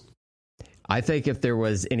this. I think if there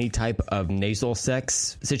was any type of nasal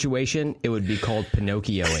sex situation, it would be called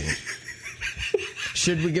Pinocchioing.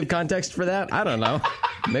 Should we give context for that? I don't know.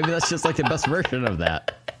 Maybe that's just like the best version of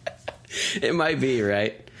that. It might be,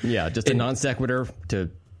 right? Yeah, just a non sequitur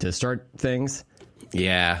to start things.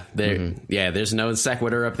 Yeah, there's no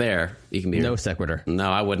sequitur up there. You can be no sequitur. No,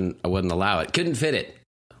 I wouldn't allow it. Couldn't fit it.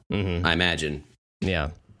 I imagine. Yeah,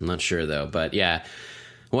 I'm not sure though, but yeah,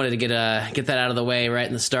 I wanted to get that out of the way right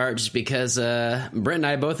in the start, just because Brent and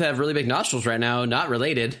I both have really big nostrils right now. Not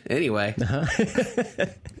related, anyway.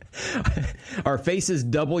 Our faces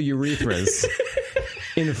double urethras,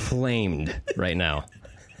 inflamed right now.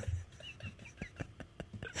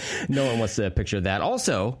 No one wants to picture that.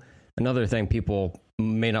 Also, another thing people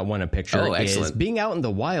may not want to picture is being out in the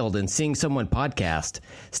wild and seeing someone podcast.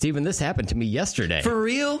 Steven, this happened to me yesterday. For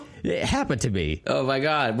real? It happened to me. Oh, my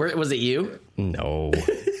God. Was it you? No.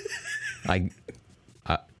 I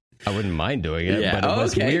wouldn't mind doing it, but it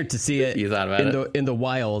was weird to see it, you thought about it in the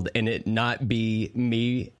wild and it not be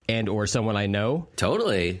me and or someone I know.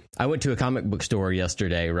 Totally. I went to a comic book store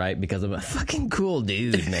yesterday, right? Because I'm a fucking cool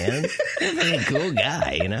dude, man. I'm a fucking cool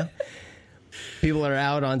guy, you know? People are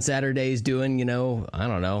out on Saturdays doing, I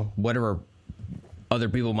don't know, whatever other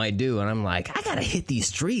people might do. And I'm like, I got to hit these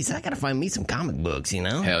streets. I got to find me some comic books,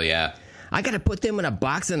 Hell yeah. I got to put them in a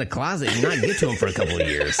box in a closet and not get to them for a couple of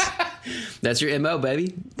years. That's your MO,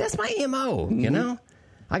 baby. That's my MO,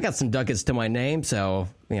 I got some ducats to my name, so,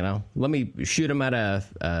 let me shoot them at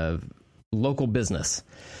a local business.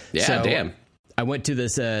 Yeah, so damn. I went to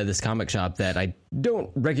this comic shop that I don't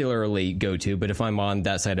regularly go to, but if I'm on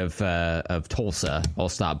that side of Tulsa, I'll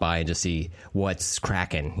stop by and just see what's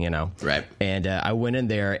cracking, Right. And I went in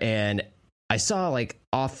there and I saw like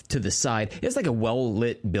off to the side, it's like a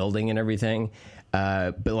well-lit building and everything,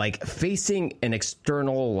 but like facing an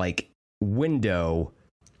external like window.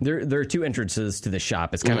 There are two entrances to the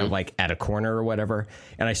shop. It's kind of like at a corner or whatever.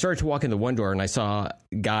 And I started to walk in the one door and I saw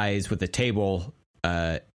guys with a table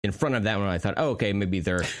in front of that one. I thought, oh, okay, maybe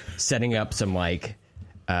they're setting up some like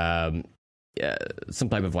some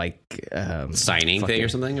type of like signing thing or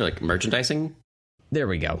something, or like merchandising. There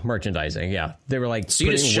we go. Merchandising. Yeah. They were like, so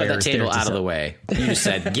you just shut that table out of the way. You just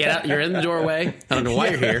said, get out. You're in the doorway. I don't know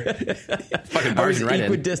why you're here. Fucking I was right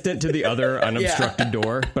equidistant to the other unobstructed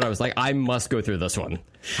door, but I was like, I must go through this one.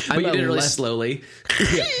 But you did it really slowly.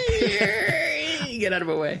 Get out of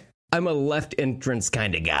my way. I'm a left entrance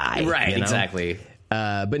kind of guy. Right. Exactly.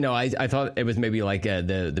 But no, I thought it was maybe like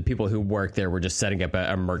the people who work there were just setting up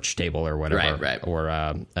a merch table or whatever, right. Or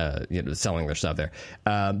selling their stuff there.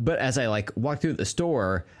 But as I like walked through the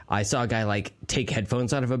store, I saw a guy like take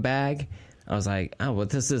headphones out of a bag. I was like, oh, well,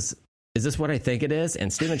 is this what I think it is?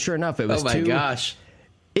 And Steven, sure enough, it was. Oh my gosh!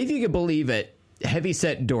 If you could believe it,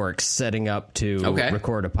 heavyset dorks setting up to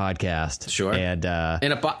record a podcast. Sure. And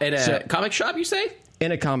in a comic shop, you say?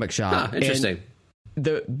 In a comic shop. Interesting. And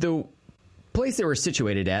the place they were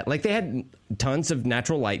situated at, like they had tons of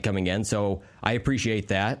natural light coming in, so I appreciate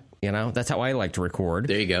that. That's how I like to record.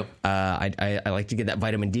 There you go. I like to get that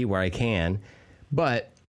vitamin D where I can,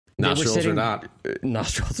 but nostrils or not.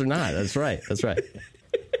 Nostrils or not. That's right.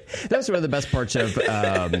 That's one of the best parts of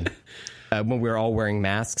when we were all wearing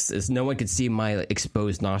masks is no one could see my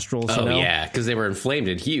exposed nostrils. Oh, yeah, because they were inflamed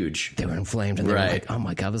and huge. They were inflamed, and they were like, oh,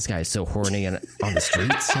 my God, this guy is so horny on the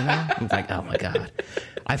streets, I'm like, oh, my God.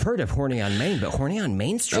 I've heard of horny on Main, but horny on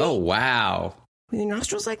Main Street? Oh, wow. With your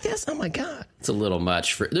nostrils like this? Oh, my God. It's a little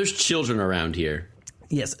much. There's children around here.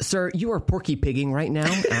 Yes, sir, you are porky pigging right now.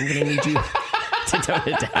 I'm going to need you to tone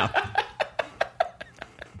it down.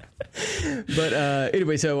 But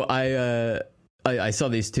anyway, so I saw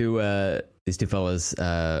these two fellas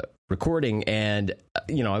recording, and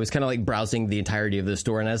I was kind of like browsing the entirety of the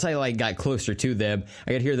store, and as I like got closer to them,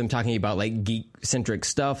 I could hear them talking about like geek centric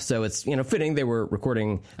stuff. So it's fitting they were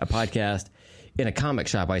recording a podcast in a comic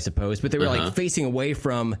shop, I suppose, but they were like facing away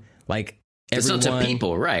from like everyone. It's not to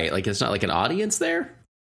people, right? Like it's not like an audience there.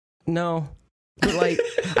 No. But like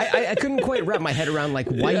I couldn't quite wrap my head around like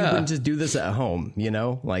why you wouldn't just do this at home,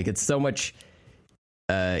 like it's so much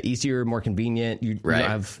easier, more convenient. You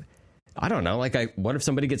have, I don't know, like what if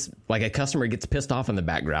somebody gets like a customer gets pissed off in the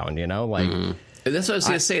background, like that's what I was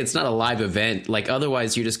gonna say. It's not a live event. Like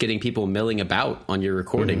otherwise you're just getting people milling about on your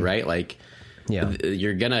recording, right? Like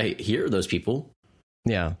you're gonna hear those people.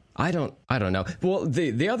 Yeah, I don't know. Well,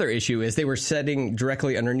 the other issue is they were sitting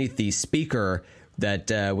directly underneath the speaker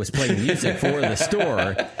that was playing music for the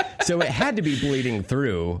store, so it had to be bleeding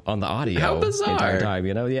through on the audio. How bizarre. The entire time,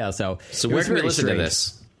 Yeah, so where can we listen to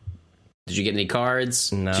this? Did you get any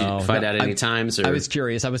cards? No. Did you find out any times? Or? I was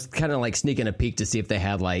curious. I was kind of like sneaking a peek to see if they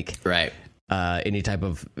had like any type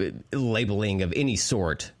of labeling of any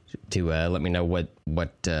sort to let me know what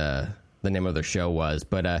the name of their show was.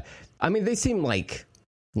 But I mean, they seem like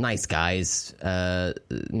nice guys,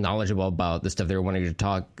 knowledgeable about the stuff they were wanting to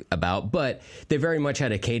talk about, but they very much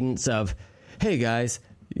had a cadence of, "Hey guys,"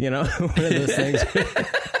 one of those things.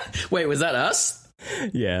 Wait, was that us?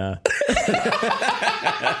 Yeah.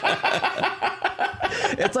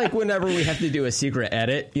 It's like whenever we have to do a secret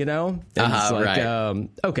edit, it's like, right.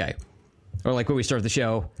 Okay. Or like when we start the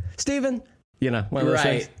show, Steven, one of those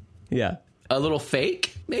things. Yeah. A little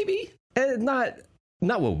fake, maybe? Not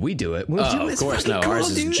what we do it. Of course, no. Cool,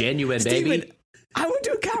 ours is dude. genuine, Steven, baby. I went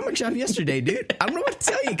to a comic shop yesterday, dude. I don't know what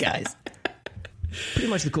to tell you guys. Pretty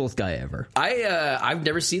much the coolest guy ever. I've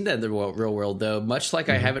never seen that in the real world, though. Much like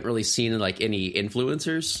I haven't really seen like any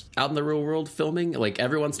influencers out in the real world filming. Like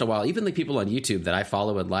every once in a while, even like people on YouTube that I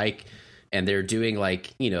follow and like, and they're doing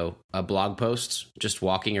like a blog post, just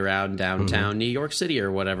walking around downtown New York City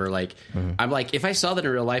or whatever. Like I'm like, if I saw that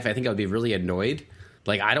in real life, I think I would be really annoyed.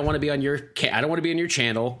 Like I don't want to be on your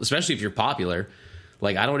channel, especially if you're popular.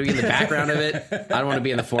 Like, I don't want to be in the background of it. I don't want to be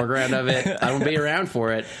in the foreground of it. I don't want to be around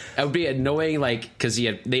for it. It would be annoying, like, because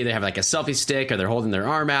they either have, like, a selfie stick or they're holding their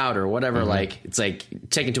arm out or whatever. Like, it's, like,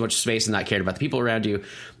 taking too much space and not caring about the people around you.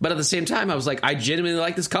 But at the same time, I was like, I genuinely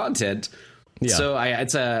like this content. Yeah. So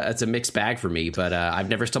it's a mixed bag for me. But I've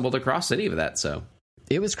never stumbled across any of that, so.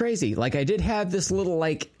 It was crazy. Like, I did have this little,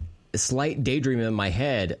 like, slight daydream in my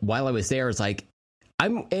head while I was there. It's like,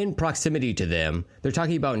 I'm in proximity to them. They're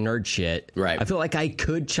talking about nerd shit. Right. I feel like I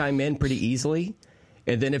could chime in pretty easily.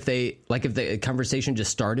 And then if the conversation just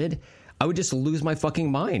started, I would just lose my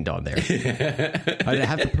fucking mind on there. I'd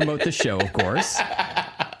have to promote the show, of course.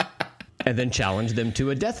 And then challenge them to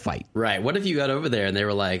a death fight. Right. What if you got over there and they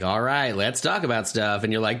were like, all right, let's talk about stuff.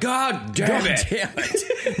 And you're like, God damn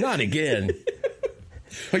it. Not again.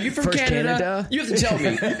 Are you from Canada? You have to tell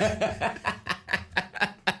me.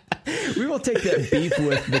 We will take that beef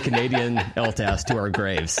with the Canadian LTAS to our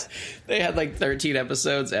graves. They had like 13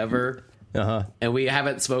 episodes ever. And we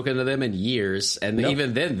haven't spoken to them in years. And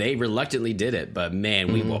even then, they reluctantly did it. But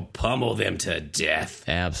man, we will pummel them to death.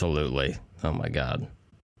 Absolutely. Oh, my God.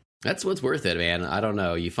 That's what's worth it, man. I don't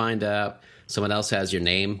know. You find out someone else has your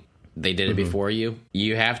name. They did it before you.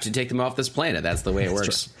 You have to take them off this planet. That's the way it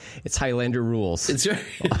works. Right. It's Highlander rules. It's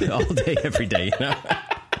right. all day, every day,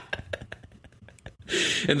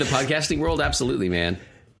 In the podcasting world, absolutely, man.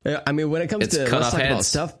 I mean, when it comes to Let's Talk About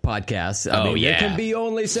Stuff podcasts, there can be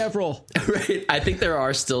only several. Right. I think there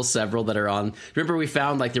are still several that are on. Remember, we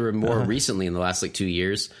found like there were more recently in the last like 2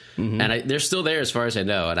 years. And they're still there as far as I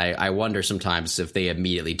know. And I wonder sometimes if they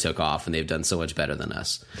immediately took off and they've done so much better than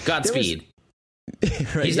us. Godspeed.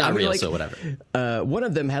 Right. He's not real, so whatever. One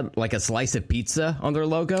of them had like a slice of pizza on their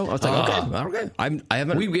logo. I was like, okay. I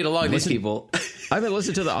haven't. We get along with these people. I haven't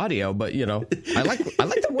listened to the audio, but I like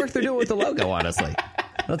the work they're doing with the logo. Honestly,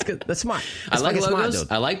 that's good. That's smart. I like logos.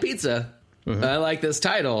 Smart, I like pizza. I like this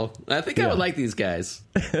title. I think I would like these guys.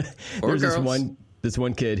 Or There's this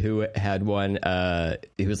one kid who had one.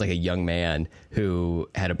 He was like a young man who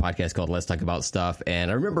had a podcast called Let's Talk About Stuff,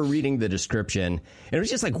 and I remember reading the description, and it was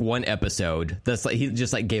just like one episode. That's like he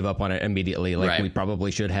just like gave up on it immediately, like we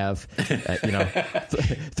probably should have,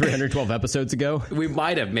 312 episodes ago. We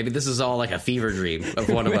might have. Maybe this is all like a fever dream of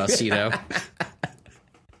one of us,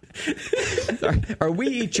 Are we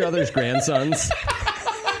each other's grandsons?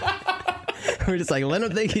 We're just like, let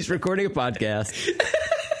him think he's recording a podcast.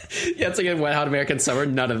 Yeah, it's like in Wet Hot American Summer.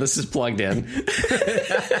 None of this is plugged in.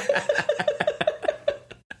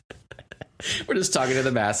 We're just talking to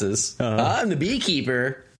the masses. I'm the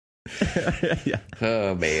beekeeper. Yeah.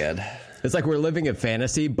 Oh, man. It's like we're living a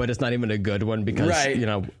fantasy, but it's not even a good one because,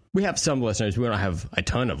 we have some listeners. We don't have a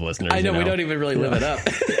ton of listeners. I know, we don't even really live it up.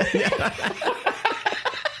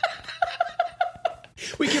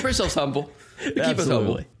 We keep ourselves humble. We keep us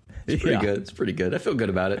humble. It's pretty good. It's pretty good. I feel good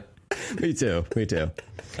about it. Me too.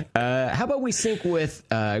 How about we sync with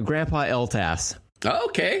Grandpa LTAS?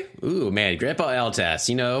 Okay. Ooh, man. Grandpa LTAS.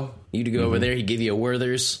 You'd go over there. He'd give you a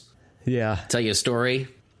Werther's. Yeah. Tell you a story.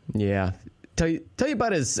 Yeah. Tell you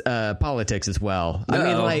about his politics as well. No. I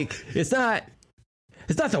mean, like, it's not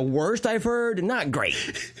the worst I've heard. Not great.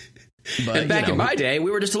 But and back in my day,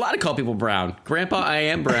 we were just allowed to call people brown. Grandpa, I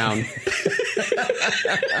am brown.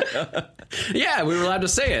 Yeah, we were allowed to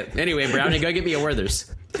say it. Anyway, Brownie, go get me a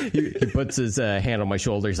Werther's. He puts his hand on my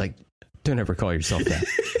shoulder. He's like, don't ever call yourself that.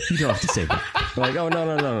 You don't have to say that. I'm like, oh,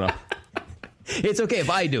 no. It's okay if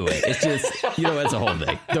I do it. It's just, that's a whole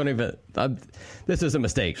thing. Don't even. This is a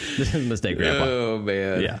mistake. This is a mistake, Grandpa. Oh,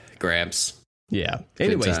 man. Yeah. Gramps. Yeah.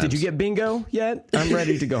 Anyways, did you get bingo yet? I'm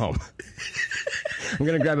ready to go home. I'm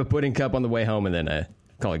going to grab a pudding cup on the way home and then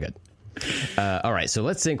call it good. All right, so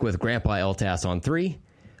let's sync with Grandpa Eltas on 3.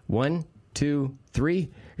 1, 2, 3.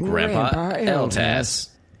 Grandpa Eltas.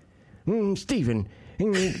 Stephen,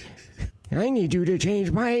 I need you to change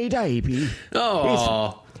my diaper.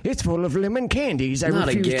 Oh. It's full of lemon candies I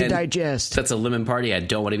refuse to digest. That's a lemon party I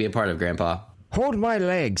don't want to be a part of, Grandpa. Hold my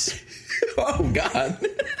legs. Oh, God.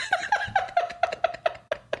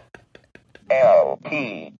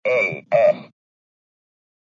 LPAS